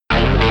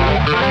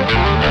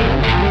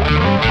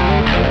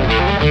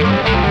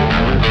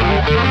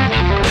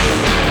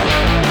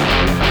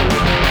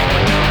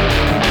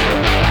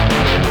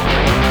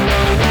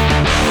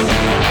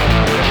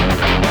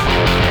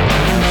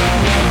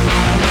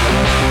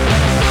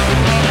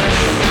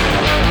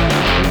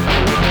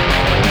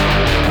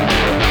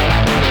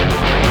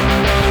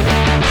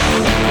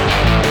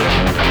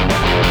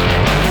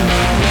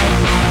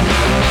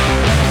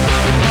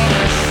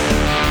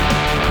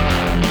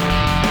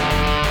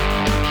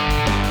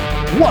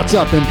What's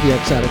up,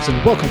 MPX addicts,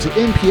 and welcome to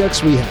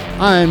MPX Rehab.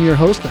 I am your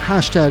host, the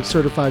hashtag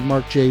certified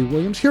Mark J.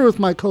 Williams, here with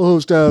my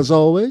co-host, as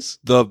always,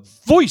 the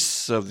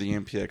voice of the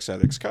MPX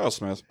addicts, Kyle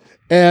Smith.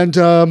 And,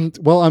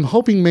 well, I'm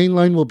hoping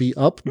Mainline will be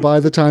up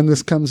by the time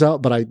this comes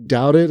out, but I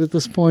doubt it at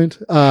this point.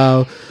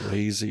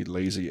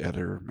 Lazy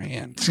editor,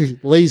 man.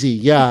 Lazy,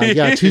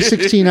 yeah. 2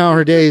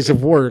 16-hour days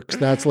of work.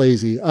 That's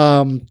lazy.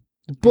 But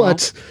well,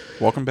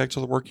 welcome back to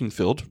the working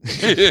field.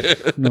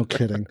 No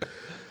kidding.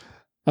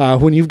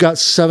 When you've got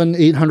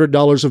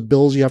 $700-800 of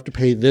bills you have to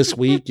pay this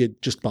week, you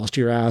just bust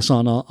your ass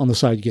on the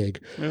side gig.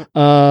 Yeah.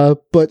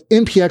 But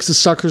MPX's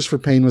Suckers for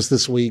Pain was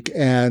this week,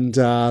 and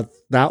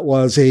that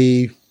was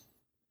a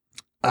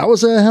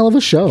hell of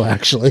a show,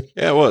 actually.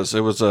 Yeah, it was.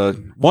 It was a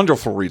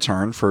wonderful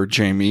return for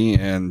Jamie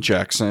and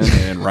Jackson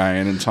and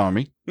Ryan and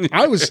Tommy.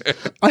 I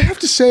have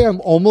to say,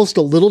 I'm almost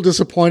a little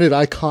disappointed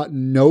I caught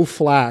no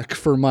flack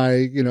for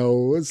my,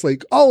 it's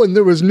like, oh, and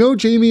there was no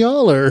Jamie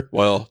Aller.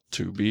 Well,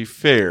 to be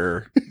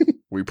fair,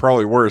 we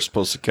probably were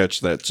supposed to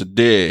catch that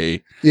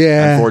today.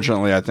 Yeah.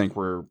 Unfortunately, I think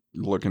we're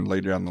looking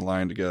later down the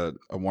line to get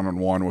a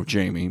one-on-one with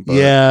Jamie. But,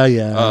 yeah,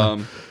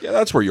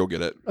 that's where you'll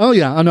get it. Oh,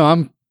 yeah. I know.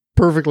 I'm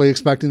perfectly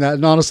expecting that.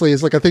 And honestly,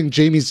 it's like I think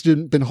Jamie's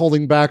been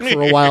holding back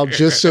for a while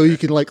just so you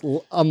can like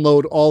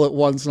unload all at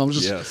once. And I'm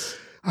just,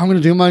 I'm going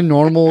to do my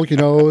normal,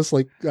 it's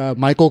like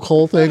Michael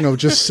Cole thing of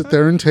just sit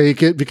there and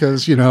take it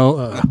because,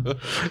 But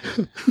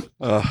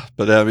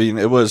I mean,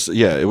 it was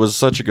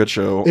such a good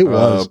show. It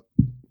was.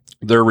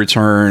 Their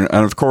return.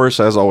 And of course,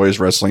 as always,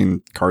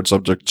 wrestling card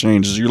subject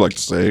change, as you like to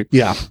say.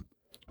 Yeah.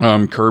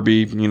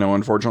 Kirby,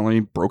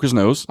 unfortunately broke his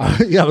nose.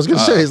 Yeah, I was going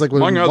to say, he's like,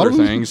 among other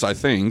things, I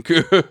think.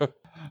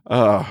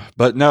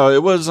 But no,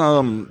 it was,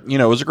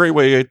 it was a great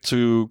way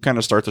to kind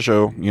of start the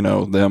show,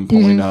 them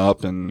pulling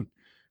up and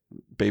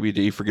Baby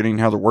D forgetting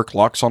how to work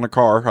locks on a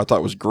car. I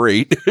thought was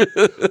great.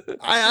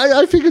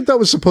 I figured that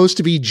was supposed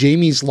to be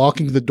Jamie's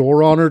locking the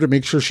door on her to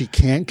make sure she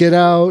can't get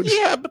out.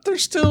 Yeah, but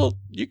there's still,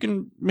 you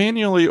can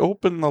manually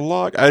open the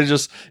lock.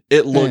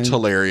 It looked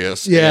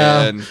hilarious.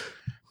 Yeah. And,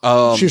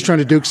 she was trying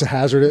to Dukes of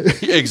Hazzard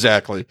it.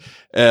 Exactly.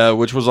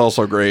 Which was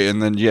also great.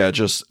 And then,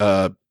 just,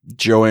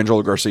 Joe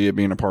Angelo Garcia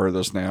being a part of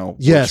this now.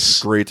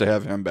 Yes. Great to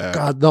have him back.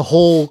 God, the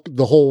whole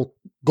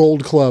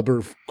Gold Club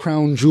or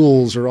Crown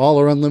Jewels or All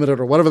or Unlimited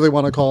or whatever they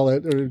want to call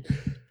it. Or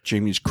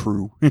Jamie's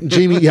crew.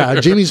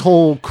 Jamie's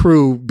whole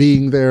crew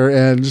being there,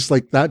 and just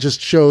like that just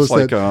shows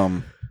it's that.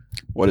 Like,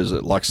 what is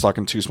it? Lock, Stock,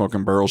 and Two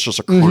Smoking Barrels, just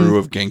a crew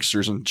of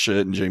gangsters and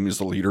shit, and Jamie's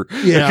the leader.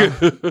 Yeah.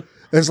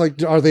 It's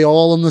like, are they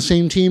all on the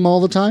same team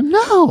all the time?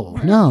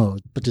 No.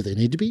 But do they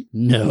need to be?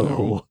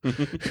 No.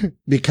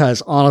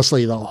 Because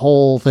honestly, the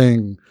whole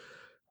thing,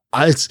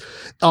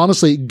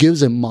 it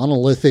gives a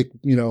monolithic,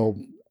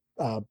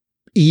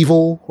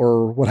 evil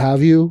or what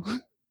have you.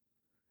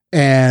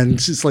 And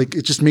it's like,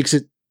 it just makes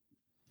it,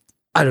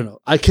 I don't know.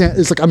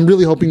 It's like, I'm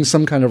really hoping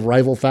some kind of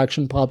rival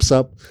faction pops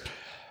up.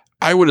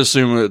 I would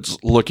assume it's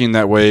looking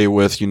that way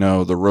with,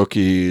 the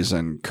rookies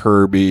and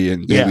Kirby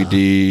and Baby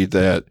D,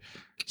 that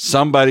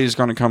somebody's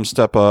going to come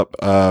step up.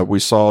 We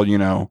saw,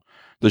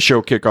 the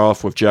show kick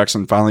off with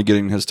Jackson finally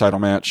getting his title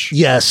match.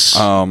 Yes.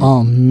 Which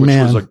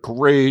was a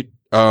great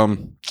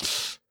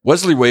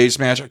Wesley Wade's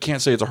match. I can't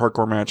say it's a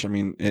hardcore match. I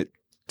mean,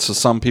 to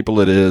some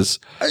people it is.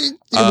 It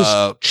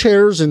was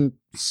chairs and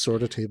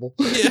sort of table.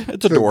 Yeah,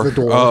 it's a door. The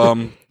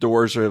door.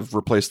 Doors have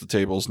replaced the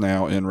tables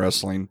now in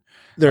wrestling.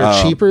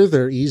 They're cheaper.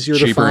 They're easier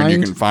to find.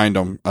 And you can find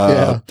them.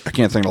 I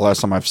can't think of the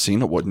last time I've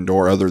seen a wooden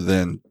door other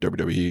than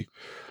WWE.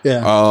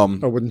 Yeah.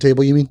 A wooden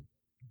table, you mean?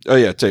 Oh,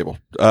 yeah, table.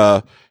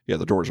 The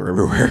doors are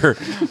everywhere.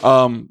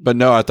 But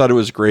no, I thought it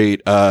was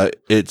great.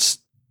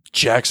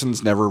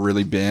 Jackson's never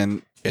really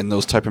been in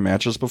those type of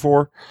matches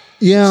before.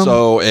 Yeah.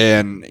 So,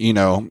 and,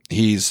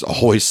 he's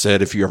always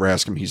said if you ever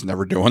ask him, he's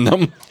never doing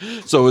them.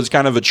 So it was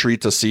kind of a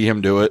treat to see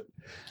him do it.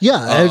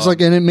 Yeah, it's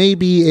like, and it may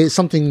be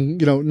something,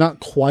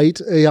 not quite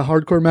a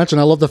hardcore match. And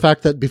I love the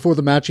fact that before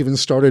the match even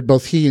started,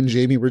 both he and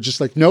Jamie were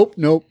just like, nope,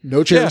 no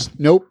chairs,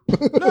 nope.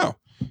 No.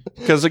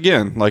 Because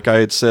again, like I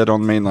had said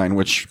on Mainline,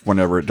 which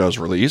whenever it does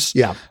release,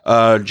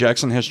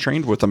 Jackson has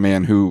trained with a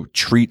man who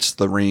treats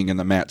the ring and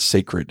the mat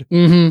sacred.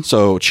 Mm-hmm.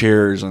 So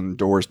chairs and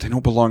doors, they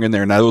don't belong in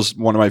there. And that was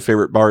one of my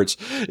favorite parts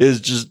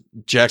is just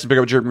Jackson pick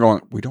up a chair and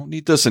going, we don't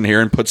need this in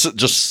here, and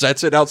just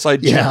sets it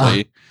outside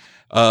gently.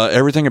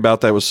 Everything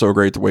about that was so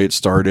great, the way it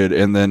started.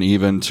 And then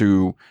even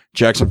to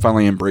Jackson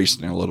finally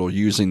embracing it a little,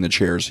 using the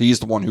chairs. He's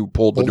the one who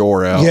pulled the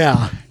door out.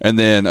 Yeah. And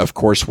then, of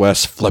course,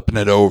 Wes flipping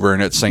it over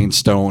and it's saying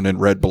stone and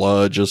red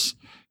blood. It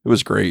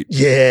was great.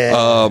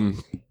 Yeah.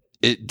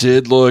 It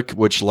did look,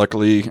 which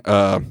luckily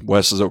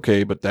Wes is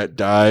okay, but that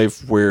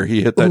dive where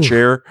he hit that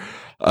chair,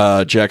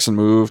 Jackson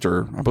moved,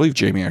 or I believe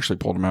Jamie actually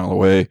pulled him out of the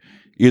way.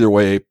 Either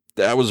way,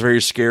 that was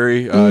very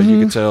scary.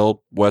 You could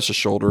tell Wes's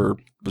shoulder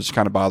was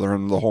kind of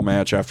bothering the whole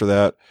match after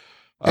that.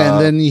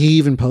 And then he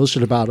even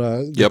posted about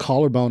the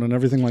collarbone and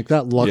everything like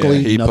that.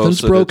 Luckily, he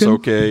nothing's posted broken. It's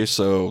okay,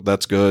 so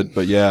that's good.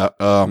 But yeah,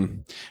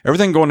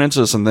 everything going into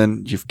this, and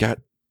then you've got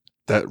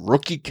that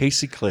rookie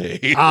Casey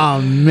Clay.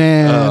 Oh,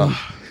 man.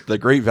 The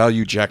great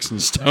value Jackson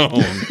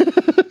Stone,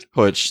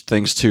 which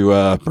thanks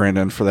to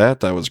Brandon for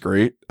that. That was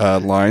great.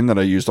 Line that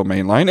I used on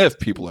main line. If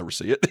people ever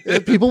see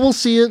it, people will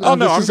see it. Oh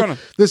no,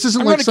 this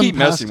isn't I'm like gonna some keep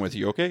past, messing with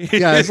you. Okay.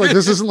 Yeah, it's like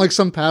this isn't like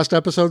some past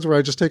episodes where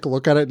I just take a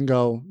look at it and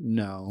go,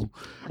 no.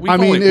 We've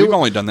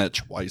only done that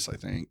twice, I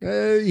think.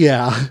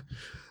 Yeah.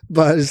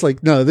 But it's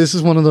like, no, this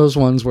is one of those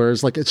ones where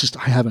it's like, it's just,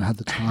 I haven't had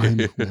the time,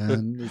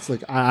 man. It's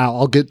like,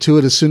 I'll get to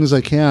it as soon as I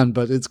can,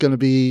 but it's going to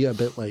be a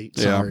bit late.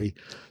 Sorry.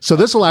 Yeah. So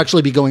this will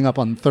actually be going up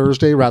on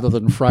Thursday rather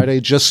than Friday,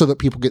 just so that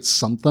people get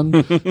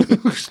something.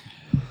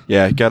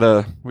 Yeah, we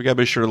gotta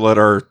be sure to let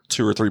our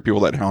 2 or 3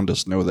 people that hound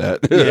us know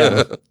that.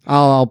 Yeah.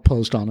 I'll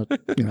post on it,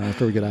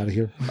 after we get out of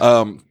here.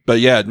 But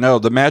yeah, no,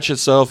 the match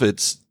itself,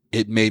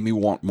 it made me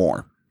want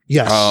more.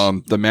 Yes.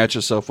 The match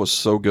itself was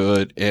so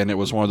good, and it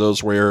was one of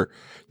those where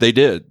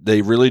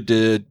they really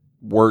did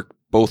work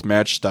both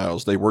match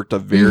styles. They worked a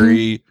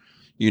very,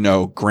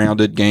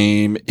 grounded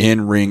game,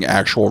 in-ring,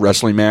 actual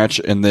wrestling match.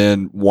 And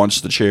then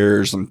once the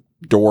chairs and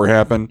door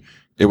happened,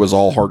 it was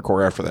all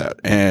hardcore after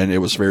that. And it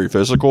was very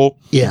physical.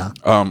 Yeah.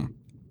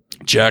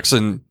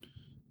 Jackson,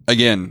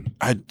 again,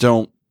 I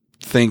don't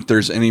think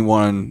there's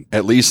anyone,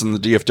 at least in the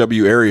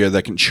DFW area,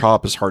 that can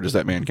chop as hard as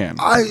that man can.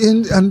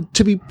 And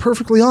to be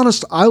perfectly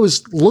honest, I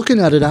was looking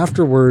at it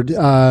afterward,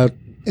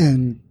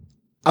 and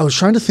I was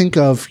trying to think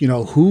of,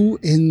 who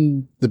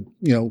in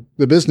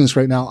the business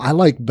right now I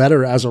like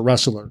better as a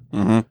wrestler.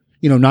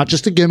 Mm-hmm. Not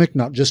just a gimmick,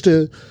 not just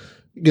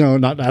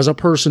not as a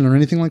person or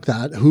anything like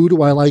that. Who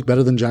do I like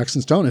better than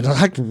Jackson Stone? And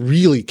I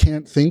really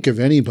can't think of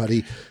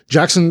anybody.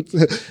 Jackson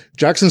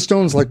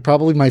Stone's like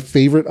probably my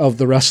favorite of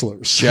the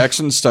wrestlers.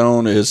 Jackson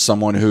Stone is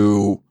someone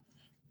who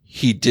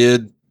he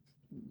did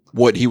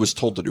what he was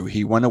told to do.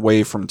 He went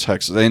away from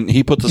Texas, and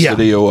he put this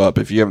video up.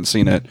 If you haven't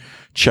seen it,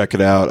 check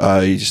it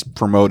out. He's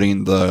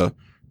promoting the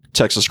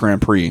Texas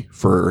Grand Prix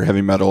for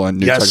heavy metal and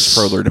New Texas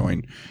Pro. They're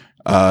doing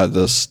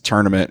this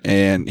tournament,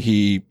 and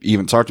he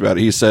even talked about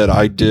it. He said,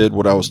 I did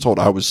what I was told.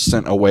 I was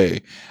sent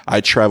away.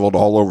 I traveled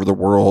all over the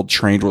world,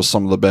 trained with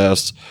some of the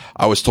best.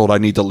 I was told I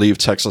need to leave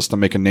Texas to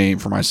make a name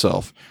for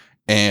myself.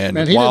 And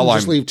he didn't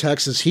just leave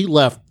Texas. He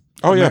left.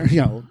 Oh yeah.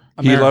 America.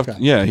 He left.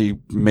 Yeah. He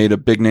made a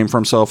big name for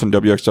himself in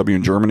WXW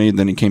in Germany.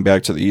 Then he came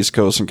back to the East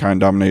Coast and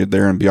kind of dominated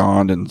there and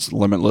beyond and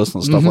Limitless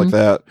and stuff like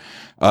that.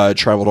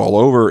 Traveled all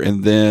over.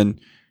 And then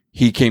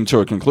he came to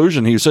a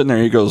conclusion. He was sitting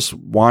there. He goes,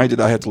 why did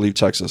I have to leave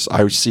Texas?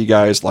 I see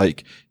guys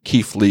like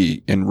Keith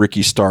Lee and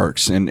Ricky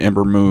Starks and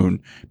Ember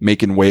Moon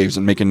making waves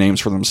and making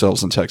names for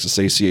themselves in Texas,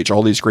 ACH,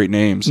 all these great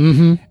names.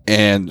 Mm-hmm.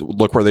 And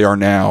look where they are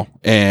now.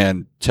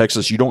 And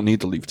Texas, you don't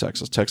need to leave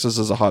Texas. Texas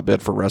is a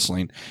hotbed for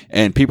wrestling.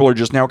 And people are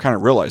just now kind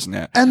of realizing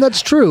that. And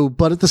that's true.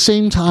 But at the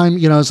same time,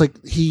 it's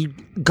like he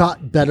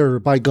got better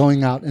by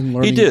going out and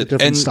learning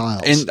different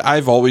styles. And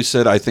I've always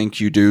said, I think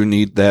you do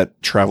need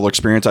that travel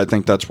experience. I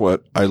think that's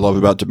what I love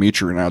about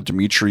Dimitri now.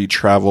 Dimitri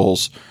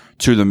travels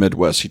to the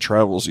Midwest. He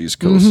travels East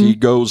Coast. Mm-hmm. He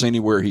goes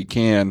anywhere he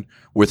can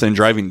within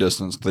driving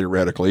distance,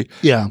 theoretically.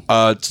 Yeah.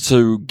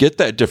 To get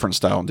that different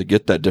style and to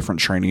get that different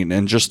training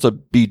and just to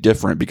be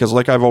different. Because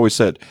like I've always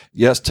said,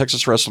 yes,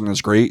 Texas wrestling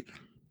is great,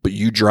 but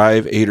you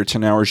drive 8 or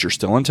 10 hours, you're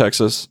still in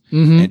Texas,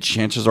 and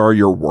chances are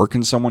you're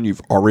working someone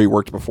you've already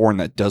worked before, and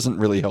that doesn't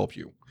really help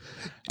you.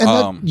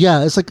 And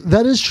it's like,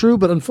 that is true,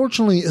 but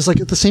unfortunately, it's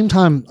like at the same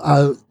time,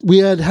 we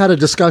had a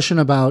discussion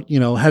about,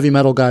 heavy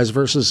metal guys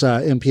versus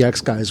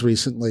MPX guys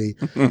recently,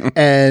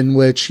 and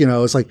which,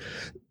 it's like,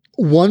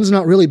 one's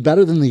not really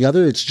better than the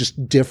other. It's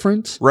just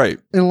different. Right.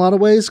 In a lot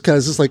of ways.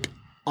 Cause it's like,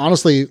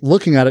 honestly,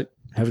 looking at it,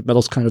 heavy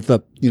metal's kind of the,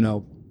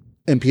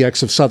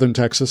 MPX of Southern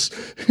Texas.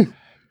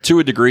 To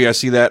a degree, I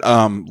see that.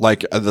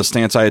 Like the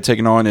stance I had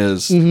taken on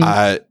is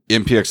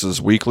MPX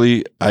is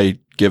weekly. I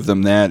give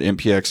them that.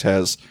 MPX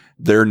has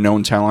their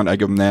known talent. I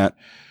give them that.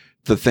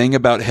 The thing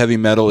about heavy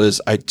metal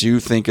is I do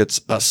think it's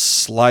a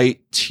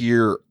slight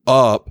tier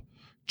up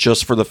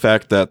just for the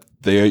fact that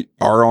they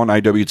are on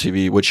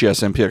IWTV, which, yes,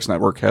 MPX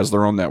Network has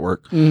their own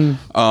network.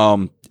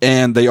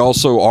 And they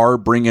also are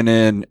bringing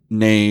in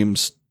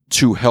names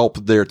to help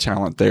their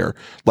talent there.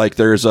 Like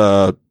there's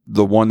the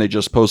one they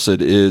just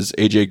posted is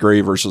AJ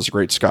Gray versus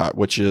Great Scott,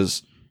 which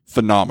is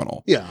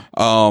phenomenal. Yeah.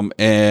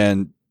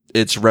 And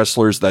it's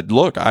wrestlers that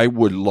look, I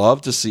would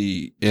love to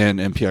see in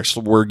MPX.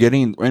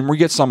 We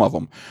get some of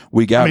them.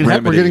 We got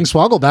Remedy. We're getting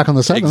Swoggle back on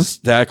the 7th.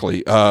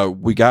 Exactly.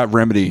 We got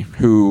Remedy,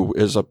 who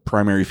is a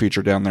primary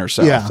feature down there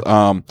south.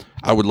 Yeah.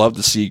 I would love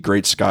to see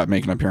Great Scott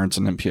make an appearance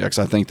in MPX.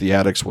 I think the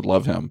Addicts would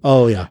love him.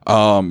 Oh yeah.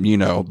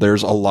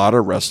 There's a lot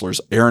of wrestlers.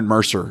 Aaron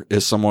Mercer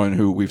is someone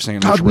who we've seen.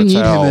 God, we need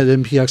him at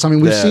MPX. I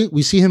mean,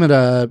 we see him at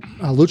a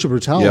Lucha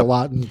Brutal a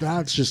lot, and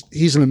that's just,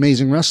 he's an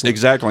amazing wrestler.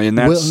 Exactly, and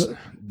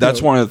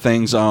that's one of the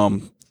things.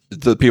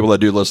 The people that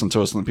do listen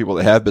to us and the people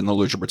that have been in the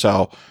Lucha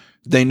Brutal,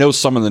 they know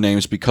some of the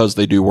names because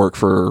they do work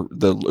for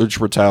the Lucha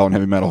Brutal and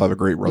Heavy Metal have a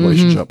great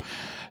relationship.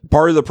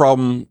 Part of the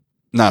problem,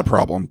 not a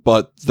problem,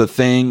 but the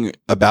thing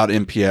about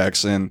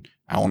MPX, and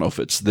I don't know if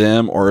it's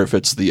them or if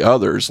it's the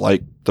others,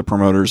 like the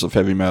promoters of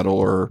Heavy Metal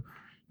or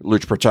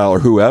Lucha Brutal or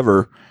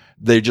whoever,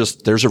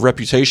 there's a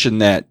reputation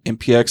that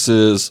MPX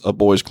is a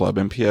boys club.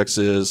 MPX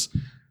is,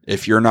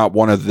 if you're not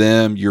one of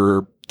them,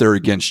 they're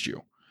against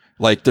you.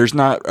 Like, there's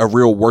not a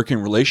real working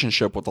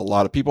relationship with a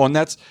lot of people. And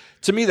that's,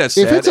 to me, that's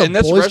sad. If it's a and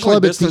boys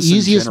club, it's the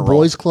easiest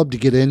boys club to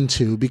get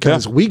into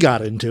because we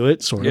got into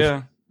it, sort of.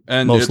 Yeah.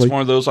 And mostly. It's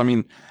one of those, I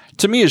mean,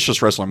 to me, it's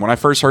just wrestling. When I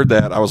first heard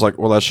that, I was like,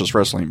 well, that's just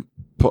wrestling.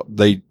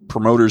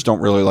 Promoters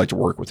don't really like to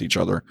work with each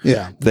other.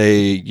 Yeah.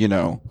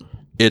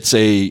 It's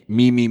a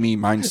me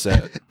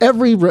mindset.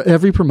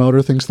 Every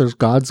promoter thinks there's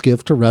God's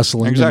gift to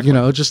wrestling. Exactly.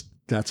 And, just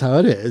that's how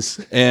it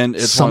is. And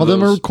it's some of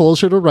them are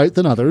closer to right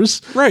than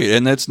others. Right.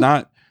 And it's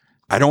not,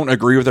 I don't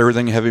agree with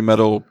everything Heavy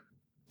Metal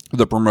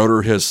the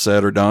promoter has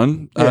said or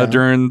done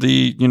during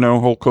the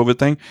whole COVID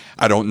thing.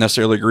 I don't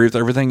necessarily agree with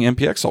everything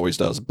MPX always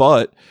does,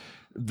 but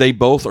they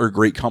both are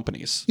great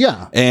companies.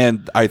 Yeah.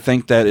 And I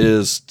think that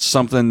is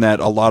something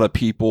that a lot of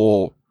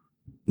people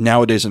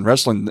nowadays in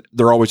wrestling,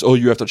 they're always,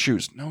 you have to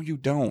choose. No, you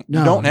don't.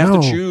 You don't have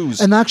to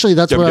choose. And actually,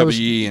 that's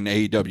WWE and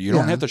AEW. You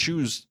don't have to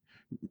choose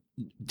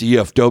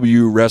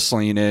DFW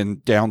wrestling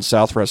and down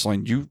south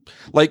wrestling. You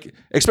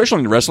especially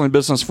in the wrestling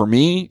business, for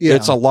me,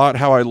 it's a lot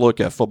how I look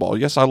at football.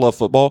 Yes, I love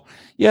football.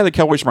 Yeah, the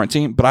Cowboys are my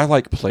team, but I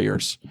like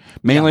players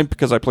mainly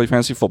because I play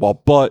fantasy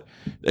football. But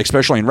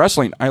especially in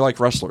wrestling, I like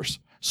wrestlers.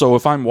 So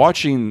if I'm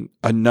watching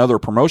another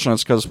promotion,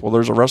 it's because,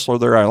 there's a wrestler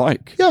there I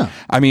like. Yeah.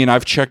 I mean,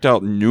 I've checked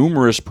out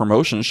numerous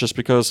promotions just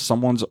because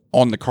someone's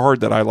on the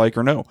card that I like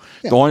or know.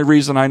 Yeah. The only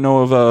reason I know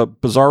of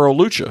Bizarro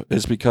Lucha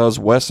is because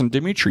Wes and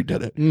Dimitri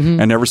did it. Mm-hmm.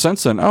 And ever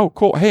since then,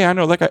 cool. Hey, I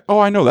know that guy. Oh,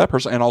 I know that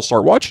person. And I'll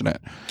start watching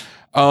it.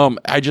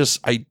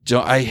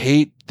 I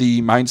hate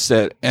the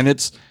mindset. And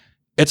it's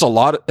a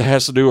lot. It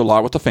has to do a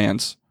lot with the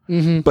fans,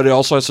 but it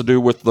also has to do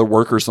with the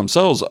workers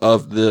themselves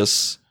of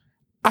this.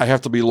 I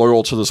have to be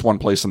loyal to this one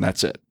place and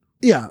that's it.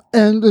 Yeah.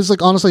 And it's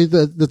honestly,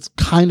 that's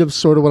kind of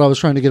sort of what I was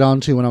trying to get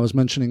onto when I was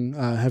mentioning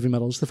Heavy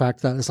Metal, is the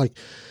fact that it's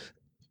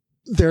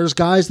there's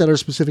guys that are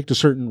specific to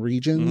certain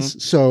regions. Mm-hmm.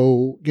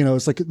 So,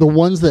 it's the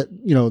ones that,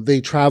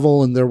 they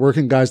travel and they're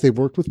working guys they've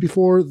worked with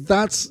before.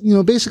 That's,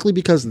 basically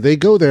because they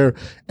go there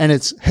and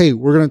it's, hey,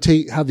 we're going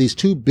to have these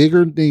two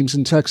bigger names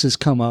in Texas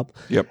come up.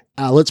 Yep.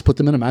 Let's put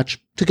them in a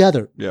match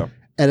together. Yeah.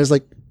 And it's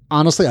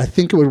honestly, I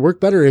think it would work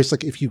better. It's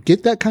if you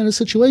get that kind of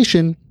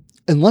situation,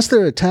 unless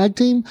they're a tag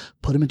team,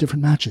 put them in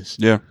different matches.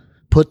 Yeah.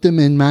 Put them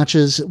in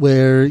matches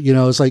where,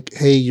 it's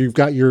hey, you've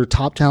got your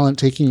top talent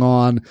taking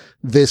on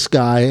this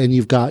guy and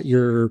you've got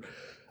your,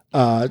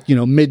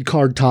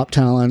 mid-card top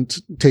talent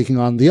taking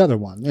on the other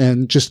one.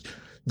 And just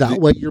that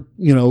way you're,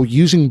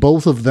 using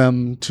both of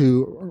them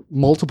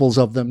multiples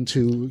of them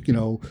to,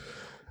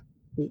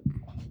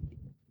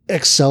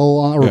 excel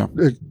or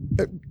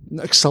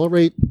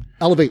accelerate,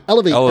 elevate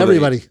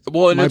everybody.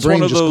 Well, and my it's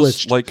brain one of just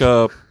those,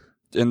 glitched.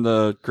 In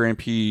the Grand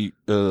Prix,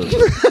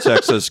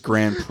 Texas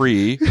Grand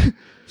Prix.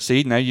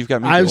 See, now you've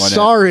got me. I'm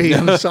sorry.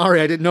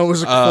 I didn't know it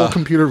was a full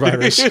computer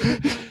virus.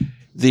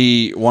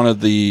 One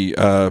of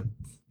the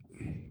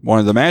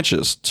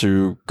matches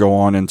to go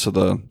on into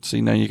the.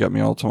 See, now you got me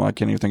all the time. I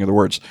can't even think of the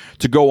words.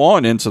 To go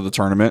on into the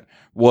tournament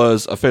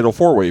was a fatal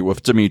 4-way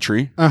with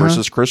Dimitri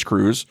versus Chris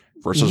Cruz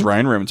versus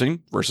Ryan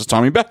Remington versus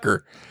Tommy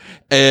Becker.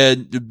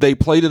 And they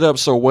played it up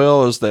so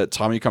well as that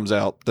Tommy comes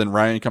out, then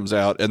Ryan comes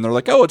out, and they're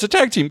like, "Oh, it's a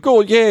tag team,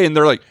 cool, yay!" And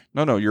they're like,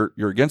 "No, you're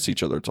against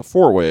each other. It's a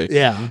 4-way."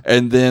 Yeah.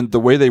 And then the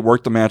way they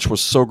worked the match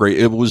was so great.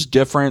 It was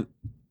different.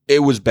 It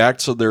was back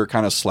to their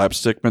kind of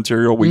slapstick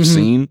material we've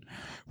seen,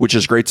 which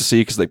is great to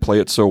see because they play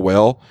it so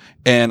well.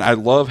 And I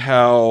love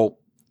how,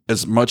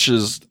 as much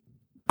as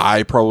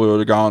I probably would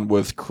have gone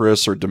with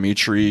Chris or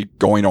Dimitri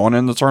going on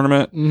in the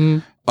tournament.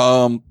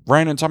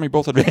 Ryan and Tommy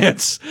both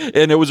advance,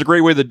 and it was a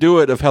great way to do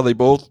it, of how they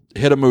both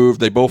hit a move,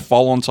 they both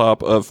fall on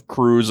top of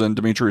Cruz and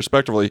Dimitri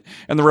respectively,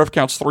 and the ref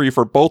counts 3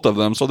 for both of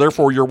them, so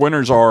therefore your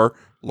winners are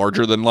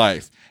larger than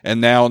life. And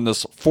now in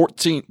this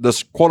quote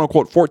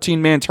unquote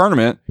 14-man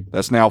tournament,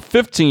 that's now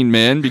 15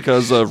 men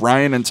because of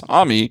Ryan and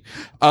Tommy.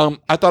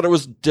 I thought it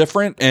was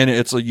different, and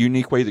it's a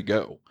unique way to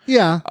go.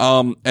 Yeah.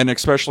 And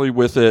especially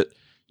with it,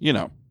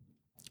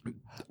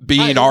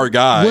 being our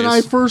guys. When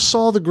I first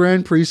saw the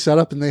Grand Prix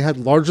setup and they had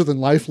larger than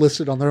life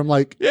listed on there, I'm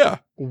like, yeah,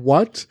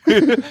 what?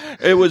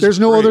 It was. There's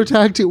no other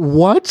tag team.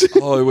 What?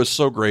 Oh, it was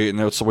so great, and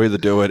it's the way to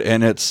do it.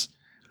 And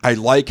I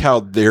like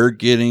how they're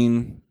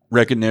getting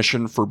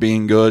recognition for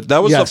being good.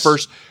 That was the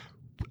first.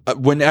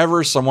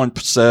 Whenever someone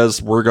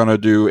says we're going to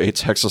do a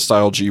Texas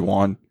style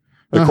G1,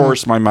 of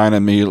course, my mind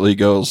immediately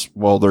goes,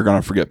 well, they're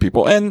going to forget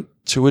people. And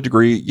to a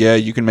degree, yeah,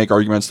 you can make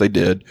arguments they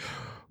did.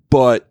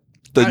 But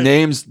the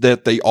names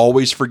that they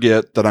always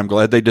forget that I'm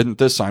glad they didn't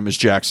this time is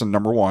Jackson,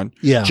 number one.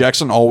 Yeah.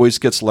 Jackson always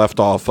gets left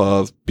off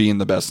of being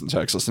the best in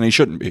Texas, and he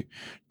shouldn't be.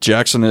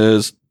 Jackson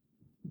is,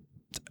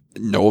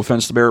 no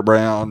offense to Barrett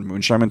Brown,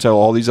 Moonshine Mantel,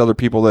 all these other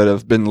people that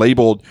have been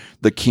labeled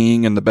the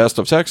king and the best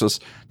of Texas.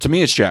 To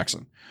me, it's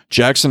Jackson.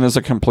 Jackson is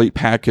a complete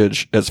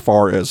package as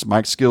far as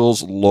mic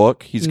skills,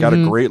 look. He's got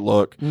a great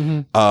look,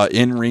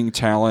 in-ring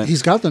talent.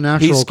 He's got the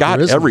natural He's got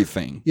charisma.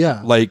 Everything.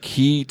 Yeah. Like,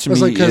 he, to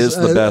me, is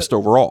the best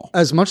overall.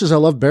 As much as I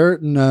love Barrett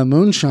and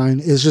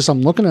Moonshine, is just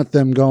I'm looking at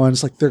them going,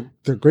 it's like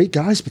they're great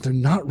guys, but they're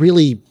not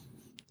really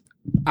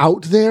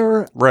out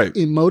there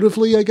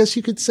emotively, I guess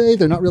you could say.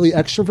 They're not really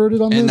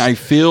extroverted on this. And I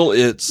feel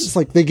it's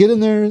like they get in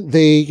there,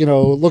 they,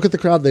 look at the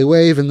crowd, they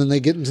wave, and then they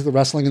get into the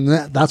wrestling, and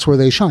that's where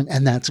they shine.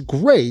 And that's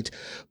great.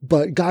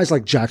 But guys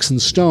like Jackson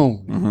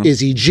Stone,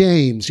 Izzy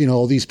James,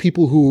 these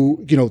people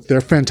who, they're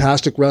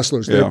fantastic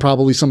wrestlers. They're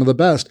probably some of the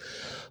best,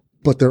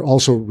 but they're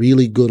also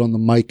really good on the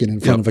mic and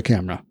in front of a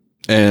camera.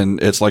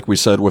 And it's like we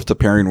said with the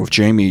pairing with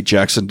Jamie,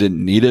 Jackson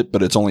didn't need it,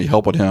 but it's only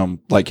helping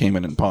him like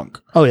Heyman and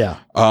Punk. Oh, yeah.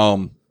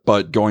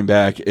 But going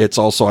back, it's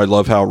also, I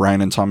love how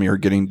Ryan and Tommy are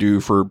getting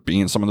due for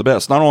being some of the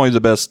best. Not only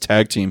the best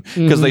tag team,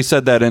 because they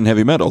said that in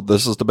Heavy Metal.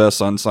 This is the best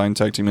unsigned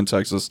tag team in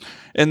Texas.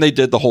 And they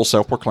did the whole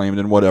self-proclaimed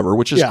and whatever,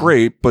 which is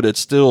great, but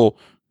it's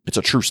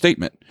a true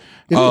statement.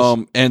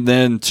 And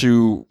then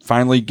to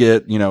finally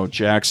get,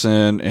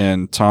 Jackson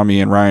and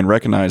Tommy and Ryan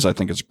recognized, I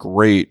think is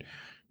great.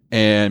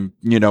 And,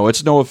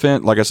 it's no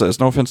offense, like I said, it's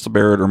no offense to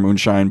Barrett or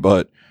Moonshine,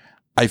 but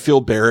I feel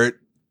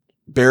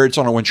Barrett's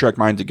on a win-track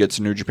mind to get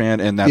to New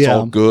Japan, and that's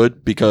all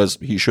good because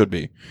he should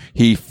be.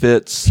 He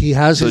fits. He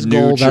has his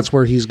goal. That's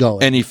where he's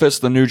going, and he fits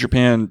the New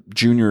Japan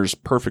juniors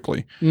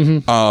perfectly.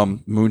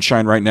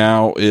 Moonshine right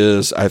now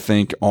is, I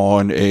think,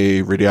 on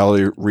a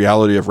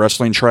reality of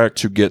wrestling track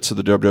to get to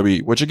the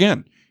WWE, which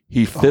again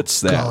he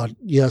fits that. God,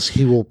 yes,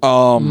 he will.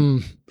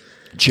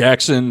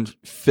 Jackson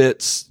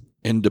fits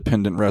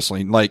independent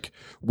wrestling, like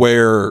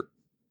where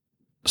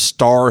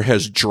Star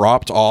has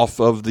dropped off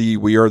of the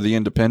We Are the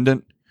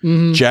Independent.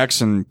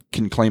 Jackson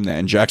can claim that,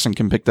 and Jackson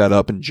can pick that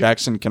up, and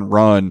Jackson can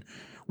run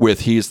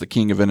with he's the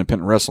king of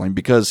independent wrestling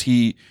because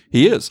he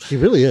is. He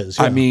really is.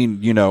 Yeah. I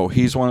mean,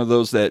 he's one of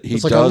those that he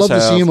does I love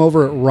have. To see him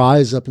over at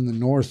Rise up in the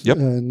north. Yep.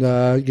 And,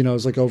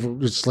 it's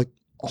like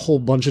a whole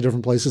bunch of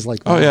different places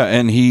like that. Oh, yeah.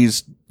 And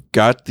he's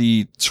got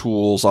the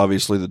tools,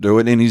 obviously, to do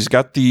it. And he's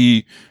got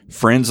the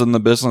friends in the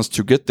business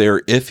to get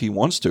there if he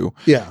wants to.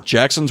 Yeah.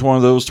 Jackson's one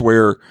of those to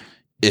where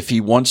if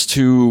he wants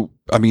to,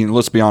 I mean,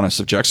 let's be honest,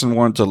 if Jackson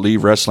wanted to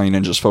leave wrestling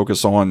and just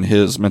focus on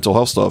his mental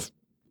health stuff,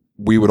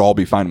 we would all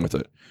be fine with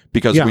it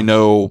because we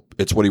know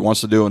it's what he wants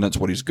to do and it's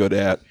what he's good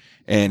at.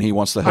 And he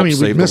wants to help save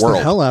the world. We'd miss the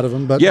hell out of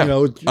him, but it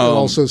would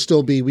also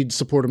still be, we'd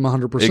support him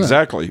 100%.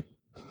 Exactly.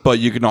 But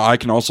I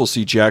can also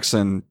see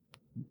Jackson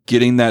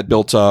getting that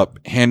built up,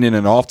 handing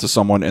it off to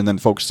someone, and then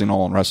focusing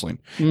all on wrestling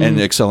and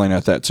excelling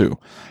at that too.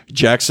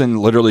 Jackson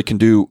literally can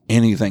do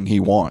anything he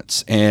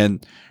wants.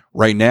 And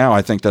right now,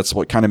 I think that's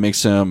what kind of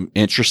makes him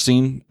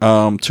interesting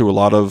to a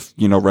lot of,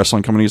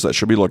 wrestling companies that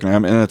should be looking at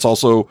him. And it's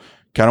also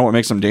kind of what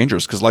makes him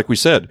dangerous because like we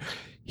said,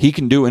 he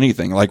can do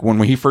anything. Like when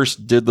he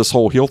first did this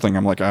whole heel thing,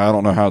 I'm like, I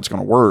don't know how it's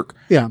going to work.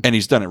 Yeah. And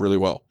he's done it really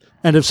well.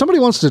 And if somebody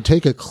wants to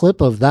take a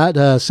clip of that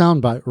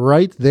soundbite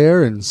right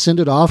there and send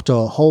it off to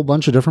a whole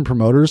bunch of different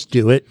promoters,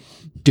 do it.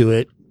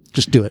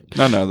 Just do it.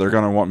 No, they're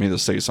going to want me to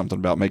say something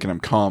about making him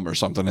calm or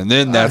something. And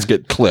then that's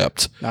get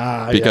clipped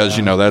because,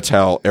 that's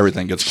how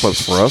everything gets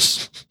clipped for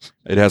us.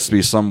 It has to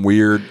be some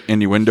weird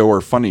innuendo or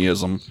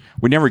funnyism.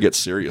 We never get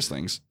serious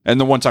things. And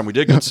the one time we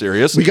did get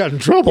serious, we got in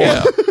trouble.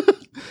 Yeah.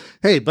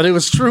 Hey, but it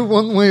was true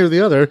one way or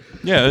the other.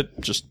 Yeah, it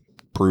just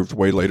proved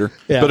way later.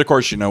 Yeah. But of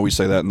course, we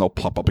say that and they'll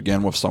pop up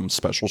again with some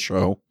special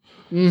show.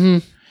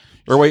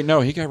 Or wait, no,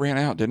 he got ran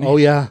out, didn't he? Oh,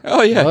 yeah.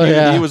 Oh,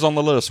 yeah. He was on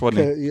the list,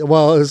 wasn't he?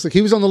 Well,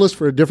 he was on the list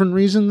for a different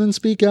reason than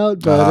Speak Out.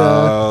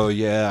 But,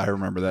 yeah, I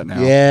remember that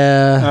now.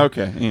 Yeah.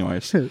 Okay,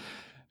 anyways.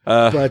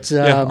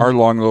 Our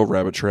long little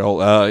rabbit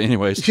trail.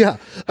 Anyways. Yeah.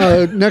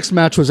 Next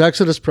match was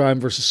Exodus Prime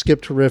versus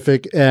Skip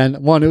Terrific. And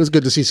it was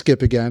good to see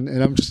Skip again.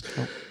 And I'm just...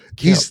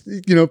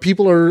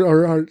 people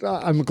are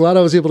I'm glad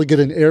I was able to get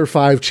an Air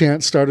 5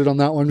 chant started on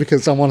that one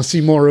because I want to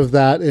see more of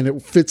that and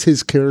it fits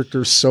his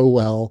character so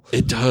well.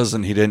 It does,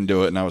 and he didn't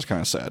do it, and I was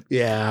kind of sad.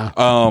 Yeah.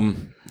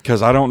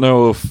 Because I don't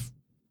know if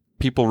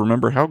people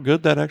remember how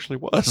good that actually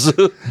was.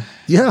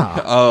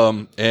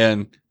 Yeah.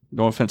 And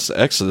no offense to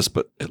Exodus,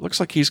 but it looks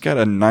like he's got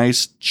a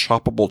nice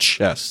choppable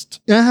chest.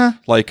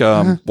 Like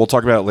we'll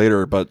talk about it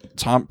later, but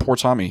poor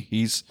Tommy,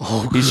 he's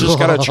just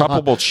got a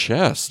choppable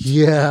chest.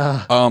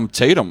 Yeah.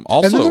 Tatum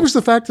also. And then there was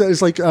the fact that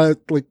it's like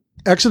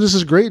Exodus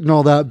is great and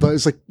all that, but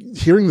it's like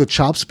hearing the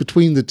chops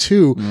between the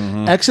two.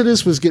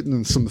 Exodus was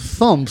getting some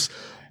thumps,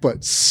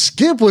 but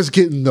Skip was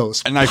getting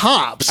those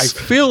pops. I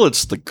feel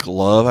it's the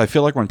glove. I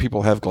feel like when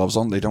people have gloves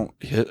on, they don't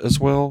hit as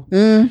well.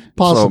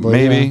 Possibly.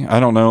 So maybe, I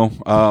don't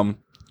know.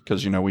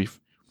 Because, we've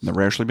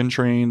never actually been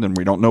trained and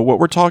we don't know what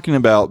we're talking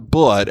about.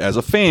 But as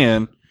a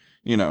fan,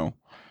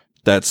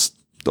 that's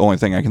the only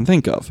thing I can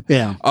think of.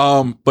 Yeah.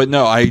 But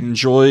no, I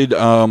enjoyed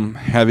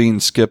having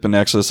Skip and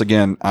Exodus.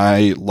 Again,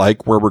 I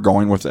like where we're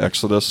going with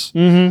Exodus.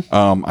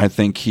 I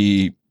think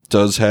he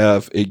does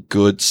have a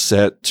good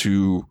set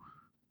to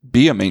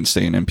be a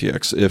mainstay in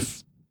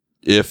MPX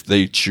if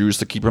they choose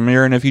to keep him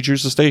here and if he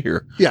chooses to stay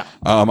here. Yeah.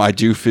 I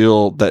do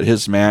feel that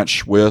his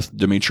match with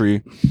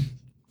Dimitri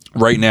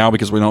right now,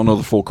 because we don't know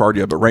the full card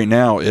yet, but right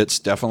now it's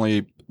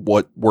definitely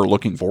what we're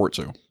looking forward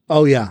to.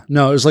 Oh, yeah.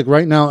 No, it's like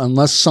right now,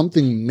 unless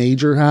something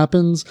major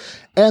happens,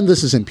 and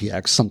this is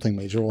MPX, something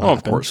major will happen.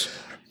 Of course.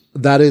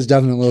 That is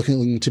definitely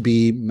looking to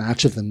be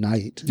match of the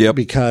night. Yep.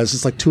 Because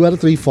it's like 2 out of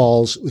 3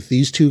 falls with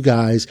these two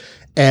guys.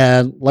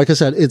 And like I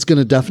said, it's going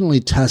to definitely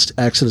test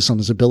Exodus on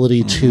his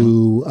ability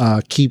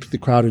to keep the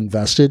crowd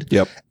invested.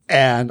 Yep.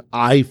 And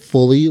I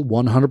fully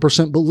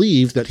 100%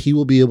 believe that he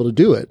will be able to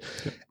do it.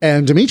 Yep.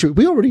 And Dimitri,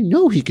 we already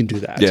know he can do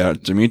that. Yeah,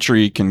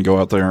 Dimitri can go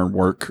out there and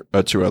work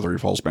a 2 out of 3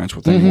 falls match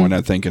with anyone,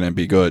 I think, and it'd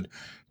be good.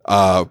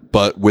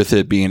 But with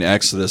it being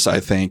Exodus, I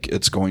think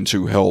it's going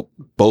to help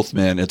both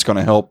men. It's going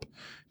to help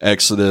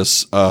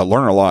Exodus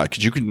learn a lot,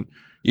 because you can,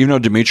 even though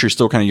Dimitri's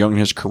still kind of young in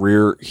his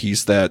career,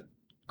 he's that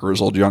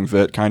grizzled young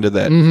vet kind of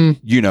that,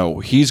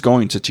 he's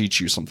going to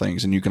teach you some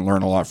things and you can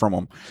learn a lot from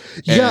him.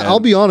 Yeah, I'll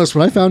be honest.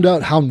 When I found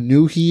out how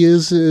new he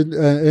is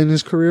in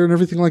his career and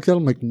everything like that,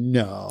 I'm like,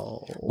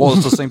 no. Well,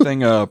 it's the same thing.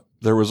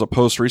 There was a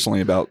post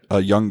recently about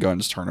a Young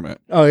Guns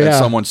tournament. Oh, yeah. And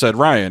someone said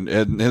Ryan,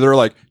 and they're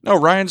like,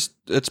 no,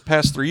 it's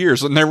past 3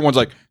 years. And everyone's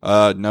like,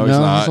 no, he's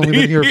not. He's only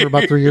been here for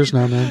about 3 years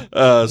now, man.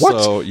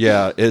 So,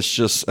 yeah, it's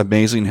just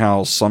amazing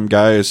how some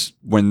guys,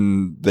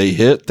 when they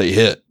hit, they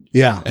hit.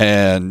 Yeah.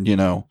 And,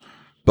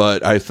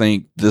 but I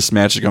think this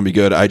match is going to be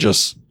good.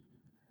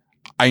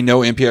 I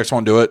know MPX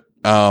won't do it,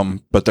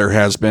 but there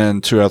has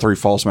been 2 out of 3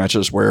 false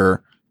matches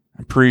where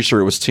I'm pretty sure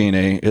it was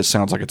TNA. It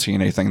sounds like a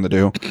TNA thing to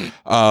do.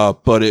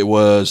 But it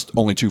was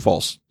only 2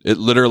 falls. It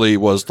literally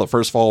was the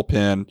first fall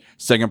pin,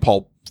 second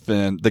fall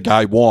pin. The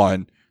guy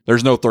won.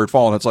 There's no third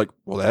fall. And it's like,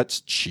 well,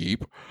 that's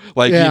cheap.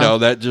 Like,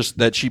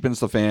 that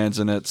cheapens the fans.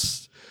 And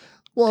it's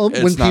when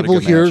people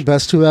hear match.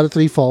 Best 2 out of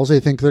 3 falls, they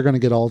think they're going to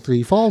get all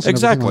 3 falls. And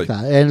exactly. Like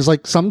that. And it's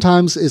like,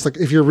 sometimes it's like,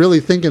 if you're really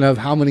thinking of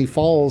how many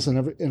falls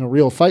in a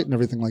real fight and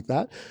everything like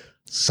that,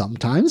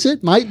 sometimes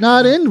it might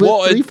not end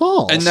with 3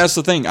 falls. And that's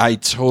the thing. I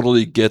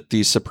totally get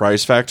the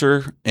surprise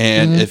factor.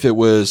 And if it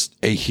was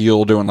a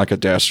heel doing like a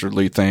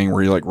dastardly thing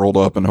where you like rolled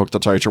up and hooked the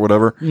tights or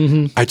whatever,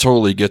 I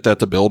totally get that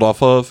to build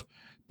off of.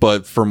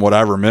 But from what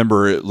I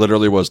remember, it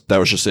literally that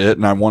was just it.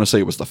 And I want to say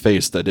it was the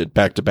face that did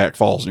back-to-back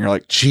falls. And you're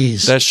like,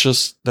 jeez,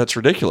 that's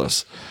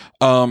ridiculous.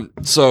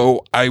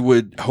 So I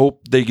would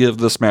hope they give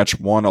this match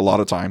a lot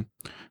of time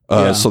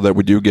so that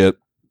we do get,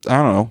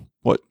 I don't know,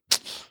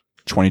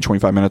 20,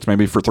 25 minutes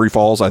maybe for 3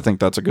 falls. I think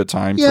that's a good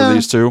time for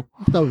these two.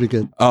 That would be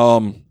good.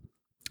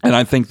 And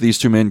I think these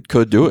 2 men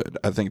could do it.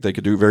 I think they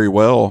could do very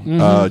well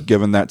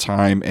given that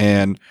time.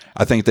 And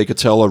I think they could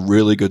tell a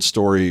really good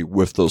story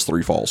with those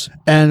 3 falls.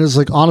 And it's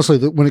like, honestly,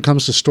 when it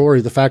comes to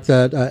story, the fact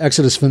that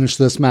Exodus finished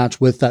this match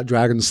with that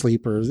Dragon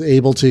Sleeper,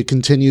 able to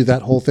continue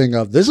that whole thing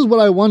of, this is what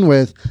I won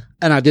with,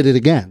 and I did it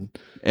again.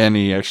 And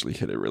he actually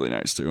hit it really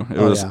nice too.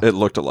 It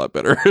looked a lot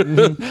better.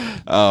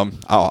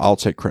 I'll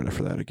take credit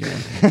for that again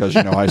because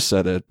I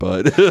said it,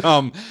 but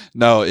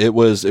no, it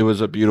was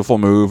a beautiful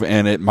move,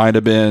 and it might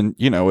have been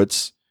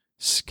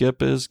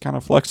Skip is kind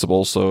of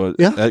flexible, so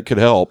that could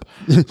help.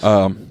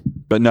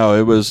 But no,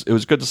 it was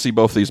good to see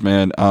both these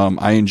men.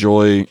 I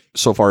enjoy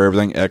so far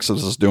everything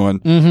Exodus is doing.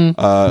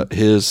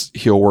 His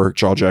heel work,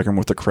 jaw jacking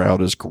with the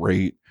crowd is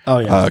great. Oh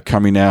yeah,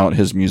 coming out,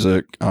 his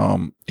music.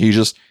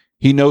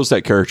 He knows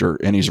that character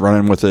and he's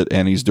running with it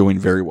and he's doing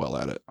very well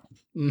at it.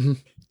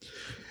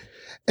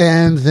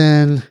 And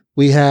then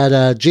we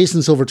had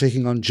Jason Silver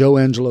taking on Joe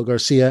Angelo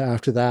Garcia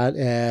after that.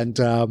 And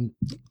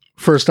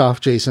first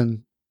off,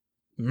 Jason,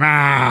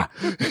 Oh,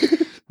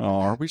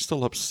 are we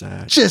still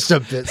upset? Just a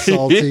bit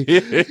salty.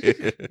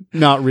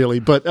 Not really,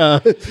 but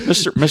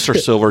Mr.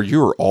 Silver, you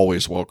are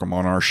always welcome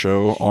on our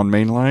show on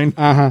Mainline.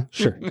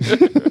 Sure.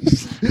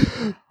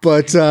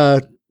 But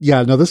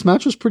this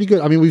match was pretty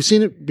good. I mean, we've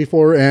seen it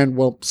before and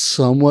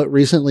somewhat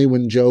recently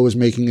when Joe was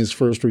making his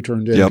first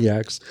return to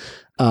MPX.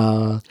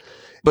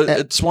 But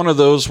it's one of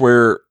those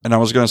where, and I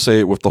was going to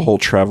say with the whole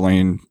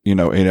traveling, 8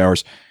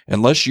 hours,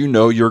 unless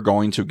you're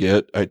going to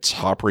get a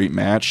top rate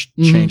match,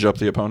 change up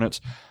the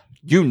opponents,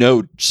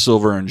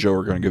 Silver and Joe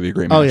are going to give you a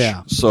great match. Oh,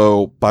 yeah.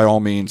 So by all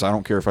means, I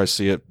don't care if I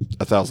see it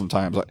 1,000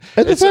 times.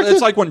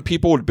 It's like when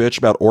people would bitch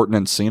about Orton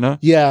and Cena.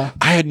 Yeah.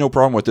 I had no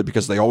problem with it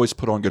because they always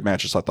put on good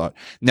matches, I thought.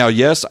 Now,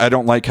 yes, I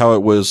don't like how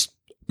it was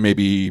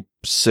maybe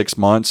 6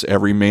 months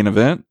every main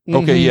event.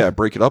 Okay, yeah,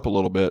 break it up a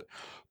little bit.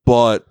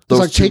 But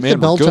those two take men the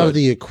belt were good. out of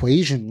the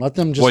equation. Let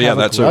them just have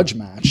a grudge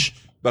match.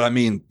 But I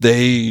mean,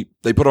 they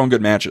put on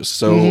good matches.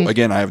 So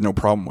again, I have no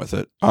problem with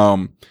it.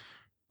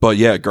 But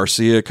yeah,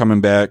 Garcia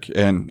coming back,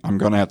 and I'm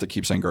going to have to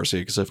keep saying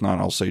Garcia because if not,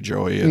 I'll say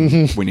Joey,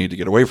 and we need to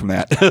get away from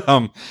that.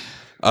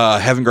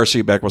 Having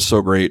Garcia back was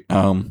so great.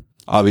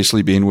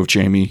 Obviously being with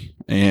Jamie,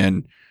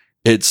 and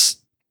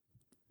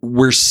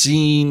we're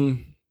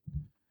seeing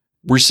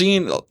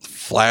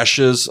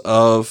flashes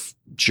of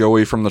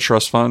Joey from the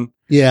trust fund.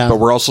 Yeah. But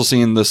we're also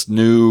seeing this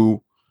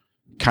new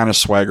kind of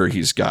swagger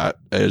he's got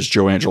as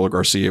Joe Angelo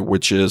Garcia,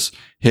 which is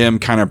him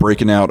kind of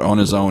breaking out on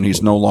his own.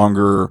 He's no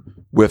longer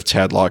with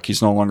Tadlock.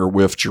 He's no longer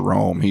with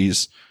Jerome.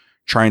 He's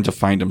trying to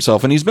find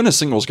himself. And he's been a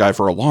singles guy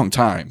for a long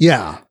time.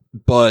 Yeah.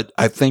 But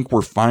I think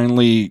we're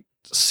finally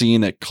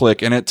seeing it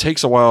click. And it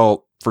takes a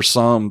while for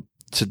some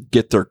to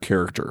get their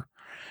character.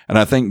 And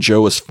I think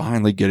Joe is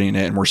finally getting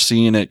it. And we're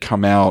seeing it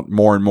come out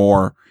more and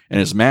more in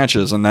his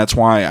matches. And that's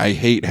why I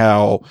hate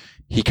how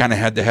he kind of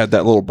had to have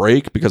that little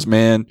break because,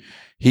 man,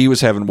 he was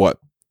having what?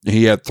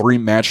 He had 3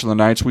 match of the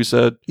nights, we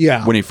said.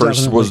 Yeah. When he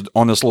first was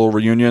on this little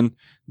reunion.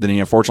 Then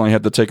he unfortunately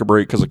had to take a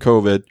break because of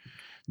COVID.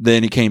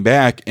 Then he came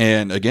back,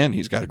 and again,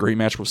 he's got a great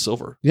match with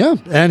Silver. Yeah,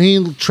 and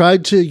he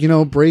tried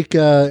to, break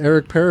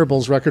Eric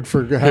Parable's record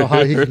for how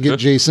high he can get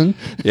Jason.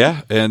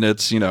 Yeah, and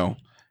it's,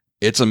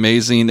 it's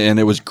amazing, and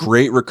it was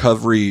great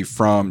recovery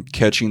from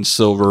catching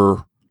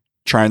Silver,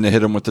 trying to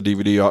hit him with the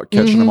DVD,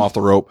 catching him off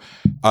the rope.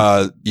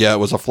 Yeah, it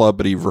was a flub,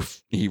 but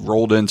he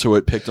rolled into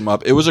it, picked him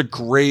up. It was a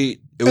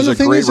great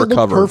recovery. It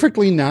looked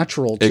perfectly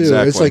natural too.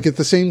 Exactly. It's like at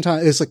the same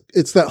time,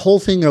 it's that whole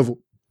thing of.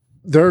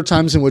 There are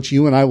times in which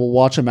you and I will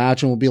watch a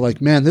match and we'll be like,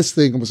 man, this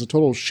thing was a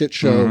total shit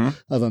show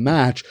of a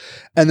match.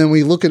 And then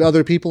we look at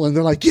other people and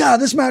they're like, yeah,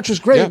 this match was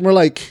great. Yeah. And we're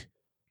like,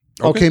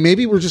 okay,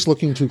 maybe we're just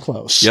looking too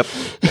close. Yep.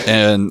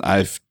 And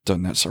I've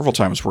done that several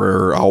times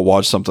where I'll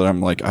watch something.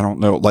 I'm like, I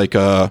don't know. Like,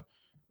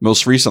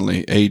 most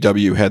recently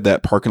AEW had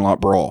that parking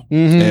lot brawl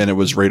and it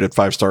was rated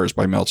 5 stars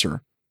by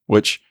Meltzer,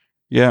 which,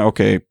 yeah,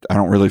 okay. I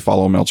don't really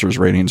follow Meltzer's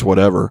ratings,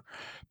 whatever.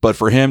 But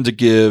for him to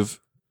give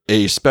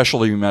a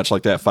specialty match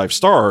like that 5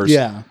 stars,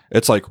 yeah,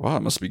 it's like, wow,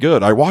 it must be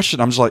good. I watched it.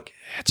 I'm just like,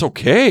 it's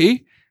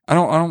okay. I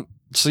don't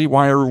see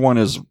why everyone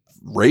is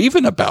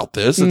raving about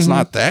this. It's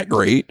not that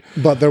great,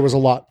 but there was a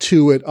lot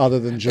to it other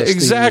than just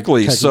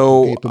exactly.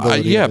 So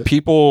yeah,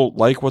 people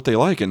like what they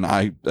like, and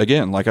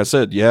again, like I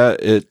said, yeah,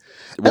 it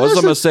was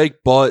a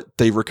mistake, but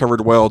they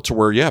recovered well to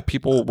where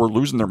people were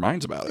losing their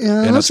minds about it.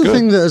 Yeah, and that's the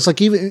thing that it's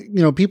like,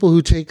 even people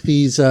who take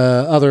these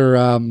other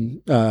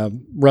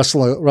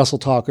wrestle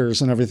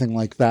talkers and everything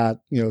like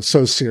that,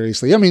 so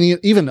seriously. I mean,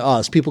 even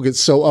us, people get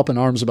so up in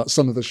arms about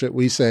some of the shit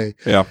we say.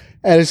 Yeah,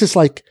 and it's just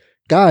like,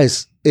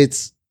 guys,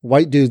 it's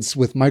white dudes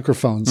with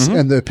microphones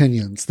and the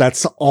opinions.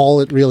 That's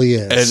all it really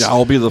is. And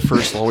I'll be the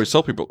first to always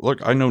tell people, look,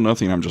 I know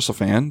nothing. I'm just a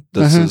fan.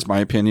 This is my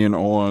opinion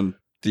on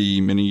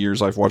the many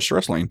years I've watched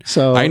wrestling.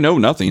 So I know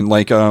nothing.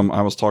 Like,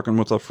 I was talking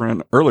with a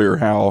friend earlier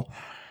how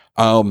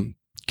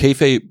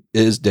kayfabe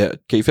is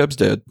dead. Kayfabe's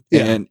dead.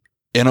 Yeah. And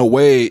in a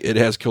way, it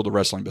has killed the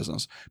wrestling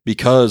business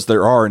because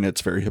there are, and it's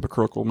very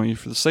hypocritical of me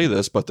to say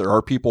this, but there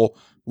are people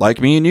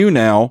like me and you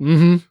now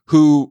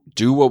who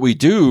do what we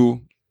do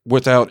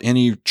without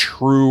any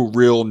true,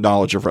 real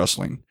knowledge of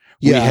wrestling.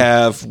 Yeah. We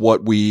have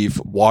what we've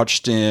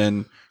watched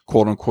in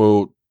quote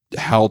unquote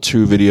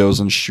how-to videos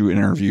and shoot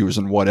interviews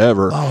and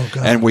whatever. Oh,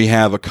 God. And we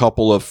have a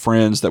couple of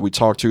friends that we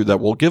talk to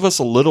that will give us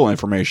a little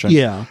information.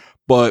 Yeah.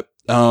 But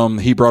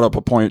he brought up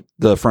a point,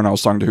 the friend I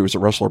was talking to who was a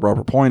wrestler brought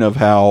up a point of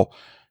how,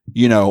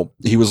 he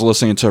was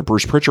listening to a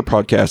Bruce Pritchard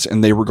podcast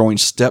and they were going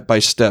step by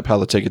step how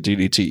to take a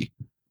DDT.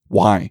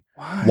 Why?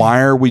 Why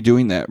are we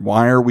doing that?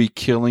 Why are we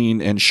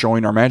killing and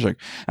showing our magic?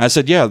 And I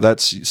said, yeah,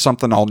 that's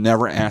something I'll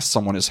never ask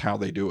someone is how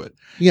they do it.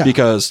 Yeah.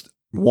 Because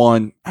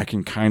 1, I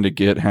can kind of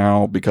get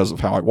how because of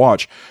how I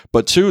watch.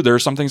 But 2, there are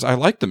some things I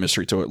like the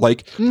mystery to it.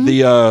 Like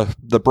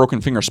the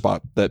broken finger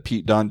spot that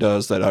Pete Dunne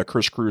does, that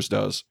Chris Cruz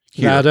does.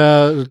 Here.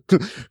 That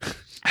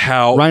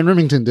how Ryan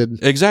Remington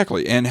did.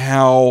 Exactly. And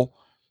how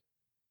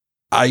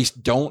I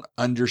don't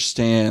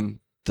understand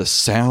the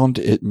sound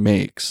it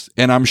makes.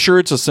 And I'm sure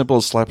it's as simple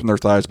as slapping their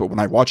thighs, but when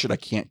I watch it, I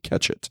can't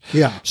catch it.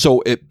 Yeah.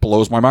 So it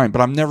blows my mind,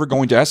 but I'm never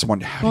going to ask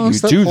someone, how do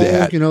you do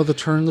that? The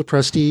turn, the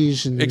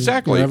prestige, and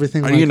exactly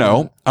everything like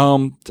that.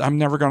 I'm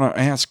never going to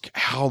ask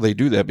how they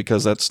do that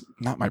because that's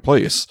not my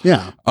place.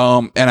 Yeah.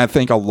 And I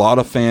think a lot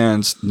of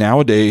fans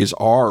nowadays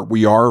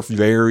we are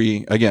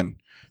very, again,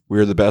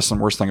 we're the best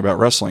and worst thing about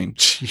wrestling.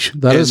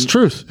 That is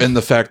truth. And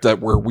the fact that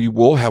we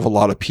will have a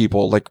lot of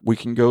people, like we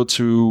can go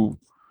to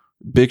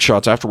big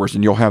shots afterwards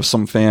and you'll have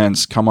some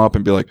fans come up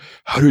and be like,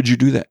 how did you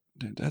do that?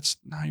 That's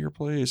not your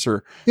place.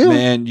 Or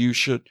man, you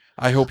should,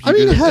 I hope you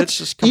do that. It's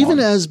just, even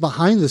as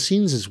behind the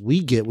scenes as we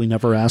get, we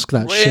never ask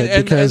that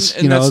shit because,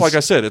 and that's like I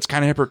said, it's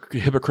kind of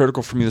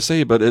hypocritical for me to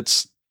say,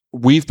 but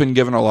we've been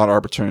given a lot of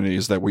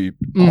opportunities that we,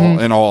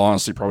 in all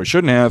honesty, probably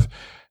shouldn't have.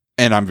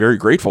 And I'm very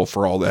grateful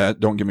for all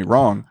that. Don't get me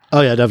wrong. Oh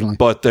yeah, definitely.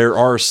 But there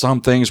are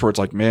some things where it's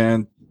like,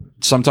 man,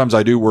 sometimes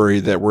I do worry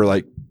that we're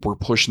like we're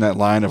pushing that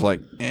line of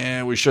like,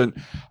 we shouldn't.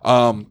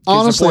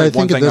 Honestly, I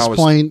think at this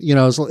point,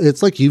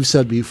 it's like you've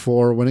said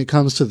before, when it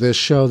comes to this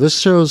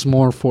show's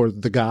more for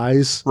the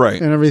guys,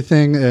 right, and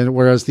everything, and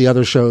whereas the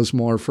other show's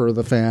more for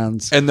the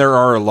fans. And there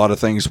are a lot of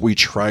things we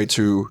try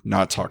to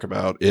not talk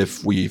about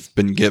if we've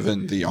been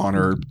given the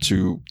honor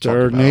to.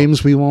 There are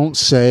names we won't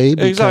say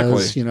because,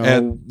 exactly,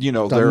 and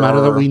doesn't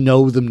matter that we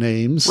know them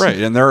names, right?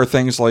 And there are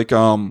things like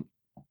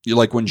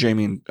like when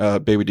Jamie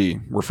and Baby D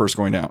were first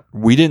going out,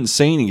 we didn't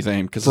say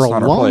anything because it's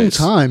not our place.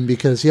 For a long time,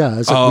 because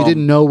it's like we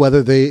didn't know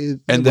whether they.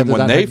 And then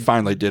when they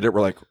finally did it,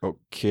 we're like,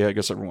 okay, I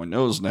guess everyone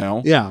knows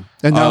now. Yeah,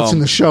 and now it's in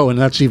the show, and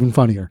that's even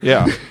funnier.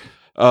 Yeah.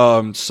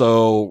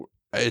 So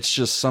it's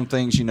just some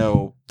things,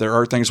 there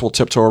are things we'll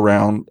tiptoe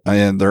around,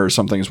 and there are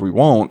some things we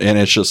won't, and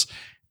it's just,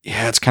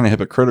 it's kind of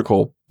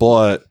hypocritical,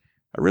 but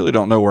I really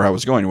don't know where I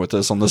was going with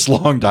this on this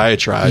long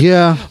diatribe.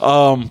 Yeah.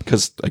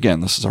 Because again,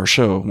 this is our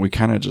show. We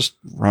kind of just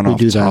run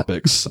off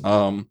topics.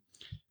 But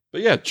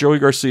yeah, Joey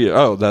Garcia.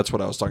 Oh, that's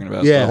what I was talking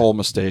about. Yeah. The whole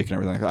mistake and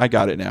everything. I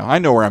got it now. I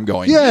know where I'm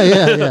going.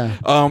 Yeah.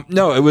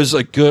 No, it was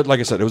like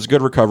I said, it was a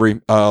good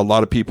recovery. A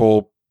lot of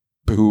people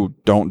who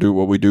don't do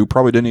what we do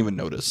probably didn't even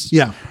notice.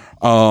 Yeah.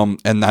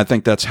 And I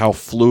think that's how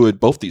fluid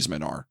both these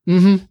men are.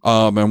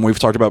 Mm-hmm. And we've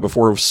talked about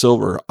before with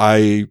Silver.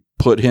 I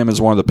put him as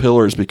one of the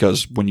pillars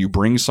because when you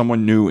bring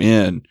someone new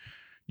in,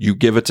 you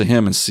give it to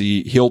him and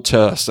see, he'll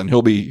test and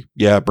he'll be,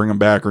 bring him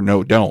back, or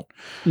no, don't.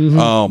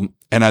 Mm-hmm.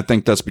 And I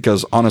think that's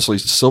because honestly,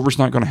 Silver's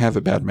not going to have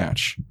a bad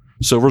match.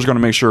 Silver's going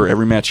to make sure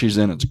every match he's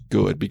in is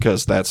good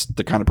because that's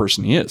the kind of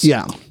person he is.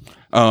 Yeah.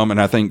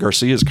 And I think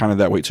Garcia is kind of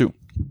that way too.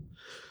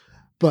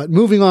 But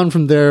moving on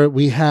from there,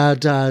 we had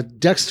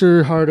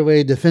Dexter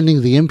Hardaway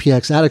defending the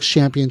MPX Addicts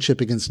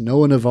Championship against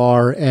Noah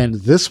Navarre, and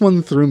this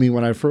one threw me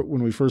when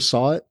we first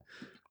saw it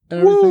and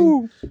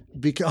everything.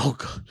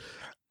 Because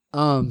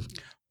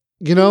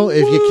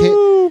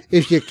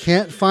if you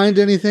can't find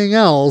anything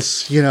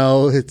else,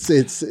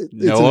 it's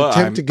Noah, an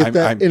attempt to get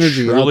that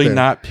energy out there. I'm really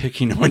not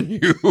picking on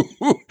you.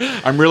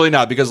 I'm really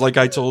not, because like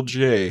I told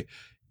Jay,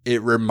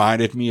 it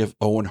reminded me of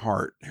Owen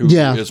Hart, who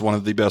is one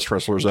of the best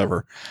wrestlers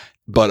ever.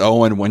 But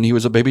Owen, when he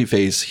was a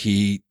babyface,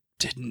 he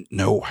didn't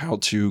know how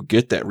to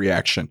get that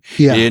reaction.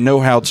 Yeah. He didn't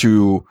know how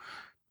to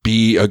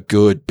be a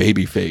good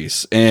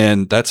babyface.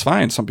 And that's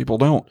fine. Some people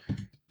don't.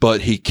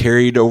 But he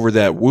carried over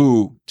that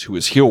woo to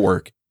his heel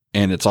work,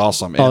 and it's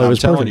awesome. And I'm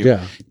telling you,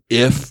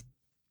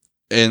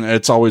 and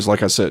it's always,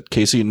 like I said,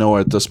 Casey and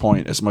Noah at this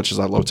point, as much as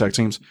I love tag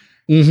teams,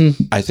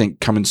 I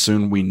think coming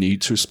soon we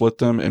need to split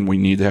them, and we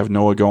need to have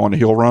Noah go on a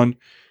heel run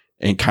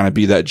and kind of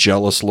be that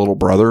jealous little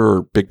brother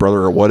or big brother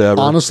or whatever.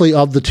 Honestly,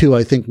 of the two,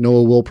 I think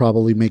Noah will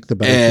probably make the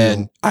better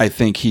heel. I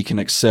think he can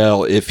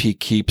excel if he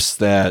keeps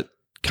that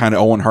kind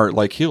of Owen Hart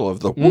like heel of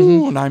the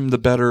woo, and I'm the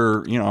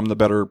better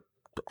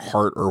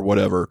Hart or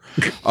whatever.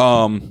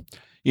 They're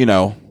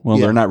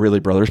not really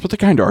brothers, but they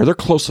kind of are. They're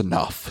close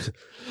enough.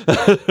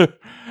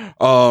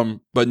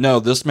 But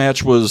no, this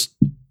match was,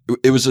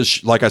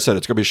 like I said,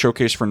 it's going to be a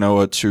showcase for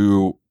Noah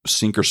to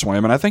sink or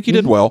swim, and I think he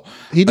did well.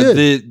 He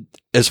did.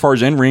 As far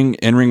as in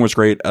ring was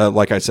great.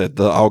 Like I said,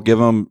 I'll give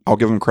him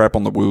crap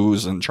on the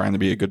woos and trying to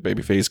be a good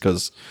babyface,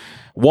 because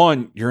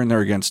one, you're in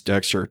there against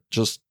Dexter,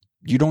 just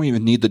you don't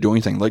even need to do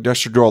anything. Let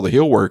Dexter do all the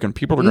heel work, and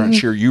people are going to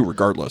cheer you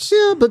regardless.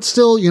 Yeah, but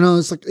still,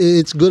 it's like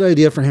it's a good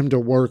idea for him to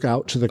work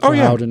out to the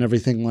crowd and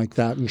everything like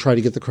that, and try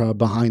to get the crowd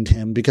behind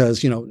him, because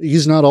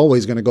he's not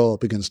always going to go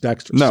up against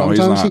Dexter. No, he's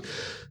not.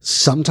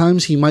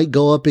 Sometimes he might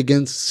go up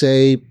against,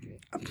 say,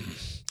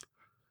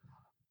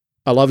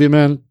 I love you,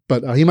 man,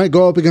 but he might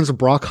go up against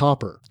Brock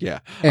Hopper. Yeah,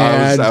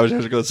 I was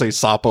just going to say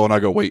Sapo, and I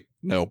go, wait,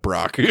 no,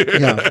 Brock.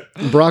 Yeah,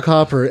 Brock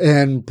Hopper,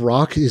 and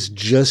Brock is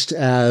just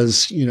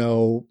as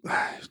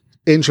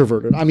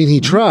introverted. I mean, he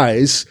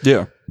tries.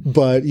 Yeah.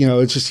 But,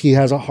 it's just he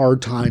has a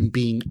hard time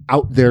being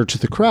out there to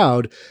the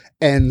crowd.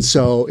 And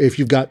so if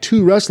you've got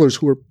two wrestlers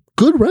who are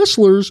good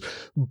wrestlers,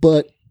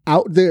 but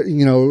out there,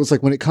 it's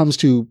like when it comes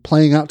to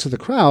playing out to the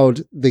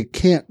crowd, they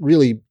can't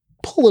really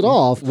pull it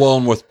off. Well,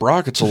 and with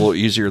Brock, it's a little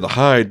easier to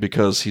hide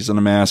because he's in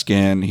a mask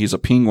and he's a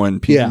penguin.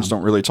 Penguins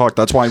don't really talk.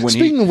 That's why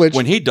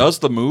when he does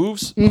the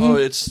moves,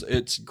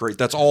 it's great.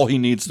 That's all he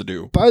needs to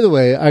do. By the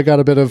way, I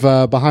got a bit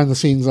of behind the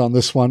scenes on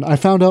this one. I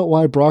found out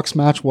why Brock's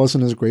match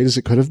wasn't as great as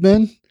it could have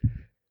been.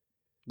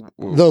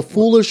 The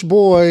foolish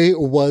boy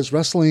was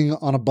wrestling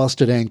on a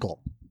busted ankle.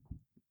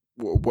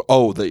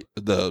 Oh,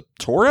 the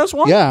Torres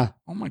one? Yeah.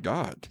 Oh my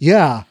God.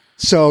 Yeah.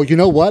 So you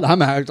know what? I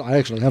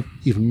actually have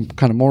even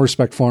kind of more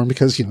respect for him,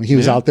 because he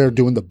was out there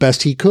doing the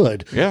best he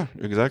could. Yeah,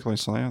 exactly.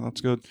 So yeah,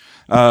 that's good.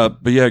 But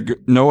yeah,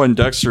 Noah and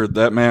Dexter,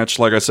 that match,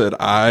 like I said,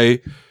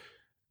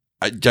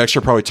 Dexter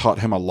probably taught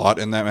him a lot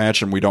in that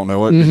match, and we don't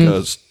know it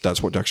because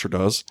that's what Dexter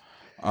does.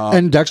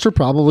 And Dexter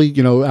probably,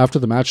 after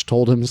the match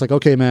told him, he's like,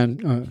 okay,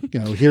 man,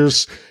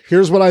 here's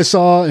what I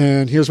saw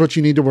and here's what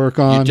you need to work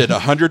on. You did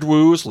 100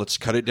 woos. Let's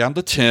cut it down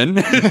to 10.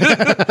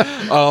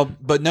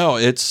 But no,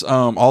 it's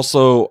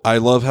also, I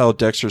love how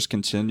Dexter's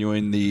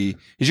continuing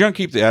he's going to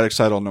keep the Addicts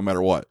title no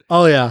matter what.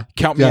 Oh, yeah.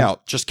 Count me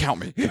out. Just count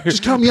me.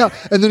 Just count me out.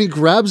 And then he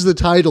grabs the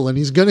title and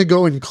he's going to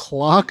go and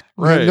clock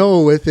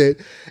Noah with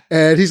it.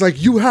 And he's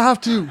like, you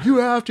have to.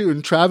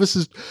 And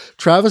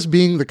Travis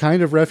being the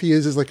kind of ref he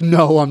is like,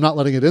 no, I'm not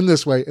letting it in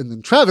this way. And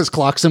then Travis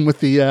clocks him with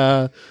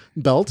the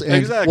belt.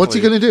 And what's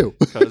he going to do?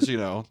 Because,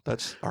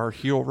 that's our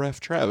heel ref,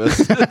 Travis.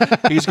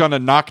 He's going to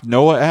knock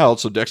Noah out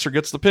so Dexter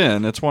gets the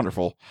pin. It's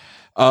wonderful.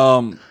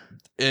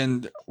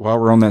 And while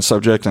we're on that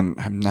subject, and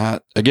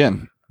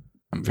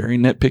I'm very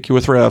nitpicky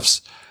with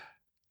refs.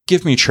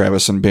 Give me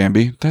Travis and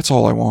Bambi. That's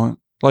all I want.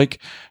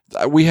 Like,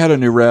 we had a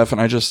new ref, and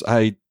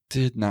I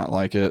did not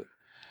like it.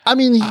 I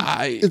mean,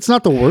 it's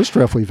not the worst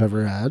ref we've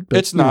ever had. But,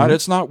 it's not.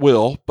 It's not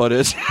Will, but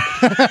it's.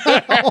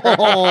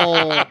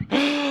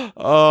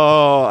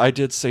 Oh, I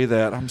did say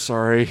that. I'm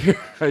sorry.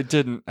 I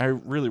didn't. I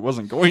really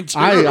wasn't going to.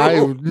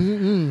 I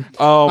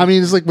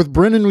mean, it's like with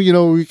Brennan,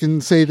 we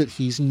can say that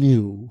he's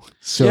new.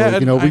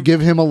 So, we give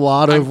him a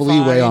lot of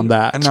leeway on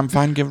that. And I'm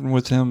fine giving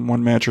with him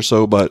one match or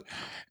so, but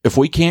if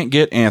we can't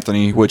get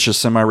Anthony, which is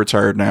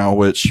semi-retired now,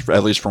 which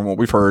at least from what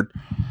we've heard,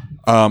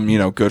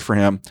 good for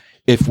him.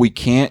 If we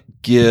can't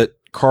get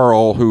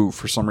Carl, who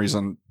for some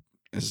reason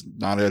is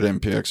not at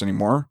MPX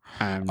anymore,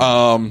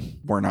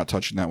 we're not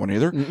touching that one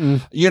either.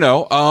 Then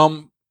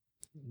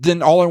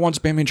all I want is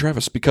Bambi and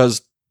Travis,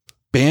 because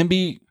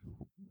Bambi,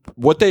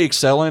 what they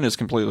excel in is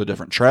completely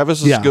different.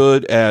 Travis is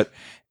good at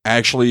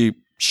actually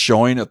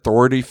showing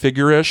authority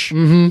figure-ish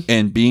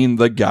and being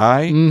the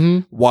guy,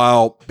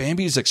 while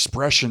Bambi's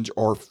expressions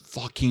are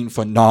fucking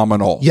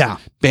phenomenal. Yeah.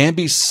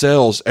 Bambi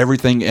sells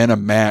everything in a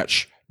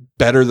match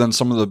better than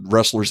some of the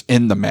wrestlers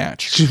in the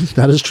match.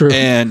 That is true.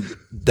 And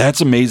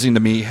that's amazing to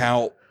me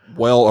how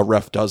well a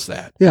ref does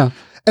that. Yeah.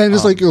 And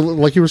it's like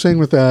you were saying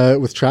with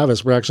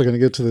Travis, we're actually going to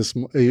get to this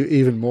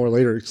even more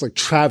later. It's like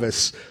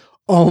Travis,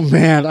 oh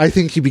man, I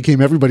think he became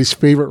everybody's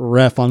favorite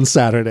ref on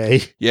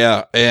Saturday.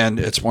 Yeah. And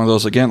it's one of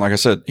those, again, like I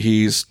said,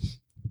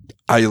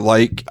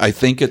 I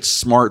think it's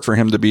smart for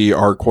him to be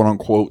our quote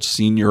unquote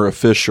senior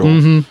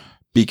official,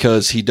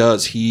 because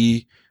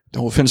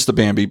no offense to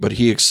Bambi, but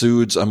he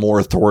exudes a more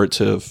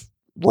authoritative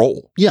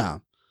role. Yeah.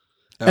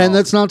 And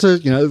that's not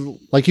to,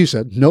 like you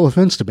said, no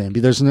offense to Bambi.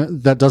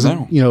 That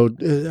doesn't,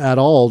 at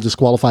all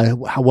disqualify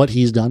what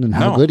he's done and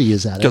how good he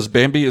is at it. Because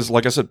Bambi is,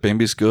 like I said,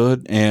 Bambi's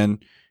good. And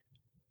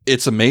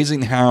it's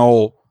amazing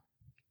how,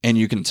 and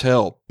you can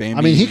tell Bambi.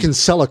 I mean, he can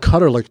sell a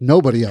cutter like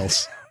nobody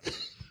else.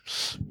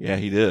 Yeah,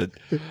 he did.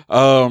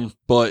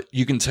 But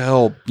you can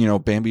tell,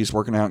 Bambi's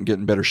working out and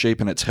getting better shape,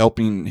 and it's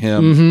helping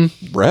him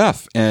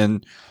ref,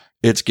 and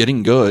it's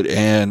getting good.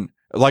 And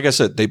like I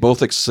said, they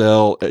both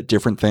excel at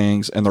different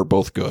things, and they're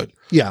both good.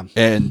 Yeah.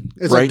 And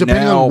it's like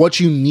depending on what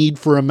you need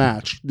for a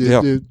match,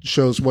 it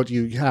shows what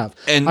you have.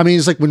 And I mean,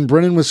 it's like when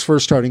Brennan was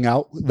first starting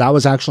out, that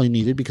was actually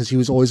needed because he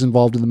was always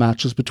involved in the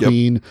matches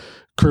between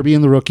Kirby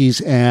and the Rookies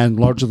and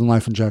Larger Than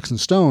Life and Jackson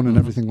Stone and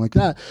everything like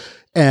that.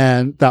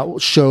 And that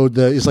showed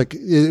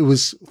it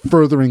was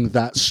furthering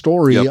that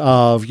story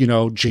of,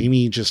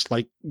 Jamie just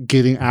like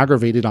getting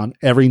aggravated on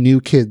every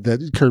new kid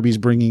that Kirby's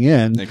bringing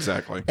in.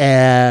 Exactly.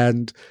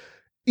 And,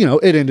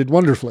 it ended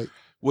wonderfully.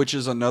 Which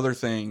is another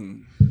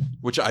thing,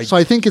 So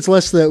I think it's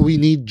less that we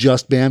need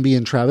just Bambi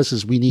and Travis,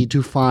 as we need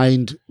to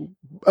find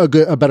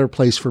a better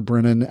place for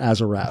Brennan as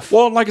a ref.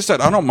 Well, like I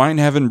said, I don't mind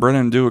having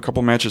Brennan do a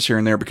couple matches here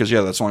and there because,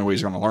 that's the only way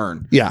he's going to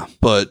learn. Yeah.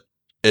 But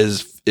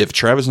if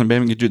Travis and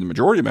Bambi could do the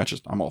majority of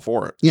matches, I'm all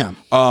for it. Yeah.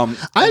 I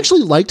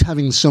actually liked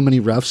having so many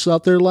refs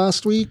out there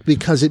last week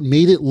because it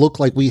made it look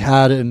like we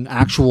had an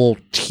actual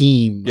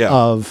team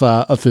of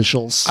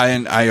officials.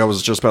 I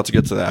was just about to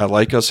get to that. I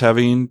like us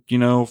having,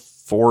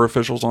 4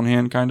 officials on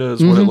hand, kind of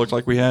is what it looked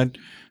like we had.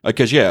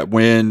 Because,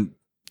 when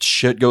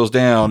shit goes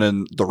down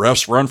and the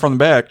refs run from the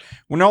back,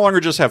 we no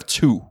longer just have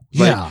 2.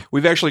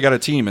 We've actually got a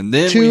team. And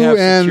then 2 we have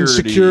and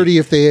security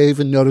if they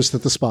even notice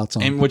that the spot's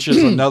on. And which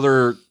is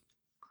another...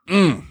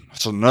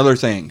 That's another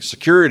thing.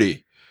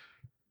 Security.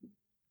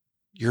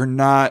 You're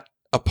not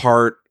a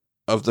part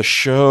of the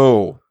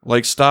show.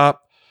 Like,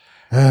 stop.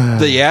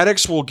 The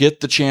addicts will get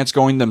the chance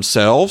going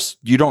themselves.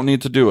 You don't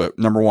need to do it.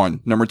 Number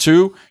 1. Number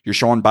 2, you're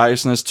showing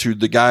biasness to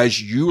the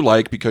guys you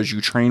like because you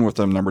train with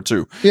them. Number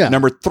 2. Yeah.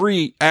 Number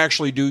 3,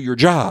 actually do your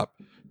job.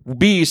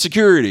 Be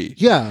security.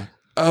 Yeah.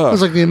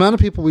 It's like the amount of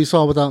people we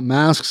saw without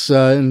masks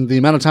and the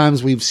amount of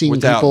times we've seen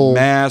people...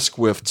 Without mask,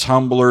 with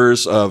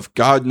tumblers of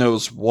God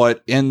knows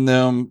what in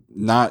them,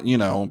 not,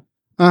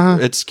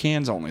 it's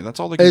cans only. That's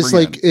all they can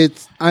bring in.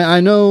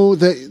 I know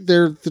that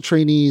they're the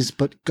trainees,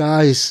 but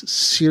guys,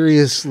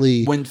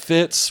 seriously... When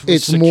Fitz was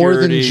it's security, more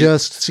than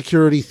just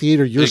security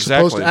theater. You're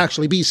supposed to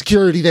actually be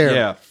security there.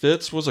 Yeah,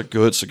 Fitz was a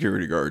good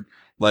security guard.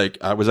 Like,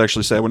 I was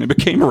actually sad when he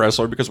became a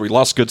wrestler because we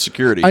lost good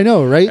security. I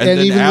know, right? And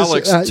then even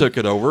Alex took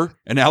it over,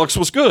 and Alex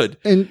was good.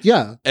 And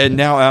yeah. And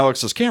now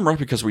Alex is camera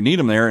because we need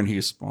him there, and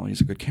he's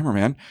a good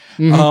cameraman.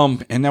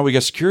 Mm-hmm. And now we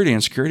got security,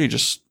 and security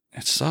just,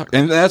 it sucked.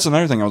 And that's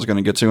another thing I was going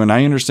to get to, and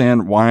I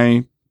understand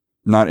why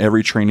not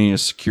every trainee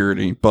is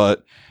security,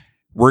 but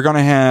we're going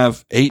to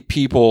have 8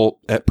 people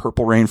at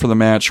Purple Rain for the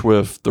match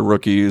with the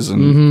rookies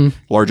and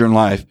Larger in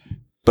Life.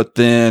 But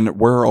then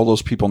where are all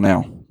those people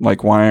now?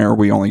 Like, why are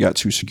we only got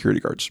 2 security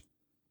guards?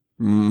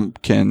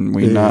 Can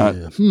we not?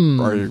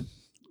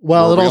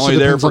 Well, it also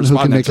depends on who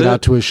can make it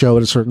out to a show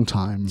at a certain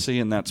time. See,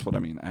 and that's what I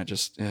mean. I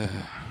just,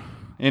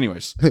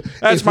 anyways,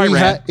 that's my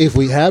rant. If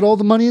we had all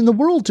the money in the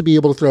world to be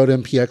able to throw at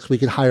MPX, we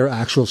could hire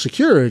actual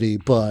security.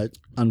 But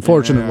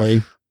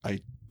unfortunately, I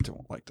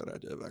don't like that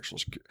idea of actual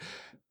security.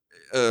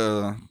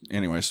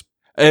 Anyways,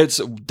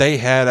 they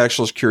had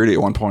actual security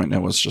at one point, and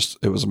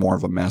it was more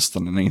of a mess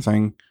than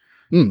anything.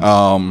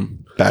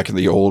 Back in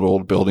the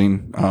old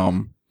building.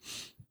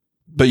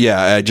 But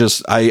yeah,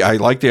 I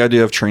like the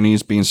idea of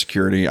trainees being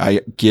security.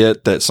 I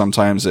get that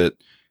sometimes it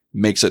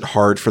makes it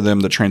hard for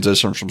them to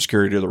transition from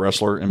security to the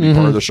wrestler and be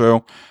part of the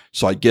show.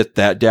 So I get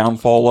that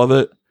downfall of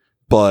it,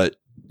 but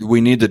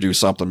we need to do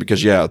something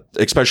because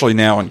especially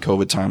now in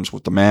COVID times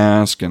with the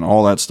mask and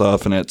all that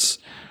stuff. And it's,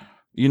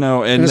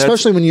 and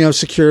especially when you have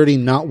security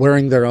not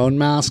wearing their own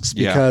masks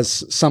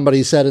because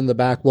somebody said in the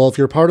back, well, if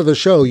you're part of the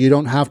show, you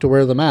don't have to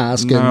wear the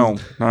mask. No,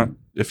 not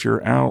if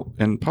you're out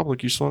in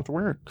public, you still have to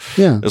wear it.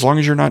 Yeah. As long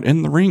as you're not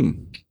in the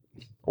ring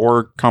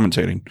or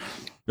commentating.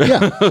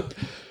 Yeah.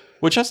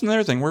 Which that's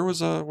another thing. Where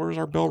was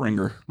our bell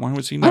ringer? Why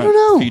was he not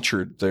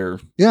featured there?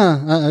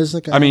 Yeah. I was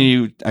like,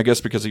 I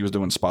guess because he was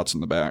doing spots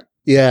in the back.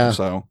 Yeah.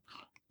 So,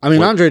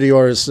 Andre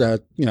Dior is,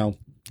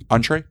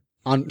 Entree?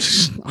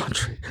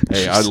 Andre.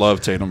 Hey, I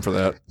love Tatum for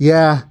that.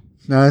 Yeah.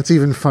 No, it's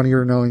even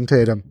funnier knowing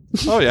Tatum.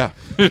 Oh, yeah.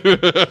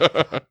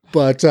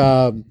 But,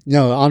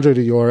 Andre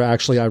Dior,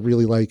 actually, I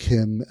really like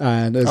him.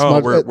 And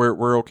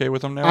we're okay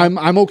with him now?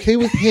 I'm okay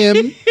with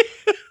him.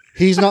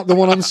 He's not the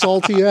one I'm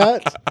salty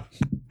at.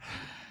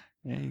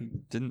 He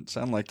didn't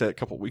sound like that a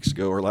couple weeks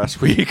ago or last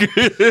week.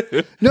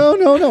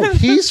 No.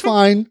 He's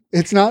fine.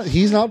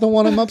 He's not the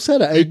one I'm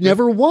upset at. It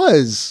never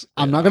was.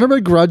 I'm not going to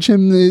begrudge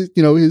him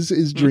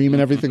his dream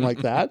and everything like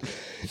that.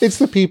 It's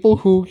the people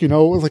who,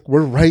 like,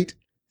 we're right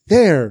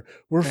there.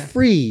 We're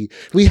free.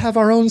 We have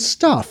our own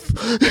stuff.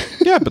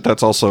 Yeah, but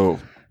that's also,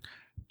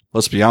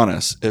 let's be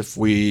honest, if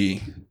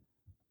we...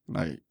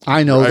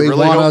 I know they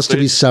really want us to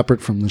be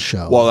separate from the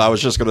show. Well, I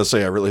was just going to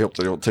say, I really hope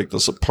they don't take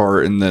this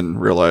apart and then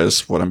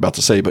realize what I'm about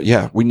to say. But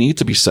yeah, we need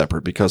to be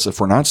separate because if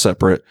we're not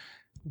separate,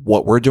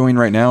 what we're doing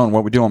right now and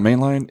what we do on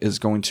Mainline is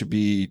going to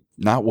be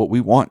not what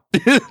we want.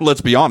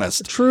 Let's be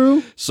honest.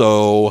 True.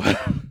 So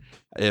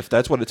if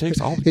that's what it takes,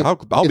 I'll be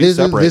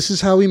separate. This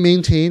is how we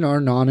maintain our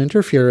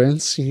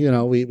non-interference. They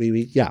allow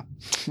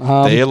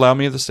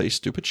me to say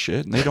stupid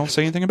shit and they don't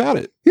say anything about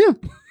it. Yeah.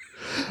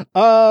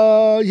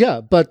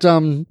 But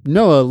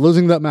Noah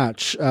losing that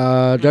match.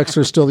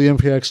 Dexter's still the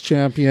MPX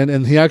champion,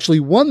 and he actually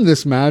won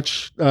this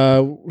match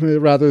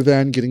rather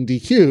than getting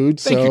DQ'd.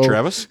 Thank you,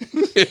 Travis.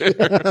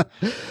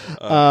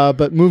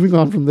 But moving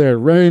on from there,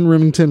 Ryan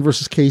Remington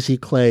versus Casey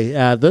Clay.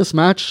 This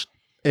match,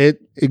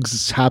 it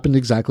happened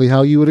exactly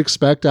how you would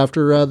expect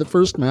after the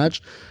first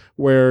match,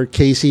 where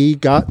Casey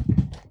got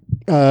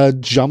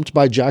jumped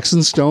by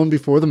Jackson Stone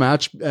before the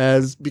match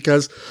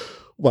because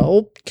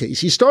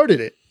Casey started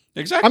it.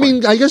 Exactly. I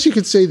mean, I guess you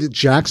could say that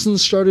Jackson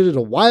started it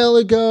a while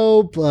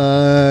ago,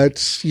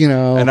 but,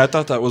 And I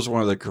thought that was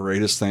one of the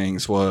greatest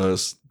things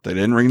was they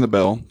didn't ring the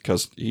bell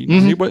because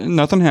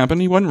nothing happened.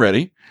 He wasn't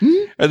ready.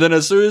 Mm-hmm. And then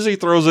as soon as he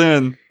throws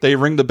in, they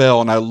ring the bell.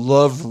 And I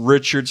love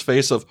Richard's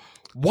face of,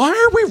 why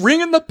are we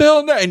ringing the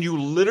bell now? And you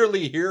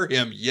literally hear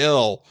him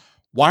yell,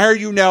 why are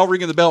you now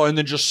ringing the bell? And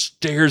then just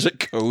stares at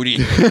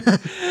Cody.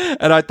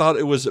 And I thought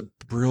it was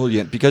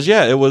brilliant because,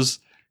 it was...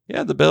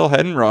 Yeah, the bell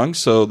hadn't rung,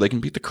 so they can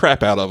beat the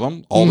crap out of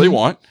him all they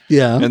want.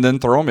 Yeah. And then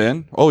throw him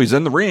in. Oh, he's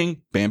in the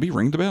ring. Bambi,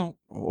 ring the bell.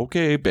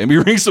 Okay, Bambi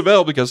rings the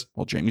bell because,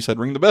 Jamie said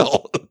ring the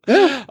bell.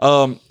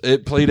 Yeah.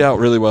 It played out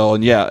really well.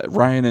 And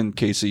Ryan and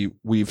Casey,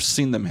 we've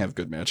seen them have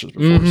good matches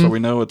before, so we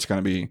know it's going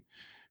to be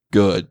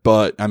good.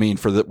 But, I mean,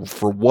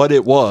 for what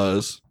it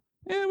was,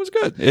 it was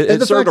good. It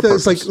the served fact a that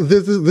purpose. it's like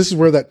this is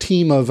where that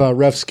team of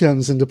refs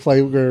comes into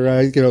play,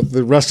 where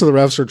the rest of the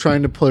refs are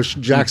trying to push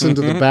Jackson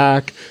to the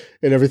back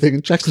and everything,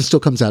 and Jackson still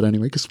comes out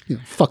anyway because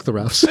fuck the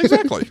refs.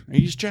 Exactly,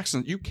 he's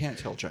Jackson. You can't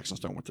tell Jackson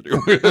Stone what to do.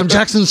 I'm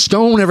Jackson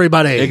Stone,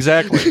 everybody.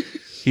 Exactly.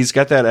 He's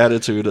got that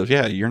attitude of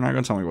you're not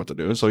going to tell me what to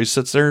do. So he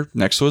sits there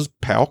next to his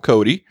pal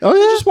Cody. Oh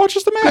yeah, just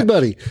watches the match, good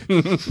buddy.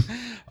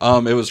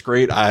 It was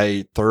great.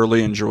 I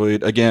thoroughly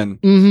enjoyed. Again,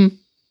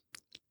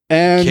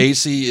 and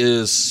Casey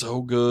is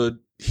so good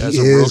as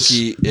a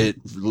rookie. It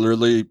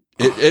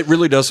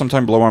really does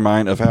sometimes blow my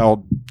mind of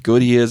how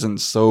good he is and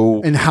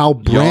how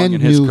brand young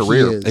in his new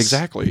career. he is.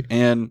 Exactly.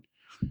 And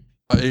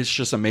it's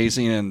just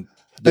amazing. And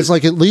It's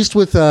like, at least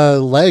with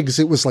legs,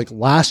 it was like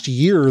last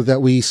year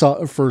that we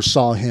first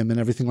saw him and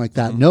everything like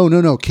that.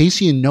 Mm-hmm. No.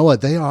 Casey and Noah,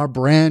 they are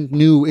brand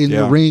new in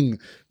the ring.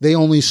 They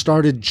only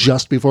started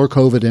just before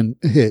COVID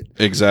hit.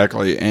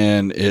 Exactly.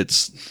 And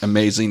it's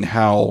amazing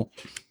how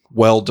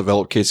well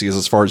developed Casey is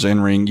as far as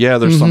in ring. Yeah,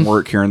 there's some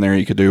work here and there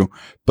you could do,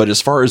 but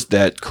as far as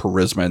that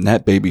charisma and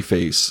that baby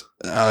face,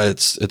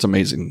 it's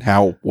amazing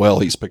how well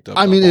he's picked up.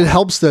 I mean, it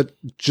helps that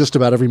just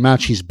about every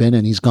match he's been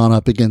in, he's gone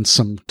up against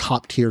some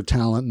top tier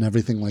talent and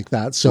everything like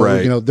that.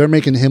 So, they're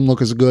making him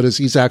look as good as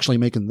he's actually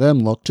making them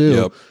look too.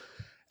 Yep.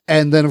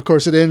 And then, of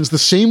course, it ends the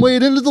same way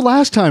it ended the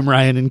last time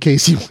Ryan and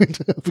Casey went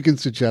up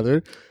against each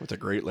other. With a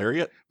great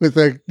lariat?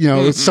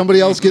 With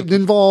somebody else getting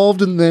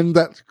involved, and then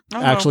that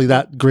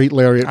great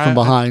lariat from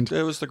behind.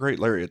 It was the great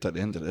lariat that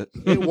ended it.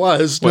 It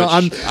was.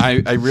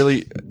 I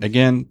really,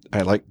 again,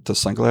 I like the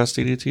sunglass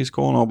DDT's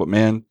cool and all, but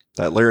man,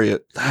 that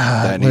lariat,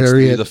 that needs to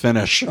be the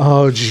finish.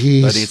 Oh,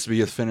 geez. That needs to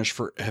be a finish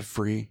for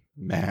every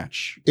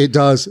match. It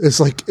does. It's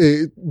like,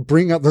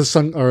 bring out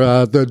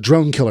the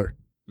drone killer.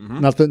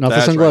 Not the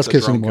sunglass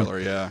kiss anymore. Killer,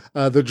 yeah.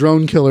 The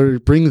drone killer.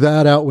 Bring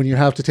that out when you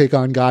have to take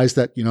on guys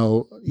that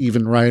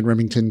even Ryan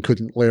Remington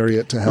couldn't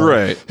lariat to hell.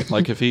 Right,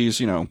 like if he's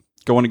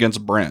going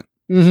against Brent.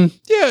 Mm-hmm.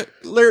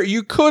 Yeah,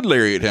 you could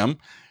lariat him.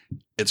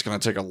 It's going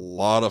to take a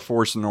lot of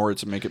force in order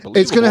to make it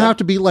believable. It's going to have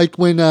to be like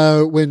when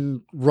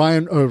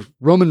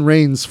Roman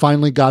Reigns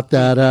finally got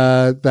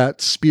that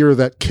spear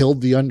that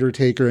killed the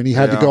Undertaker, and he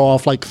had to go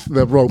off like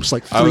the ropes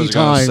like 3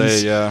 times.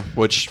 Say,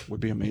 which would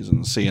be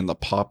amazing to see in the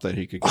pop that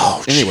he could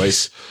get.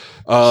 Anyways,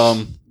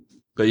 but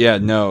yeah,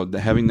 no,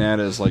 having that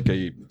as like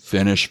a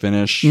finish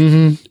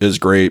is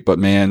great. But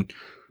man,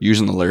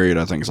 using the lariat,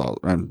 I think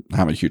I'm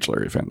a huge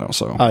lariat fan though.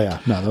 So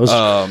that was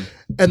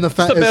and the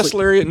fact it's the best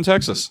lariat in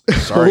Texas.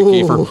 Sorry,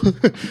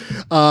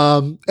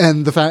 Kiefer.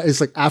 And the fact is,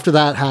 like, after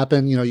that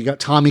happened, you got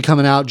Tommy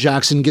coming out,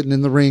 Jackson getting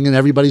in the ring, and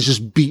everybody's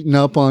just beating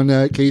up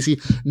on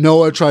Casey.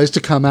 Noah tries to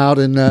come out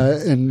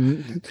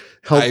and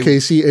help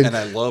Casey, and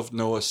I love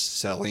Noah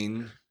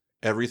selling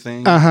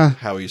everything.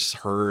 How he's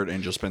heard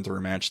and just been through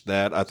a match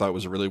that I thought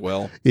was really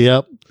well.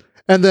 Yep.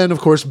 And then, of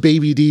course,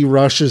 Baby D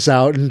rushes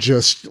out and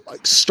just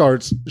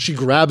she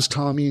grabs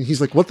Tommy, and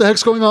he's like, what the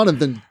heck's going on? And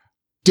then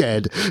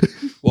dead.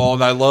 Well,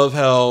 and I love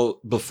how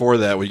before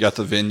that we got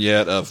the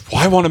vignette of,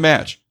 why want a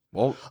match?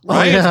 Well,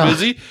 Ryan's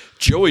busy.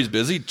 Joey's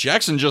busy.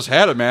 Jackson just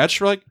had a match.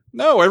 We're like,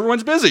 no,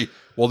 everyone's busy.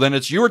 Well, then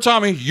it's you or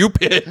Tommy. You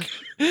pick.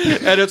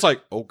 And it's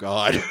like, oh,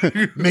 God.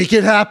 Make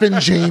it happen,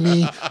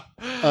 Jamie.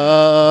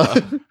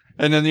 And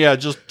then,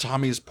 just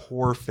Tommy's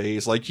poor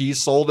face. Like, he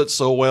sold it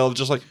so well.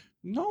 Just like,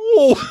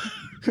 no.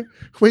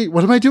 Wait,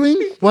 what am I doing?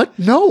 What?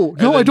 No,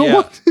 I don't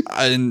want.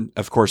 And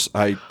of course,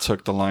 I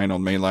took the line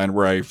on Mainline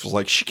where I was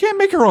like, she can't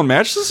make her own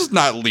match. This is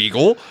not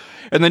legal.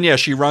 And then,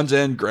 she runs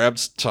in,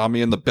 grabs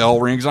Tommy, and the bell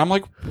rings. I'm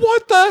like,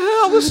 what the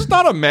hell? This is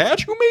not a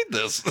match. Who made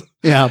this?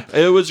 Yeah.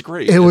 It was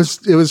great. It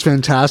was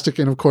fantastic.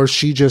 And of course,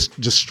 she just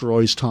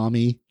destroys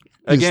Tommy.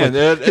 Again,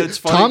 it's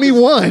funny. Tommy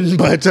won,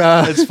 but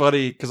it's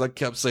funny because I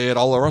kept saying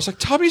all over. I was like,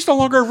 Tommy's no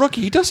longer a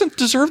rookie. He doesn't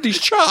deserve these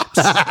chops.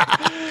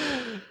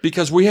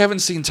 Because we haven't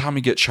seen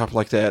Tommy get chopped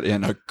like that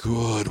in a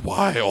good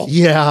while.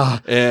 Yeah.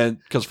 And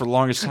because for the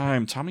longest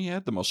time, Tommy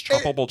had the most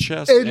choppable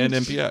chest in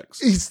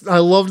MPX. I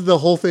loved the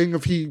whole thing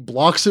of he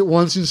blocks it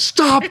once and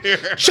stop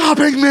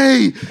chopping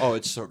me. Oh,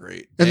 it's so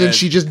great. And then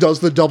she just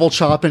does the double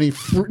chop and he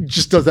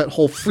just does that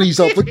whole freeze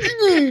up. Like,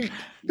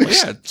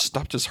 well, it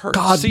stopped his hurt.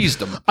 God, seized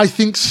him. I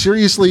think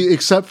seriously,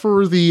 except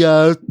for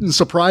the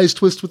surprise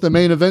twist with the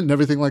main event and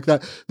everything like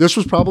that, this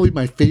was probably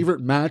my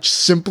favorite match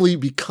simply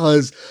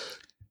because,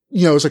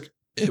 it's like,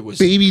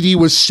 Baby D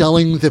was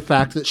selling the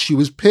fact that she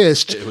was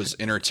pissed. It was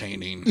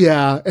entertaining.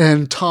 Yeah,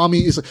 and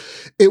Tommy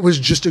it was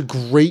just a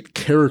great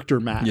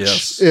character match.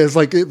 Yes. It's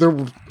like there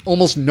was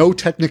almost no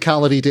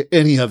technicality to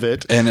any of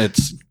it. And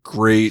it's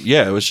great.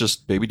 Yeah, it was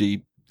just Baby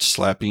D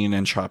slapping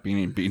and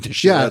chopping and beating the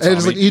shit out of Tommy. And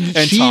it's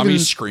like, Tommy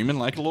screaming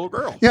like a little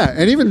girl. Yeah,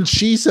 and even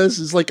she says,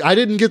 it's like, I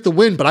didn't get the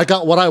win, but I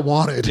got what I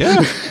wanted.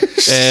 Yeah.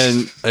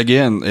 And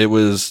again,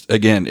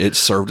 it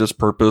served its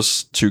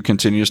purpose to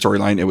continue the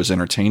storyline. It was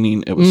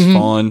entertaining. It was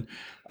fun.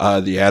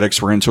 The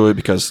addicts were into it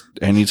because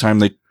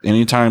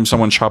anytime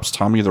someone chops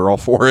Tommy, they're all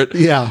for it.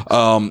 Yeah.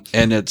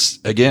 And it's,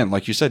 again,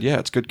 like you said,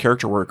 it's good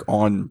character work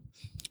on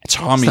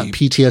Tommy. It's that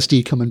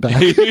PTSD coming back.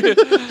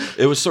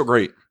 It was so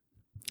great.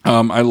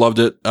 I loved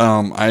it.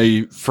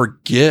 I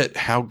forget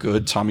how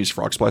good Tommy's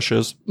frog splash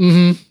is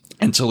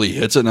until he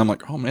hits it. And I'm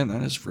like, oh man,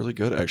 that is really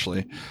good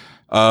actually.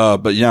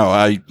 But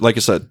like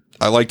I said,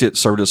 I liked it,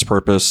 served its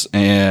purpose.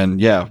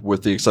 And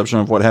with the exception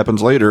of what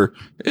happens later,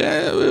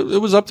 it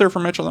was up there for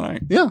match of the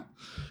night. Yeah.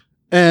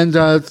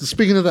 And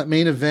speaking of that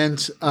main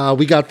event,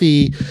 we got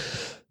the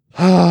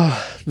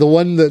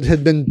one that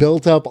had been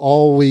built up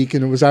all week,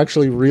 and it was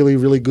actually really,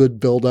 really good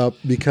build up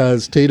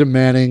because Tatum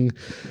Manning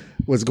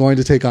was going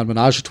to take on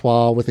Menage a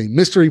Trois with a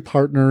mystery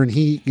partner, and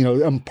he,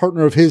 a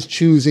partner of his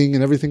choosing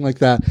and everything like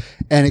that.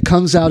 And it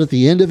comes out at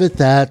the end of it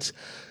that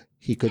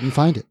he couldn't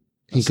find it.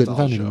 He couldn't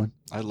find anyone.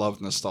 I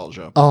love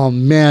nostalgia. Oh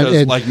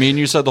man! Like me and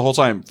you said the whole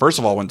time. First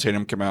of all, when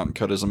Tatum came out and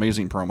cut his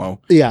amazing promo,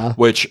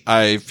 which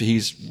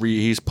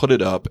he's put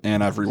it up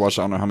and I've rewatched.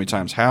 I don't know how many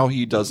times. How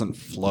he doesn't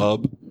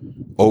flub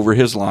over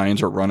his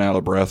lines or run out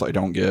of breath, I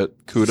don't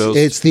get. Kudos.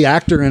 It's the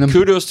actor in him.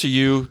 Kudos to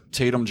you,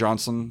 Tatum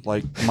Johnson.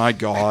 Like my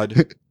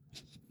God,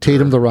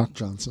 Tatum the Rock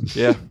Johnson.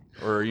 Yeah,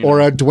 or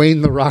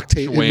Dwayne the Rock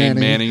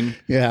Manning.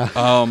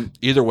 Yeah.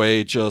 Either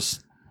way,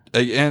 just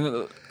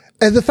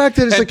And the fact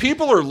that it's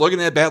people are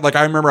looking at that, like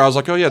I remember I was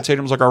like, oh yeah,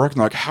 Tatum's like our rock.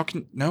 Like,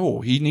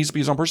 he needs to be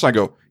his own person. I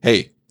go,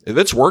 hey, if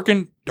it's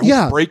working,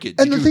 don't break it.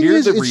 And the thing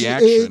is, the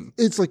reaction?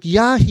 It's like,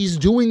 he's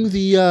doing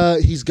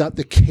he's got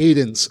the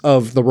cadence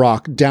of The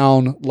Rock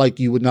down like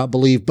you would not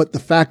believe. But the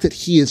fact that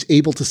he is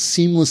able to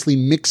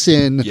seamlessly mix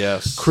in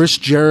Chris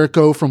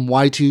Jericho from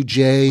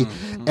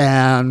Y2J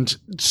and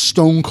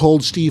Stone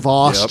Cold Steve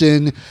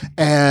Austin.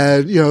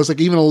 And, it's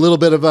like even a little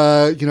bit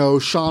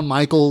of, Shawn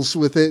Michaels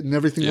with it and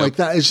everything like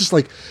that. It's just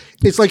like,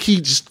 it's like he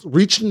just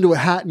reached into a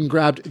hat and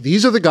grabbed,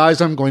 these are the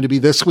guys I'm going to be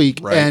this week.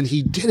 Right. And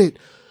he did it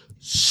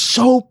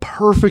so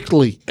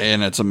perfectly.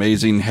 And it's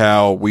amazing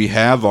how we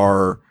have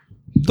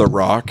The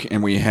Rock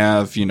and we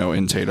have,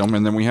 in Tatum,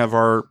 and then we have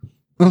our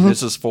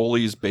Mrs.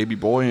 Foley's baby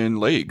boy in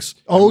Legs.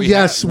 Oh,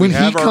 yes. When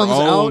he comes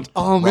out,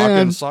 oh, man.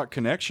 Rock and Sock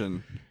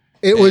connection.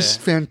 It was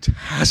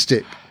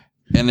fantastic.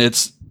 And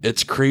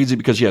it's crazy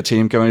because,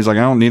 Tatum coming, he's like,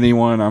 I don't need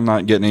anyone. I'm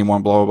not getting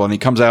anyone, blah, blah, blah. And he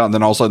comes out, and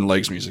then all of a sudden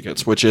Legs music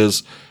hits, which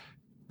is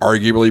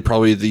arguably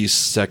probably the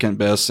second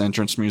best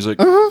entrance music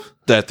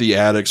that the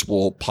Addicts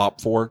will pop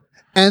for.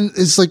 And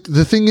it's like,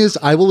 the thing is,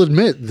 I will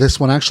admit, this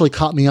one actually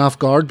caught me off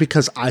guard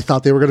because I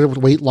thought they were going to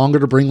wait longer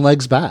to bring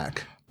Legs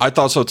back. I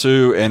thought so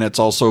too. And it's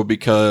also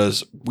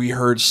because we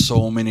heard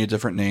so many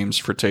different names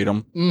for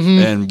Tatum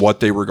and what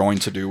they were going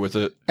to do with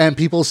it. And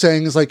people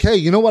saying, it's like, hey,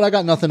 you know what? I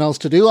got nothing else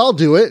to do. I'll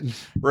do it.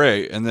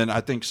 Right. And then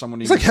I think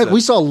someone even said, we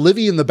saw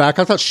Livy in the back.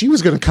 I thought she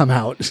was going to come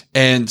out.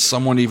 And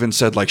someone even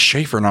said like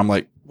Schaefer. And I'm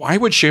like, why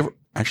would Schaefer?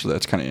 Actually,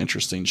 that's kind of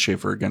interesting.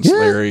 Schaefer against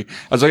Larry.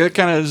 I was like, that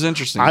kind of is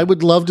interesting. I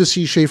would love to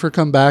see Schaefer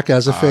come back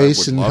as a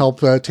face and help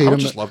Tatum. I would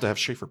just love to have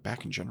Schaefer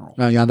back in general.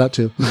 Yeah, that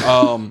too.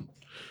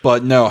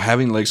 But no,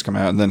 having Legs come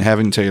out and then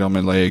having Tatum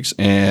and Legs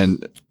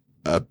and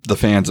the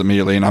fans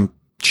immediately, and I'm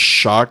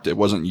shocked it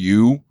wasn't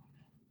you,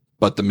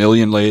 but the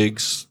Million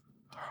Legs.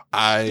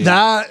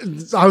 I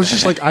was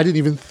just like, I didn't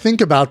even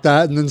think about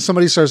that. And then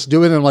somebody starts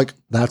doing it, and I'm like,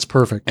 that's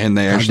perfect. And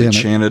they actually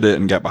chanted it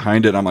and got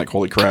behind it. I'm like,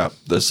 holy crap,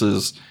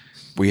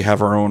 we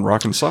have our own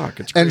Rock and Sock.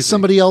 It's crazy. And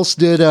somebody else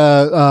did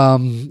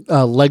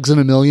Legs in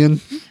a Million.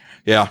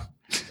 Yeah.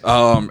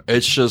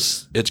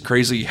 It's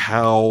crazy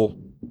how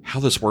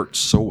this worked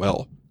so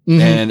well.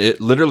 And it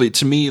literally,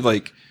 to me,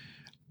 like,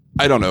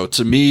 I don't know.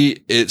 To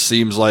me, it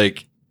seems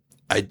like,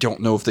 I don't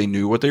know if they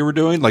knew what they were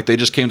doing. Like, they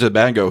just came to the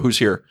band and go, who's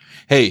here?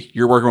 Hey,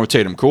 you're working with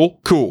Tatum.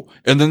 Cool.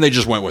 And then they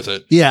just went with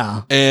it.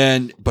 Yeah.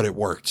 But it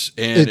worked.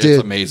 And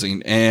it's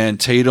amazing. And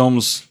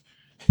Tatum's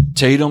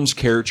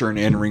character and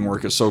in-ring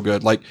work is so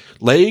good. Like,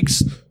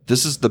 Legs,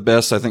 this is the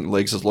best I think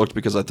Legs has looked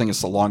because I think it's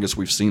the longest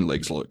we've seen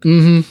Legs look.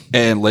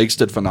 And Legs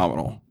did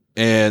phenomenal.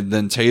 And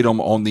then Tatum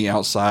on the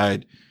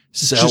outside,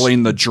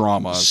 selling the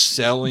drama,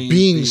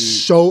 being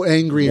so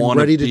angry and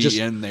ready to just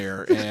in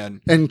there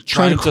and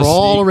trying to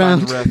crawl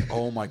around.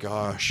 Oh my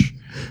gosh.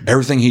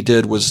 Everything he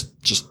did was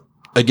just,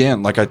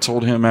 again, like I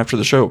told him after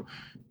the show,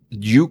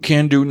 you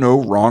can do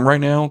no wrong right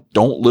now.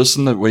 Don't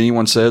listen to what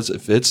anyone says.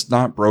 If it's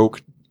not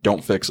broke,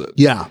 don't fix it.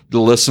 Yeah.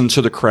 Listen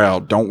to the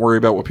crowd. Don't worry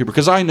about what people,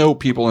 because I know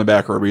people in the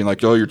back are being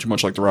like, oh, you're too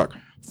much like The Rock.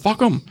 Fuck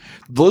them.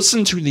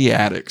 Listen to the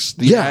Addicts.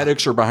 The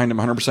Addicts are behind him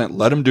 100%.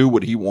 Let him do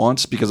what he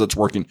wants because it's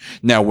working.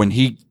 Now, when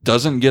he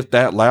doesn't get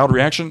that loud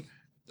reaction,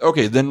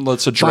 okay, then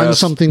let's find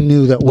something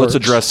new that works. Let's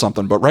address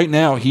something. But right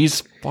now,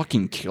 he's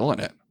fucking killing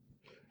it.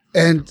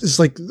 And it's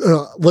like,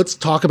 let's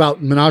talk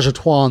about Menage a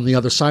Trois on the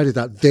other side of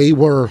that. They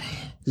were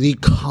the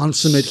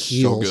consummate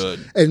heels. So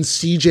good. And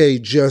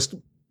CJ just,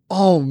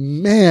 oh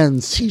man,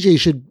 CJ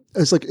should,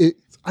 it's like,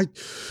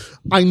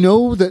 I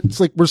know that it's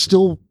like we're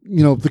still,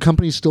 the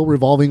company's still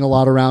revolving a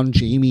lot around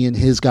Jamie and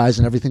his guys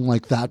and everything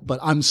like that. But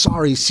I'm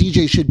sorry,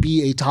 CJ should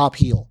be a top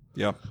heel.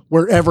 Yeah.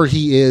 Wherever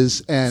he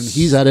is, and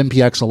he's at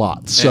MPX a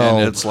lot. So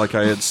and it's like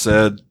I had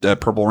said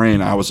at Purple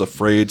Rain, I was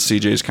afraid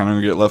CJ's kind of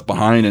going to get left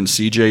behind, and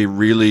CJ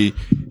really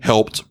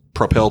helped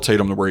propel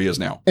Tatum to where he is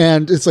now.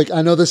 And it's like,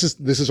 I know this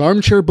is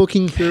armchair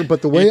booking here,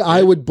 but the way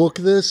I would book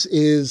this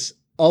is,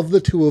 of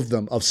the two of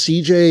them, of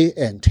CJ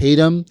and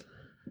Tatum,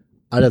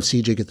 I'd have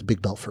CJ get the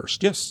big belt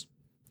first. Yes.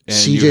 And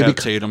CJ you have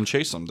Tatum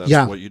chase him. That's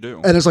what you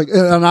do. And it's like,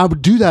 and I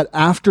would do that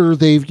after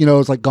they've,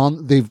 it's like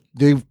gone,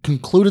 they've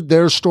concluded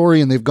their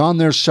story and they've gone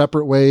their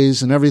separate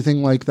ways and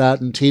everything like that.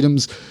 And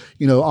Tatum's,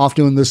 off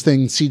doing this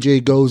thing.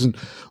 CJ goes and,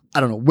 I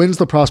don't know, wins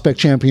the Prospect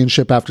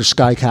Championship after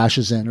Sky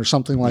cashes in or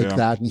something like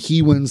that. And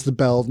he wins the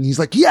belt and he's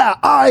like, yeah,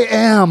 I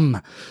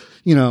am,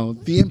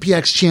 the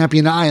MPX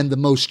champion. I am the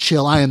most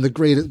chill. I am the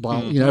greatest,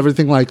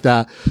 everything like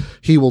that.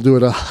 He will do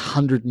it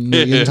 100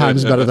 million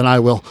times better than I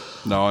will.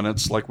 No, and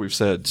it's like we've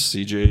said,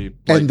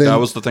 CJ, that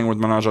was the thing with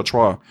Menage a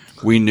Trois.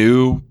 We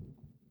knew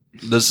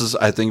this is,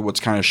 I think, what's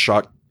kind of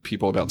shocked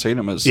people about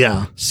Tatum is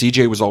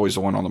CJ was always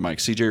the one on the mic,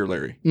 CJ or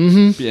Larry.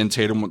 And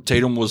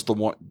Tatum was the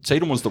one.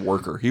 Tatum was the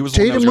worker. He was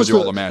the one that was going to do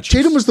all the matches.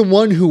 Tatum was the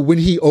one who, when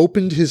he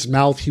opened his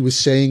mouth, he was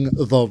saying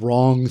the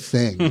wrong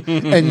thing.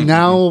 And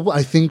now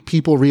I think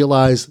people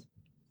realize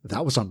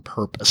that was on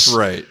purpose.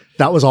 Right.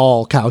 That was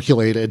all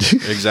calculated.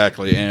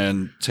 Exactly.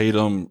 And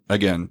Tatum,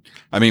 again,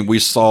 I mean, we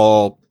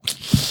saw,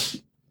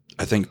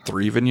 I think,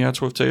 3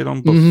 vignettes with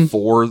Tatum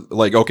before,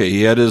 like, okay,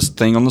 he had his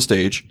thing on the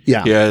stage.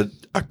 Yeah. He had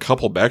a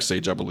couple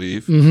backstage, I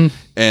believe.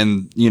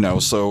 And, you know,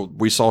 so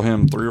we saw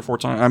him 3 or 4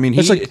 times. I mean, he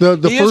is going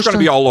to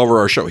be all over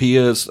our show. He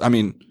is, I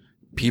mean,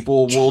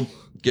 people will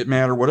get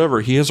mad or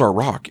whatever. He is our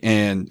Rock,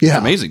 and it's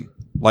amazing.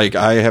 Like,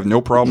 I have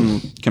no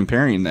problem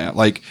comparing that.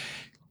 Like,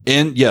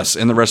 in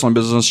the wrestling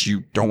business,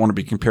 you don't want to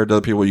be compared to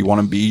other people. You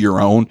want to be your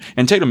own.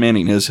 And Tatum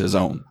Manning is his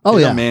own.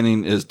 Tatum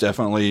Manning is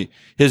definitely,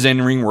 his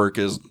in-ring work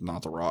is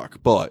not The Rock,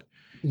 but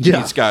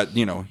he's got,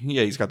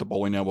 he's got the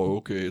bowling elbow.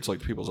 Okay, it's like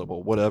the people's elbow,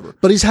 whatever.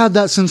 But he's had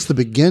that since the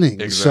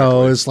beginning. Exactly.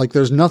 So it's like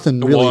there's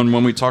nothing really. Well, and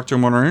when we talked to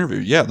him on our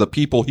interview, the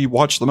people he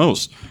watched the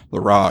most, The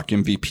Rock,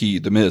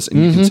 MVP, The Miz,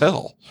 and you can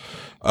tell.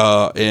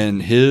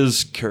 And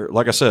his,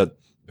 like I said,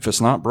 if it's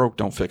not broke,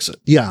 don't fix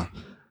it. Yeah.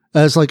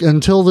 It's like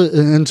until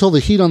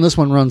the heat on this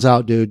one runs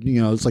out, dude,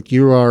 it's like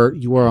you are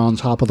on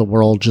top of the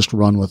world. Just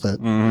run with it.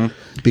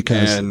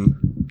 Because,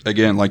 and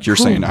again, like you're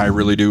saying, I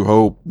really do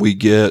hope we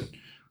get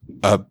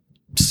a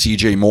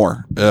CJ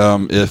Moore.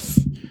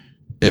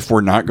 If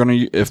we're not going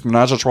to, if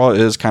Najatwa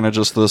is kind of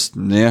just this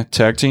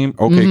tag team,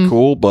 okay,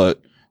 cool,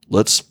 but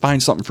let's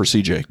find something for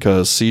CJ,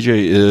 because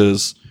CJ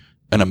is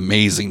an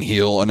amazing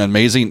heel, an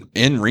amazing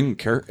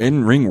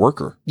in-ring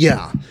worker.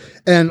 Yeah.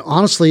 And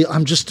honestly,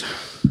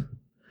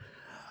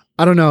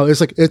 I don't know. It's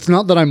like, it's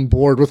not that I'm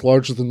bored with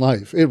Larger Than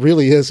Life. It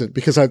really isn't,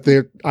 because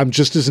I'm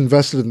just as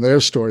invested in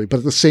their story. But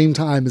at the same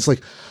time, it's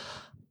like,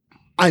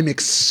 I'm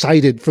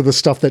excited for the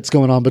stuff that's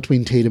going on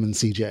between Tatum and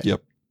CJ.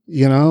 Yep.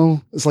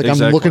 It's like, I'm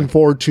looking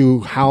forward to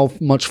how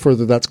much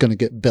further that's going to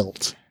get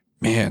built.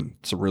 Man,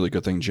 it's a really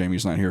good thing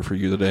Jamie's not here for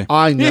you today.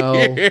 I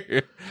know.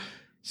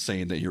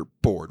 Saying that you're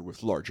bored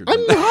with Larger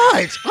Than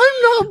Life.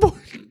 I'm not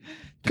bored.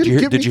 Did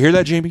you hear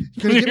that, Jamie?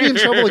 You're going to get me in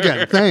trouble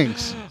again.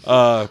 Thanks.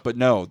 But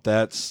no,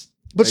 that's...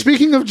 But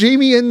speaking of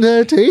Jamie and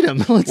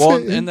Tatum,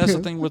 and that's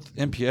the thing with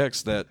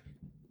MPX that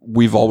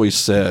we've always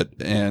said,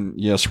 and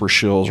yes, we're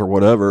shills or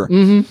whatever.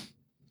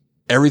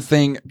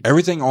 Everything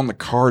on the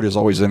card is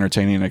always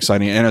entertaining and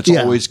exciting, and it's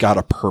always got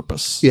a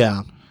purpose.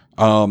 Yeah.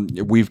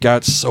 We've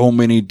got so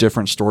many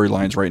different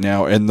storylines right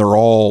now, and they're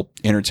all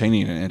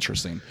entertaining and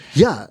interesting.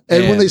 Yeah.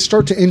 And when they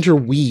start to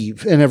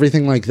interweave and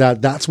everything like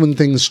that, that's when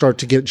things start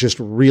to get just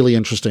really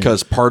interesting.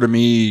 Because part of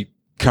me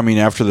coming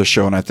after the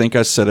show, and I think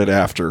I said it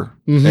after,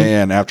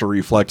 and after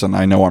reflecting,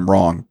 I know I'm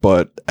wrong,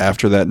 but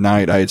after that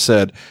night, I had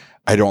said,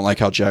 I don't like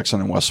how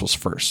Jackson and West was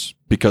first,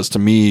 because to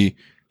me,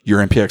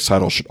 your MPX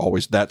title should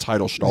always be last.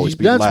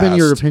 That's been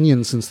your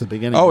opinion since the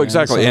beginning. Oh,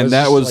 exactly. So and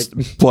that was,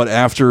 but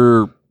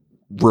after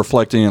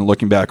reflecting and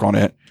looking back on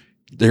it,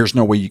 there's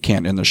no way you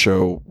can't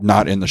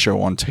not end the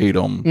show on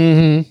Tatum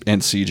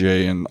and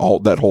CJ and all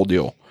that whole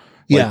deal.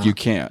 Like, you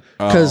can't.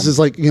 Because it's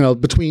like,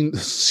 between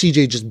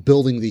CJ just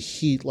building the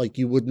heat like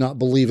you would not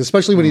believe,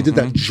 especially when he did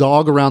that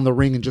jog around the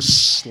ring and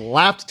just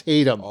slapped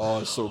Tatum. Oh,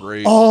 it's so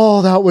great.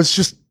 Oh, that was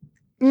just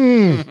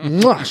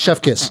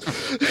chef kiss.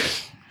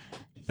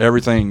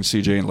 Everything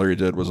CJ and Larry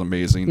did was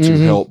amazing to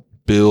help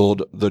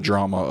build the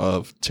drama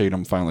of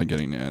Tatum finally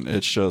getting in.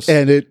 It's just...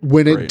 And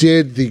when it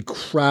did, the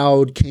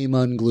crowd came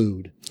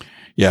unglued.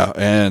 Yeah,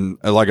 and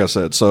like I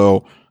said,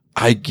 so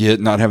I get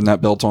not having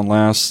that belt on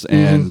last,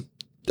 and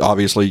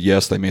obviously,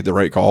 yes, they made the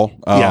right call.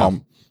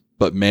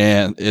 But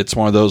man, it's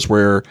one of those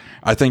where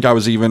I think I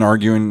was even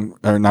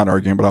not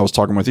arguing, but I was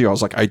talking with you. I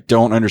was like, I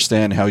don't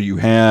understand how you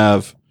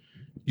have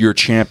your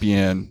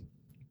champion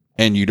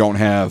and you don't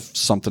have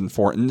something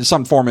for it.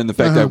 Some form in the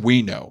fact that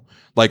we know.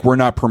 Like, we're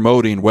not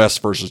promoting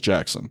West versus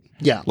Jackson.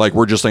 Yeah. Like,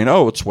 we're just saying,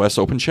 oh, it's West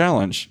Open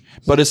Challenge.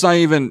 But it's not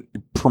even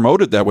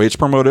promoted that way. It's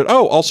promoted,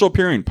 also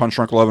appearing Punch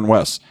Drunk 11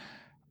 West.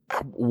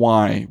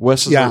 Why?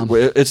 West is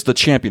it's the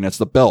champion. It's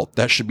the belt.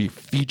 That should be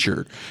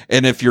featured.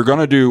 And if you're going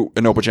to do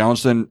an open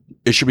challenge, then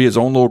it should be his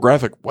own little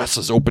graphic.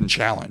 West's open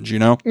challenge,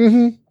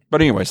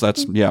 But anyways,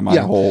 that's, my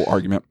whole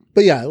argument.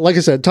 But yeah, like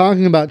I said,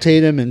 talking about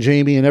Tatum and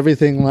Jamie and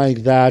everything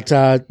like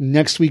that,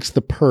 next week's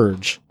The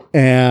Purge.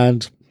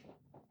 And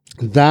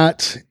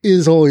that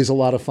is always a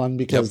lot of fun,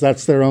 because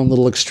that's their own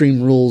little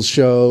Extreme Rules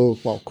show.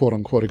 Well, quote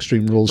unquote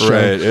Extreme Rules show.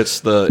 Right. It's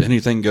the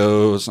anything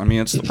goes. I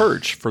mean, it's the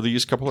Purge for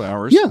these couple of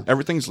hours. Yeah.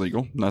 Everything's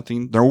legal.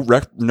 Nothing.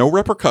 No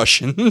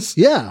repercussions.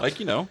 Yeah. Like,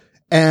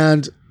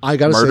 And I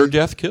got to say, murder,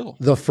 death, kill.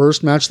 The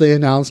first match they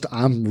announced,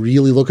 I'm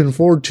really looking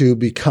forward to,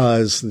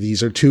 because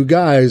these are two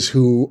guys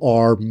who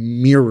are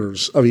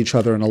mirrors of each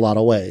other in a lot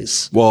of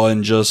ways. Well,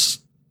 and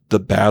just the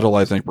battle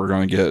I think we're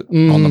going to get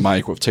on the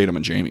mic with Tatum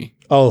and Jamie.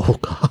 Oh,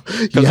 God.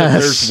 Because if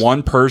there's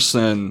one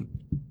person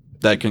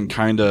that can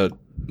kind of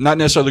not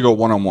necessarily go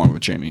one-on-one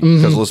with Jamie,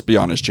 because let's be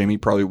honest, Jamie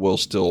probably will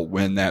still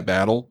win that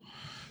battle,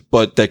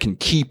 but that can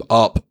keep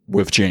up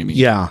with Jamie.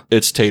 Yeah.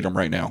 It's Tatum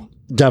right now.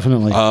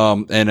 Definitely.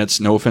 And it's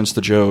no offense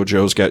to Joe.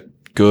 Joe's got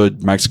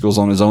good mic skills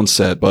on his own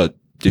set, but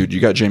dude,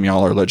 you got Jamie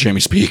Aller. Let Jamie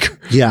speak.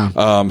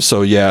 Yeah.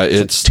 So yeah,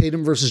 it's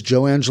Tatum versus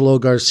Joe Angelo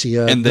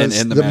Garcia. And then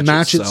in the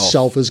match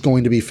itself is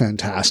going to be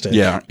fantastic.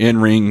 Yeah.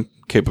 In-ring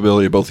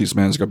capability of both these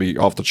men is going to be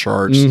off the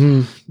charts.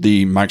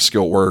 The mic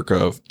skill work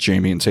of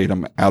Jamie and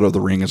Tatum out of the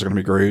ring is going to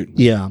be great.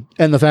 Yeah.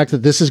 And the fact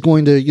that this is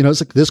going to,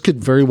 it's like this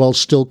could very well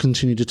still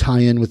continue to tie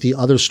in with the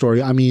other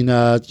story. I mean,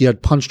 you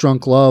had Punch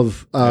Drunk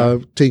Love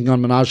taking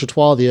on Menage a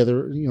Trois the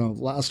other,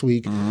 last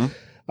week.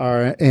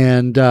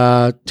 And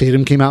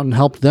Tatum came out and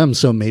helped them,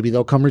 so maybe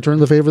they'll come return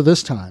the favor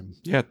this time.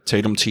 Yeah,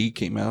 Tatum T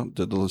came out,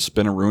 did the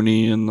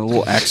spin-a-rooney and the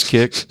little axe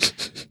kick.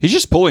 He's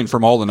just pulling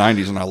from all the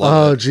 90s, and I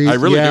love it. Geez, I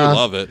really do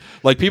love it.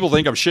 Like, people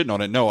think I'm shitting on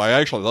it. No, I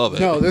actually love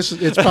it. No,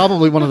 it's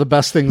probably one of the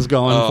best things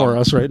going for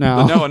us right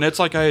now. No, and it's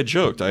like I had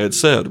joked. I had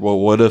said, well,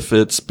 what if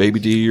it's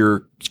Baby D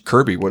or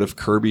Kirby? What if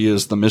Kirby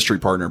is the mystery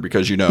partner?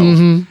 Because,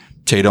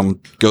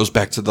 Tatum goes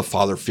back to the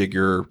father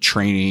figure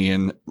trainee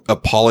and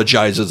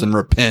apologizes and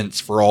repents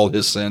for all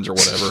his sins or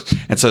whatever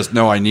and says,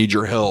 no, I need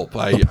your help.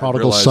 The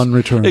prodigal son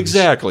returns.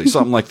 Exactly.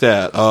 Something like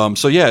that.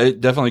 So yeah,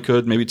 it definitely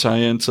could maybe tie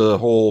into the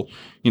whole,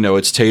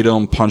 it's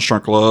Tatum, Punch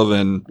Drunk Love,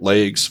 and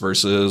Legs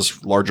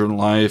versus Larger Than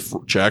Life,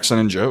 Jackson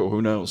and Joe.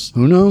 Who knows?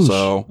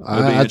 So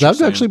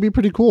that'd actually be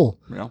pretty cool.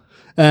 Yeah.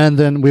 And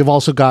then we've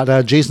also got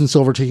Jason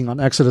Silver taking on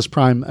Exodus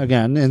Prime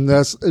again. And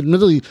that's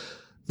admittedly,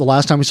 the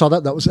last time we saw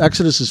that was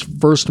Exodus's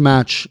first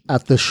match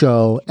at the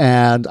show,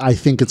 and I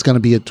think it's going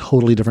to be a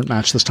totally different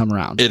match this time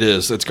around. It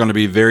is. It's going to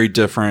be very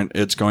different.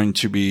 It's going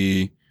to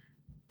be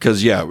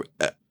because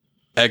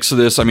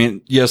Exodus. I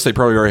mean, yes, they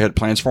probably already had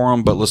plans for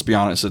him, but let's be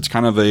honest. It's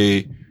kind of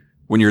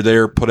when you're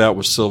there, put out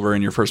with Silver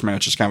in your first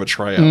match, it's kind of a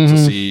tryout to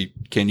see,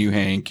 can you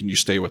hang? Can you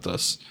stay with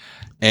us?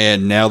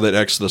 And now that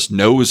Exodus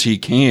knows he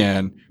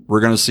can,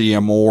 we're going to see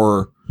a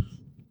more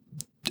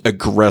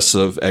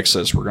aggressive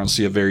Exodus. We're going to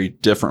see a very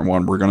different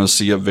one. We're going to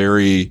see a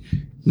very,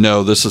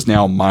 no, this is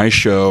now my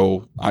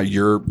show.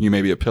 You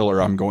may be a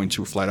pillar. I'm going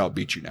to flat out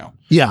beat you now.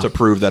 Yeah. To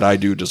prove that I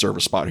do deserve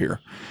a spot here.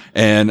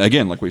 And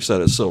again, like we've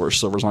said, it's Silver.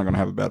 Silver's not going to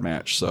have a bad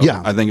match. So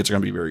I think it's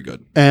going to be very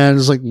good. And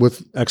it's like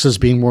with Exodus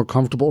being more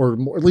comfortable, or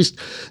more, at least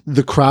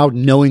the crowd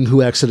knowing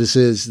who Exodus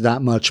is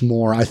that much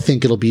more, I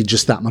think it'll be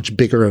just that much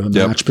bigger of a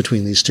match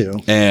between these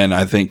two. And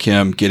I think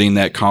him getting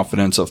that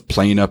confidence of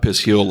playing up his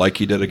heel like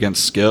he did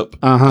against Skip,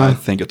 I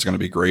think it's going to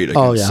be great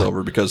against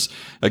Silver because,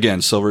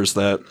 again, Silver's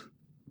that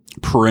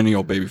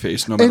perennial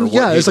babyface, no matter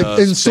what. It's like,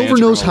 and Silver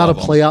knows how to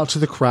play out to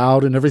the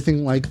crowd and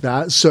everything like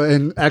that. So,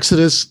 and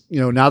Exodus,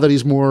 now that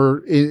he's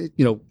more,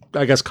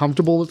 I guess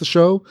comfortable with the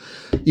show,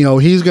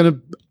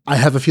 I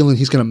have a feeling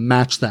he's going to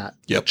match that.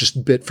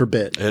 Just bit for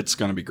bit. It's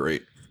going to be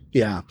great.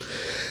 Yeah.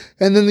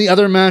 And then the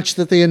other match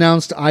that they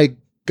announced, I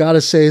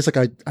gotta say, it's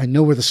like, I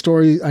know where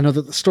I know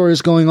that the story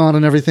is going on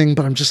and everything,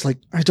 but I'm just like,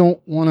 I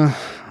don't want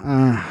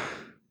to,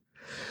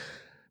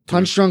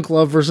 Punch Drunk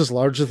Love versus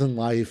Larger Than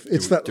Life.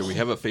 Do we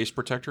have a face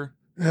protector?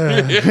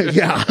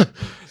 Yeah.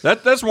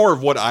 That's more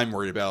of what I'm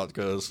worried about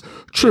because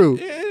true.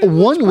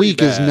 1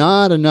 week is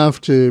not enough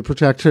to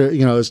protect her,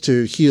 is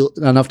to heal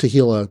enough to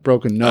heal a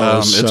broken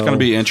nose. It's going to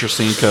be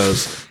interesting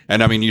because,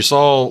 and I mean, you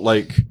saw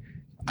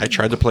I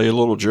tried to play a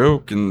little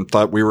joke and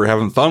thought we were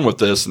having fun with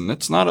this, and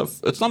it's not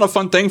a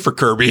fun thing for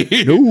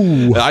Kirby.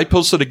 No. I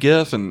posted a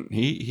GIF and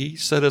he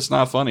said it's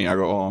not funny. I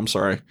go, oh, I'm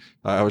sorry.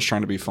 I was trying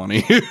to be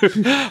funny.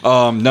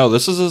 No,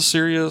 this is a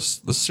serious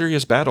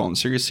battle and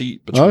serious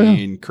heat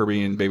between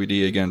Kirby and Baby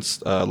D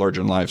against Larger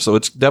Than Life. So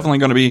it's definitely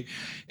going to be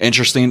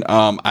interesting.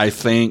 I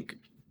think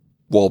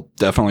we'll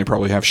definitely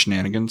probably have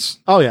shenanigans.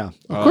 Oh yeah,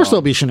 of course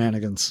there'll be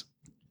shenanigans.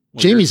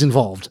 Well, Jamie's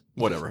involved.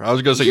 Whatever. I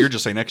was going to say, you're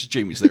just saying next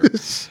Jamie's there.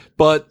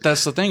 But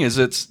that's the thing is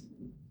it's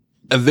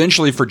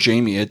eventually for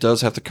Jamie, it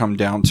does have to come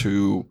down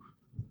to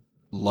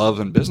love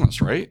and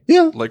business, right?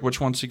 Yeah. Like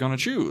which one's he going to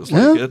choose?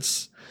 Like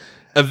it's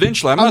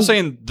eventually, I'm not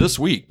saying this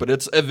week, but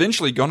it's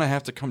eventually going to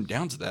have to come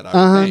down to that.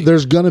 I think.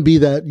 There's going to be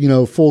that,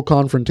 full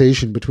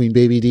confrontation between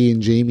Baby D and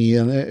Jamie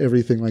and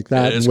everything like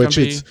that. It's going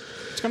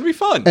to be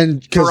fun. And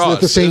because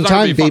at the same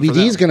time, Baby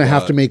D is going to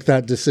have to make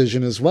that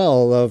decision as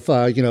well of,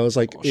 it's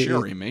like. Well, she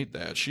already made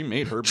that. She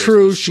made her business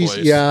true.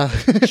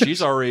 Choice.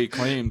 She's already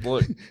claimed,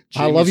 look.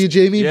 I love you,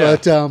 Jamie,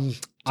 but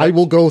I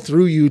will go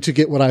through you to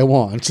get what I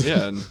want.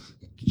 Yeah. And,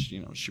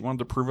 she wanted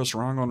to prove us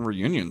wrong on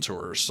reunion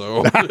tour.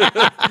 So.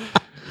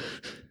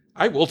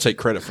 I will take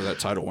credit for that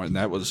title win.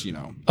 That was,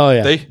 Oh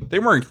yeah. They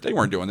weren't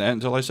doing that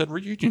until I said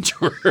reunion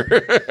tour.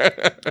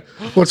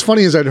 What's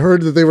funny is I'd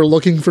heard that they were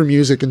looking for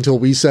music until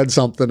we said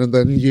something, and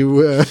then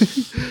you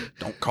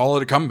don't call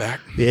it a comeback.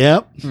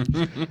 Yep.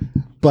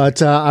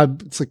 But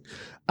it's like,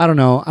 I don't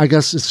know. I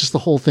guess it's just the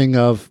whole thing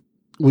of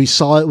we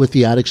saw it with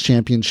the Addicts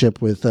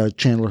Championship with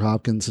Chandler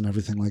Hopkins and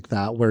everything like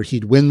that, where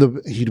he'd win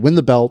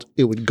the belt.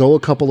 It would go a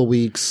couple of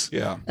weeks,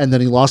 and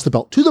then he lost the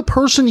belt to the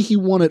person he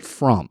won it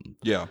from.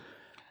 Yeah.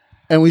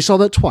 And we saw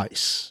that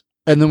twice.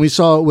 And then we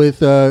saw it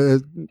with,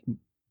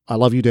 I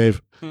love you,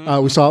 Dave.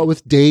 We saw it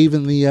with Dave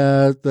in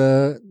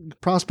the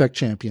Prospect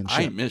Championship.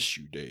 I miss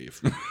you, Dave.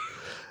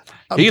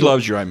 He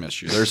loves you. I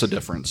miss you. There's a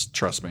difference.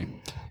 Trust me.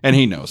 And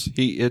he knows.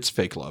 It's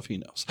fake love. He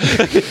knows.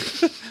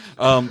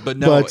 But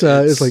no. But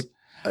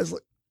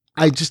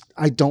I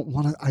don't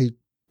want to.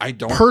 I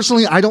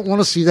don't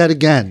want to see that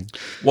again.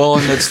 Well,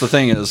 and that's the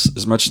thing is,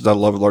 as much as I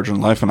love Larger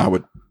Than Life,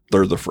 and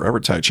they're the forever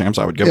tag champs.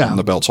 I would give them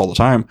the belts all the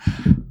time.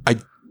 I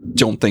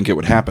don't think it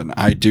would happen.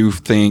 I do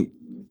think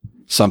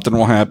something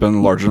will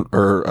happen.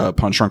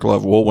 Punch Drunk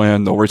Love will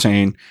win. They'll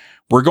retain.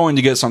 We're going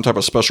to get some type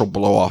of special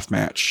blow-off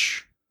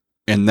match.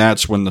 And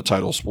that's when the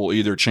titles will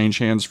either change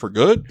hands for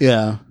good,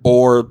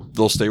 or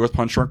they'll stay with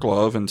Punch Drunk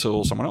Love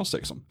until someone else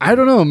takes them. I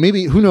don't know.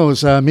 Maybe, who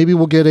knows? Maybe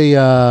we'll get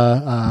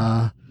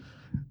a.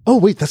 Oh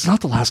wait, that's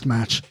not the last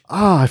match.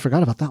 I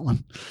forgot about that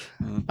one.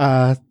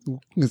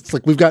 It's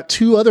like we've got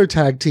 2 other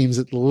tag teams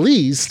at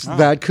least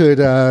that could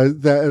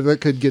that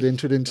could get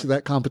entered into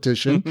that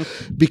competition,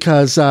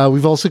 because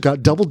we've also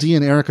got Double D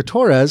and Erica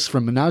Torres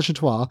from Menage a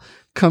Trois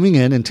coming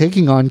in and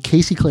taking on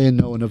Casey Clay and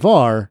Noah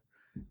Navarre,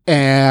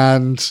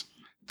 and.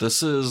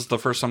 This is the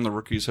first time the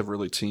rookies have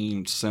really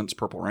teamed since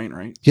Purple Rain,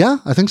 right? Yeah,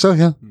 I think so,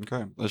 yeah.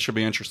 Okay. That should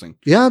be interesting.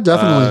 Yeah,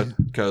 definitely.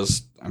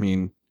 Because, I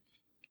mean,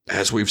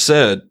 as we've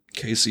said,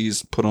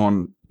 Casey's put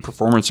on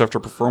performance after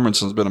performance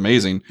and has been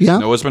amazing. Yeah.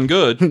 Noah's been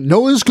good.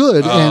 Noah's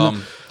good.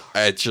 And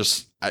it's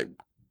just, I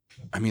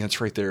mean, it's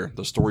right there.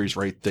 The story's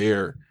right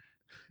there.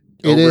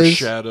 It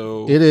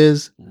Overshadow. It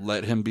is.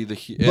 Let him be the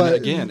But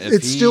and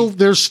again,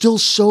 they're still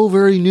so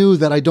very new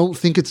that I don't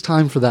think it's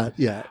time for that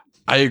yet.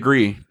 I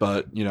agree,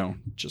 but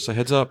just a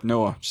heads up,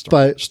 Noah.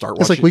 Start watching.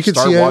 It's like we could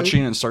start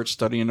watching and start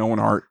studying Owen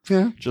Hart.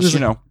 Yeah, just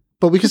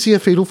But we could see a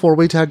fatal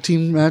 4-way tag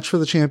team match for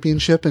the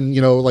championship, and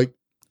like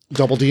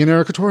Double D and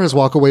Erica Torres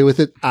walk away with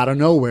it out of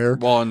nowhere.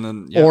 Well, and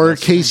then or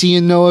Casey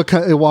and Noah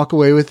walk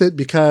away with it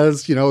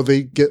because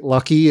they get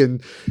lucky,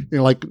 and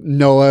like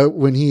Noah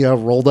when he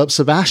rolled up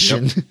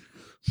Sebastian.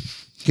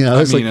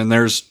 Yep. And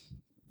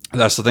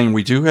that's the thing.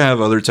 We do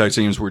have other tag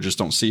teams we just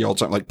don't see all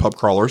the time, like Pub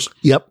Crawlers.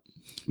 Yep.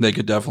 They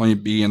could definitely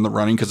be in the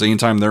running because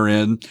anytime they're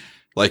in,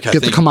 like the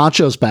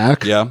Camachos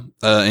back. Yeah.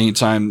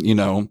 Anytime,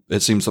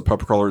 it seems the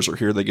Pub Crawlers are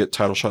here, they get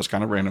title shots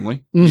kind of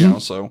randomly.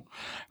 So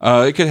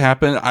it could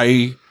happen.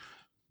 I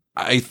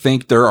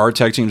think there are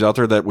tag teams out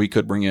there that we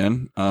could bring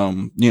in.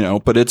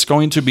 But it's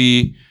going to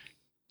be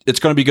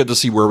good to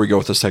see where we go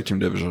with this tag team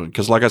division.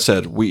 Because like I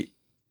said,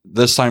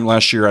 this time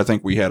last year, I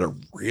think we had a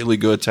really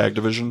good tag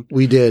division.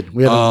 We did.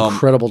 We had an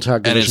incredible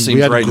tag division. And it seems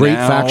we had right great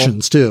now,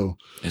 factions too.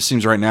 It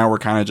seems right now we're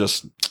kind of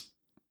just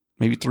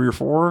maybe 3 or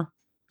 4.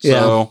 Yeah.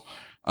 So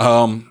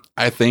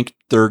I think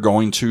they're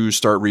going to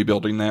start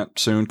rebuilding that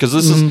soon. Because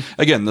this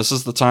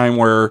is the time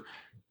where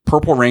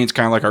Purple Rain's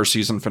kind of like our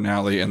season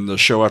finale, and the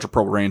show after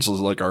Purple Rain's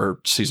is like our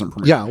season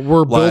premiere. Yeah,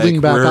 we're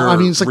building back. I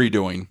mean, it's like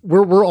redoing.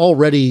 We're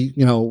already,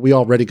 we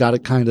already got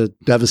it kind of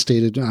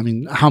devastated. I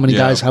mean, how many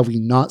guys have we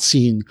not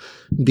seen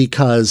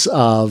because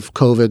of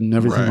COVID and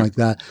everything like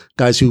that?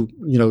 Guys who,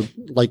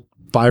 like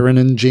Byron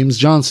and James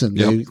Johnson,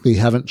 they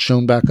haven't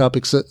shown back up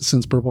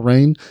since Purple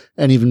Rain,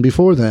 and even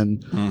before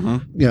then,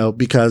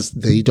 because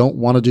they don't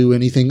want to do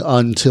anything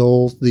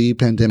until the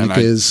pandemic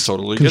is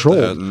totally controlled.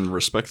 Get that and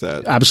respect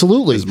that.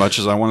 Absolutely. As much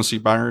as I want to see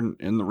Byron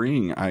in the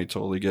ring, I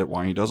totally get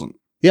why he doesn't.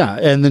 Yeah,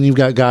 and then you've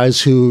got guys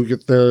who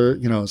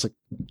it's like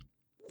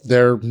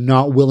they're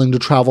not willing to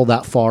travel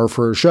that far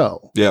for a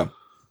show. Yeah.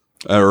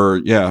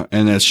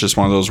 And it's just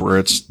one of those where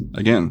it's,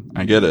 again,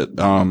 I get it.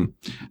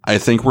 I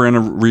think we're in a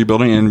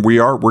rebuilding, and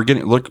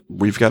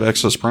we've got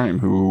Exodus Prime,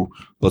 who,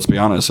 let's be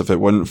honest, if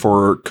it wasn't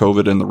for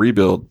COVID and the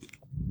rebuild,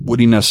 would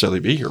he necessarily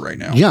be here right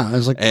now? Yeah. I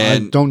was like, I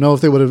don't know if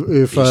they would have,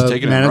 if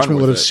management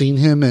would have seen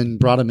him and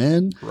brought him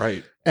in.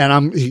 Right.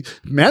 And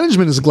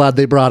management is glad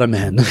they brought him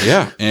in.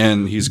 Yeah.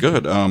 And he's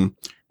good.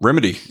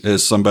 Remedy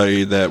is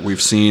somebody that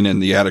we've seen in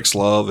the Addicts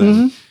Love,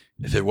 and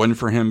if it wasn't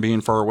for him being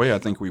far away, I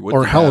think we would.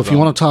 Or hell, if you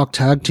want to talk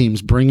tag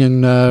teams, bring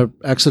in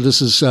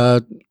Exodus's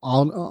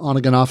on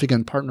again, off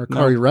again partner,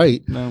 Kari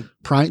Wright. No.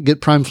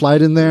 Get Prime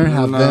Flight in there,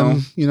 have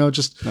them,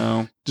 just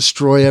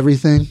destroy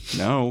everything.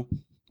 No.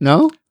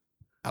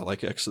 I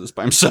like Exodus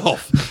by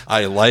himself.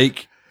 I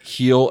like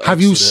heel Exodus.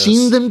 Have you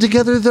seen them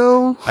together,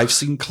 though? I've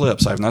seen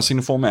clips. I've not seen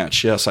a full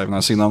match. Yes, I've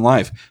not seen them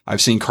live.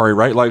 I've seen Kari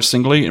Wright live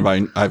singly,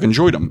 and I've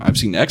enjoyed him. I've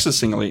seen Exodus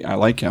singly. I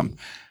like him.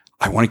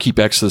 I want to keep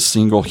Exodus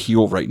single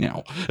heel right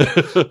now.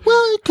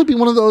 Well, it could be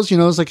one of those,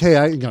 it's like, hey,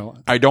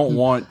 I don't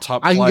want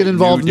top I can get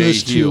involved New in Day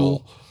this heel.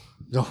 Too.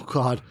 Oh,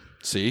 God.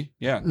 See?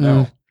 Yeah,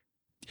 no.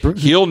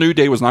 Heel New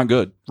Day was not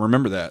good.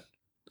 Remember that.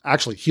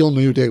 Actually, heel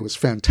New Day was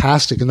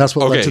fantastic, and that's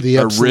what led to the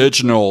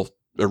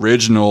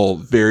original,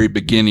 very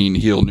beginning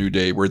heel New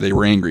Day where they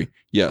were angry.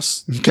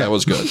 Yes, that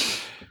was good.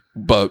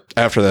 But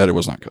after that, it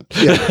was not good.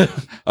 Yeah.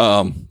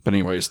 But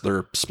anyways,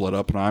 they're split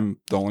up, and I'm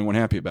the only one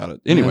happy about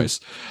it. Anyways,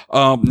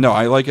 no,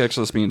 I like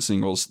Exodus being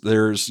singles.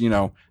 There's,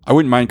 I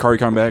wouldn't mind Kari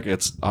coming back.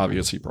 It's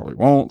obvious he probably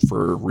won't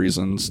for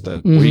reasons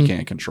that we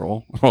can't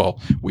control. Well,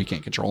 we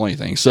can't control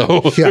anything.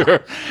 So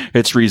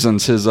it's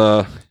reasons his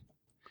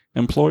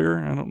employer,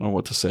 I don't know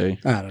what to say.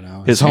 I don't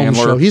know. His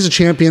handler. Show. He's a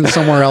champion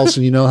somewhere else,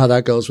 and you know how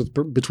that goes with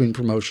between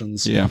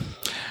promotions. Yeah.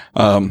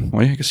 Well,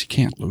 I guess he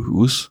can't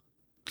lose.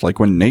 like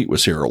when Nate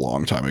was here a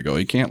long time ago.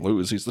 He can't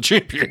lose. He's the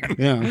champion.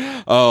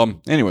 Yeah.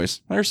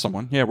 Anyways, there's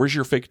someone. Yeah. Where's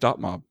your fake dot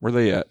mob? Where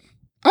they at?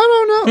 I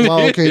don't know.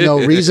 Well, okay. No,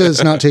 Riza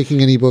is not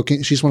taking any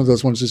booking. She's one of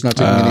those ones who's not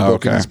taking any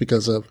bookings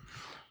because of.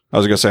 I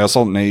was going to say, I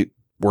saw Nate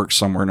work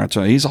somewhere. Not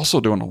tonight. He's also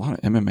doing a lot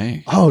of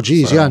MMA. Oh,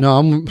 geez. So. Yeah. No,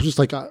 I'm just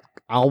like,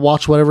 I'll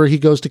watch whatever he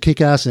goes to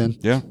kick ass in.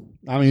 Yeah.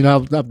 I mean,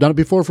 I've done it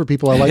before for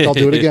people I like. I'll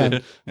do it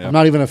again. Yeah. I'm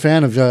not even a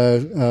fan of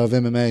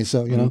MMA.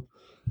 So, you know,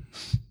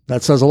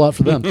 that says a lot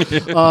for them.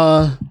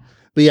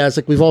 But yeah, it's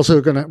like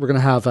we're gonna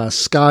have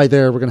Sky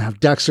there. We're gonna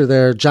have Dexter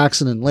there,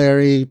 Jackson and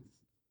Larry.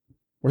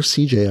 Where's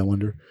CJ? I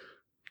wonder.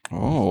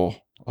 Oh,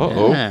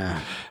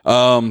 yeah.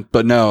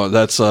 But no,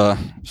 that's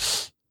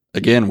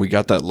again, we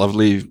got that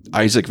lovely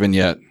Isaac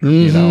vignette,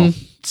 you know,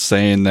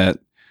 saying that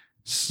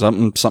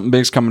something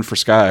big's coming for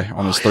Sky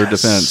on his third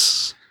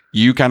defense.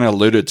 You kind of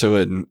alluded to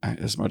it, and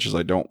as much as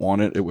I don't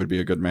want it, it would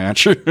be a good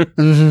match.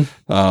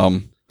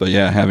 But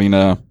yeah, having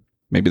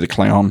maybe the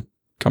clown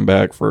come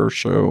back for a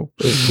show.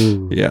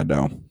 Yeah,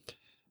 no.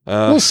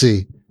 We'll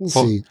see. We'll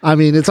see. I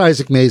mean, it's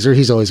Isaac Mazer.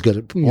 He's always good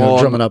at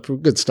drumming up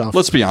good stuff.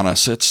 Let's be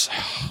honest. It's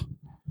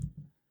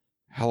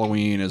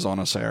Halloween is on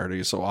a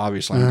Saturday, so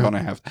obviously I'm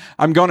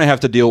gonna have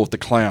to deal with the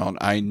clown.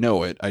 I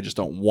know it. I just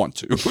don't want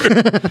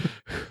to.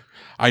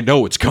 I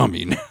know it's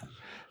coming.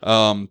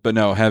 But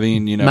no,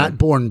 having Matt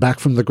Bourne back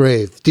from the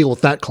grave, deal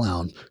with that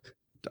clown.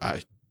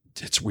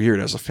 It's weird.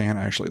 As a fan,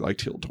 I actually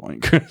liked Heel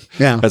Toink.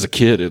 Yeah. As a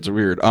kid, it's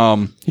weird.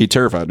 He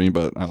terrified me,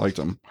 but I liked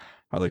him.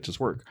 I liked his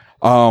work.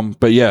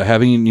 But yeah,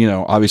 having,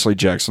 obviously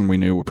Jackson we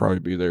knew would probably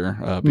be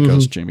there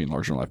because Jamie and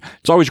Larson life.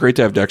 It's always great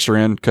to have Dexter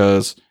in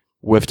because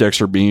with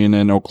Dexter being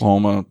in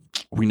Oklahoma,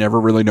 we never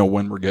really know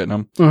when we're getting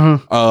him.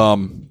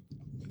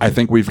 I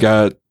think we've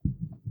got,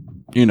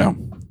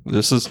 is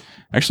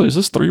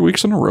this 3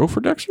 weeks in a row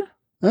for Dexter?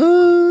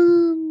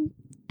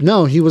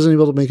 No, he wasn't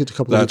able to make it a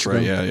couple of weeks ago.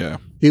 That's right. Yeah.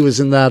 He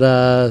was in that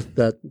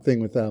thing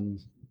with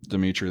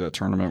Dimitri, that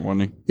tournament,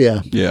 wasn't he?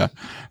 Yeah. Yeah.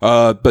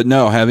 But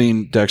no,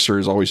 having Dexter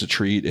is always a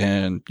treat.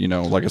 And,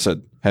 like I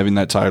said, having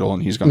that title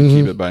and he's going to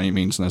keep it by any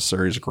means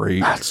necessary is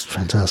great. That's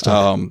fantastic.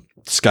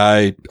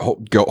 Sky,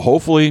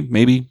 hopefully,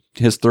 maybe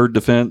his third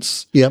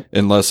defense. Yep.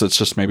 Unless it's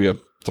just maybe a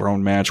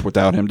thrown match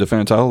without him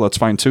defending title. That's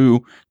fine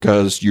too,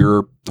 because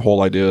your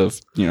whole idea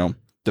of,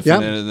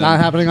 defending not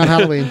happening on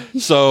Halloween.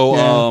 So,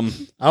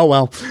 oh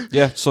well.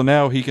 Yeah. So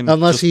now he can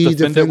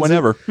defend it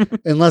whenever.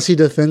 Unless he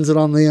defends it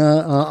on the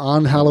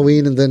on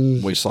Halloween, and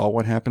then we saw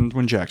what happened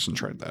when Jackson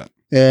tried that.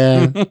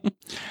 Yeah.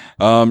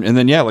 And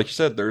then like you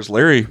said, there's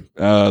Larry,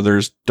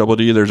 there's Double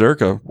D, there's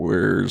Erica.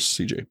 Where's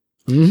CJ?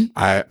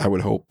 I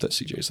would hope that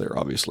CJ's there.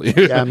 Obviously,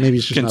 yeah. Maybe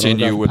it's just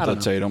continue with the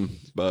Tatum,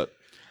 but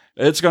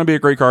it's going to be a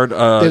great card.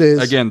 It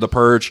is again the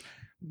Purge.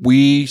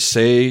 We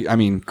say,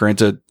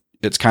 granted.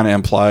 It's kind of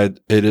implied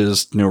it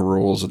is no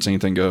rules. It's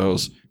anything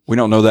goes. We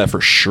don't know that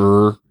for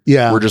sure.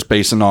 Yeah. We're just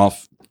basing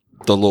off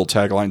the little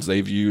taglines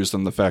they've used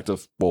and the fact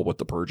of, what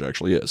the Purge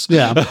actually is.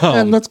 Yeah.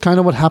 And that's kind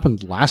of what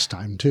happened last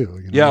time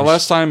too. Yeah.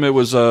 Last time it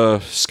was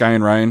Sky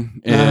and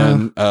Ryan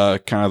and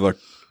kind of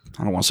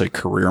I don't want to say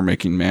career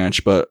making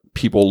match, but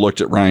people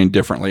looked at Ryan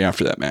differently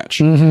after that match.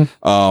 And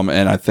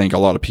I think a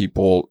lot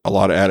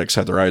of addicts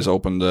had their eyes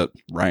open that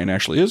Ryan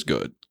actually is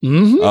good.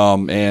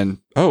 And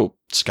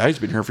Sky's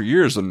been here for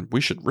years and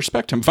we should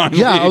respect him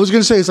finally. Yeah, I was going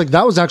to say, it's like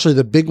that was actually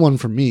the big one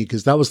for me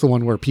because that was the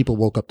one where people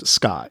woke up to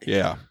Sky.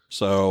 Yeah.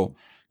 So,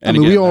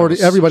 everybody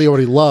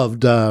already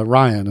loved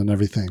Ryan and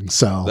everything.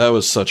 So that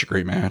was such a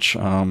great match.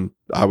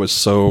 I was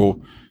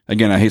so,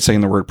 again, I hate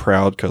saying the word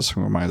proud because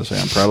who am I to say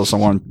I'm proud of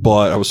someone,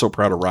 but I was so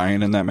proud of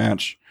Ryan in that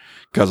match.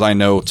 Because I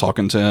know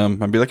talking to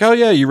him, I'd be like, oh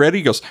yeah, you ready?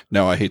 He goes,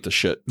 no, I hate the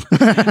shit.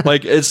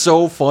 Like, it's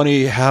so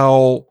funny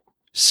how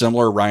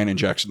similar Ryan and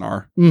Jackson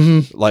are.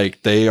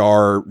 Like, they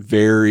are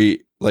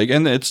very,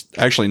 and it's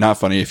actually not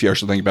funny if you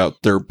actually think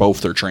about their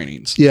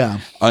trainings. Yeah.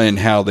 And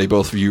how they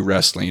both view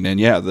wrestling. And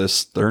yeah,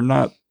 they're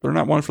not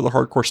one for the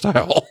hardcore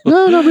style.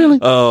 No, not really.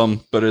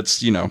 But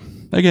it's,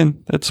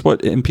 again, that's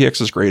what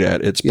MPX is great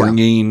at. It's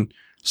bringing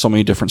so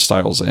many different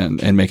styles in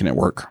and making it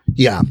work.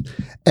 Yeah.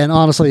 And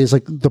honestly, it's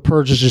like the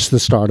Purge is just the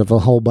start of a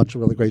whole bunch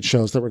of really great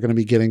shows that we're going to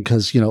be getting.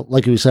 Cause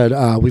like we said,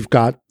 we've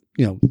got,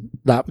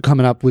 that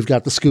coming up. We've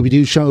got the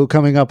Scooby-Doo show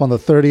coming up on the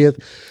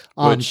 30th.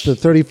 On the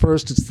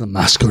 31st, it's the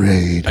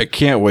Masquerade. I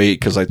can't wait.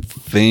 Cause I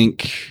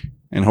think,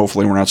 and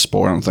hopefully we're not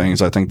spoiling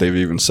things. I think they've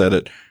even said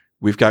it.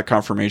 We've got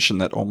confirmation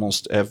that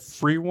almost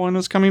everyone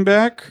is coming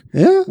back.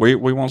 Yeah. We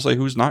won't say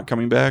who's not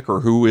coming back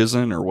or who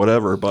isn't or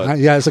whatever. But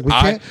it's like we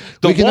can't.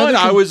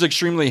 I was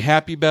extremely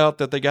happy about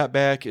that they got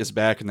back is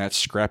back, and that's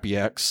Scrappy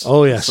X.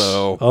 Oh, yes.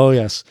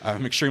 Yes.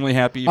 I'm extremely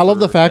happy. I love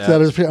the fact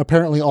that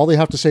apparently all they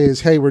have to say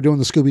is, hey, we're doing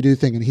the Scooby-Doo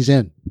thing, and he's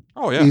in.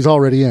 Oh, yeah. He's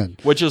already in.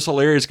 Which is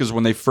hilarious because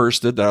when they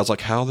first did that, I was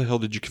like, how the hell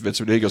did you convince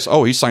him? He goes,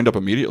 oh, he signed up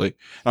immediately.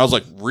 And I was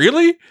like,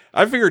 really?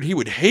 I figured he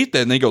would hate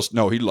that. And he goes,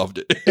 no, he loved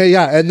it.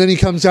 Yeah. And then he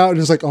comes out and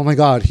is like, oh my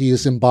God, he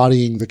is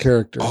embodying the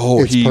character.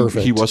 Oh, it's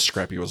perfect. He was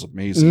Scrappy. He was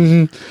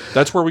amazing.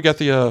 That's where we got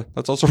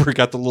that's also where we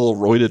got the little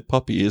roided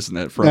puppy, isn't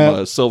it?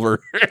 From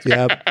Silver.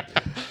 Yeah.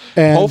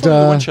 And hopefully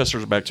the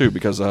Winchesters are back too,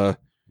 because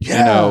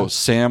Yeah.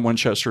 Sam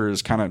Winchester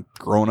is kind of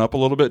grown up a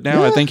little bit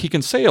now. I think he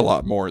can say a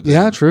lot more.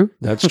 True.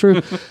 That's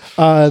true.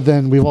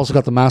 Then we've also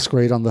got the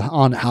Masquerade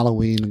on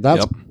Halloween.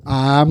 That's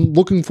I'm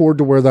looking forward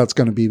to where that's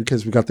going to be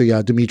because we've got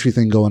the Dimitri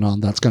thing going on.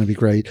 That's going to be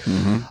great.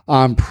 Mm-hmm.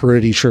 I'm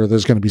pretty sure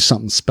there's going to be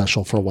something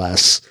special for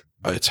Wes.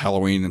 It's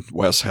Halloween and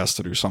Wes has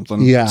to do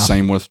something. Yeah.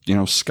 Same with,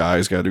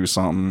 Sky's got to do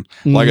something.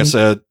 Mm-hmm. Like I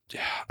said,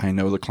 I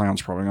know the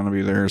clown's probably going to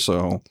be there.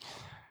 So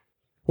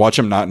watch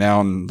him not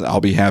now and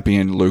I'll be happy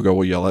and Lugo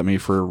will yell at me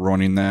for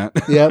ruining that.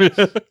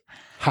 Yep.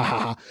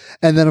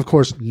 And then, of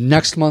course,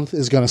 next month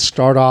is going to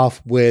start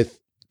off with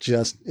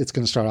it's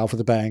going to start off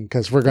with a bang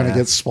because we're going to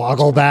get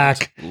Swoggle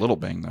back. A little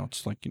bang, though.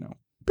 It's like,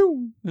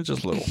 boom. It's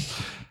just little.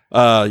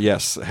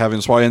 Yes, having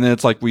Swoggle. And then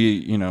it's like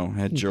we,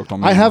 had joked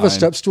on I have a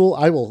step stool.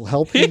 I will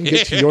help him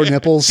get to your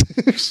nipples.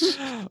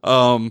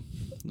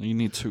 You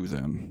need two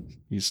then.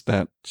 He's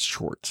that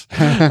short.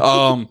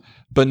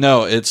 But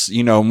no, it's,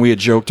 we had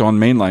joked on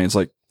Mainline. It's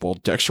like, well,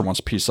 Dexter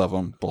wants a piece of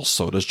him. Well,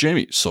 so does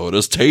Jamie. So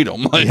does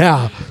Tatum.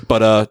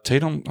 But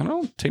Tatum, I don't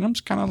know. Tatum's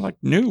kind of like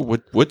new.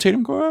 Would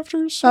Tatum go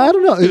after? I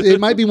don't know.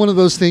 It might be one of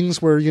those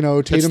things where,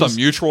 Tatum's... It's the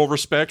mutual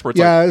respect. Where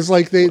it's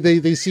like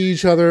they see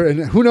each other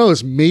and who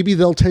knows, maybe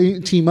they'll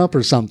team up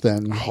or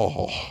something.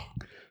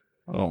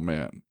 Oh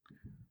man.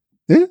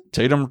 Yeah.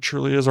 Tatum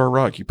truly is our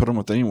rock. You put him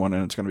with anyone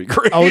and it's going to be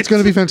great. Oh, it's going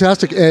to be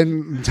fantastic.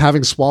 And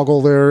having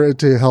Swoggle there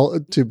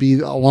to be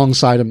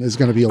alongside him is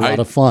going to be a lot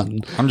of fun.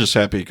 I'm just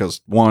happy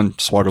because one,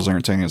 Swoggle's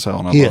entertaining as hell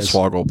and I love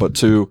Swoggle, but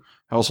two,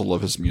 I also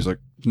love his music.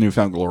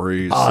 Newfound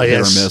Glory, hit or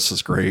miss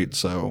is great.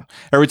 So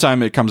every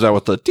time it comes out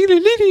with the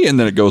dee and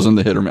then it goes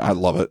into hit or miss, I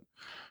love it.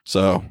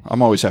 So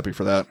I'm always happy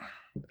for that.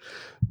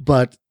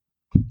 But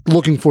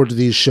looking forward to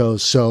these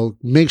shows. So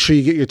make sure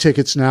you get your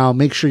tickets now.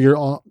 Make sure you're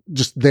all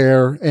just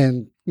there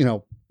and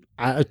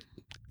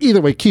either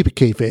way, keep it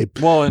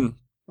kayfabe. Well, and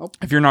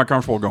if you're not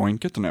comfortable going,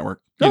 get the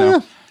network.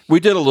 We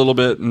did a little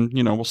bit, and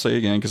we'll say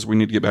again because we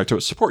need to get back to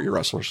it. Support your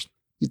wrestlers.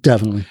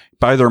 Definitely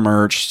buy their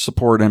merch.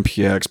 Support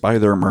MPX. Buy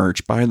their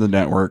merch. Buy the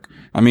network.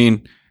 I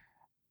mean,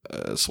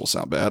 this will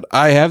sound bad.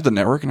 I have the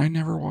network, and I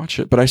never watch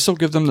it, but I still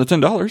give them the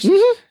 $10.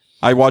 Mm-hmm.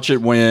 I watch it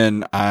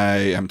when I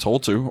am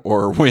told to,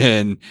 or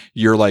when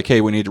you're like,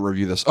 "Hey, we need to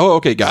review this." Oh,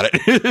 okay, got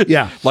it.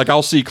 Yeah, like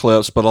I'll see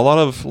clips, but a lot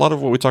of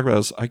what we talk about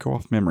is I go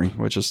off memory,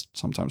 which is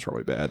sometimes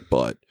probably bad.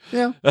 But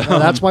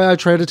that's why I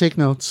try to take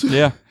notes.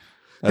 Yeah,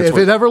 if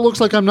it ever looks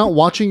like I'm not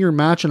watching your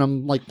match and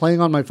I'm like playing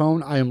on my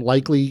phone, I am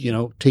likely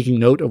taking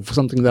note of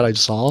something that I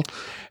saw.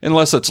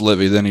 Unless it's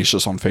Livy, then he's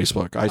just on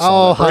Facebook. I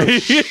saw that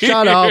right.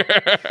 Shut up!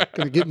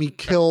 Gonna get me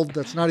killed.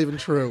 That's not even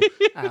true,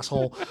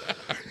 asshole.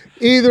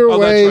 Either way,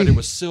 that's right. It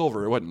was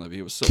Silver. It wasn't Livy.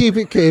 It was Silver. Keep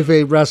it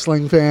kayfabe,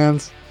 wrestling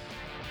fans.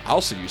 I'll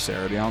see you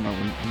Saturday. I don't know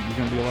when you're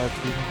going to be alive.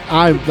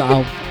 I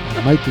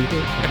might be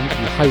there. I might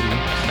be hiding.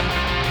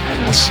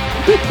 Yes.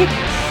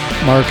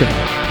 Mark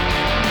it.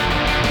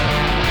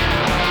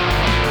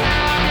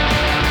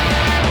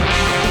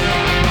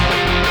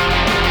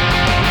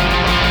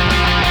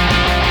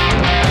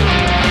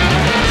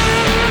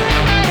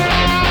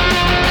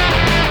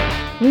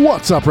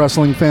 What's up,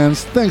 wrestling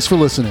fans? Thanks for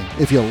listening.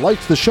 If you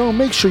liked the show,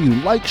 make sure you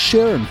like,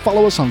 share, and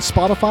follow us on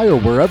Spotify or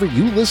wherever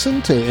you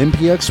listen to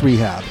MPX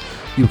Rehab.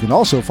 You can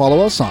also follow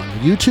us on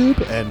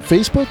YouTube and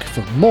Facebook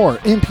for more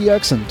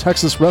MPX and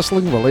Texas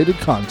wrestling-related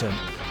content.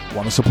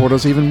 Want to support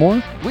us even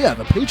more? We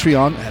have a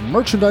Patreon and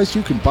merchandise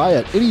you can buy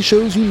at any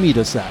shows you meet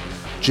us at.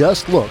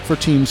 Just look for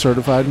Team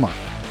Certified Mark.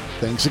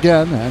 Thanks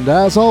again, and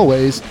as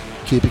always,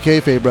 keep it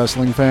kayfabe,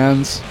 wrestling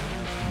fans.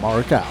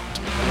 Mark out.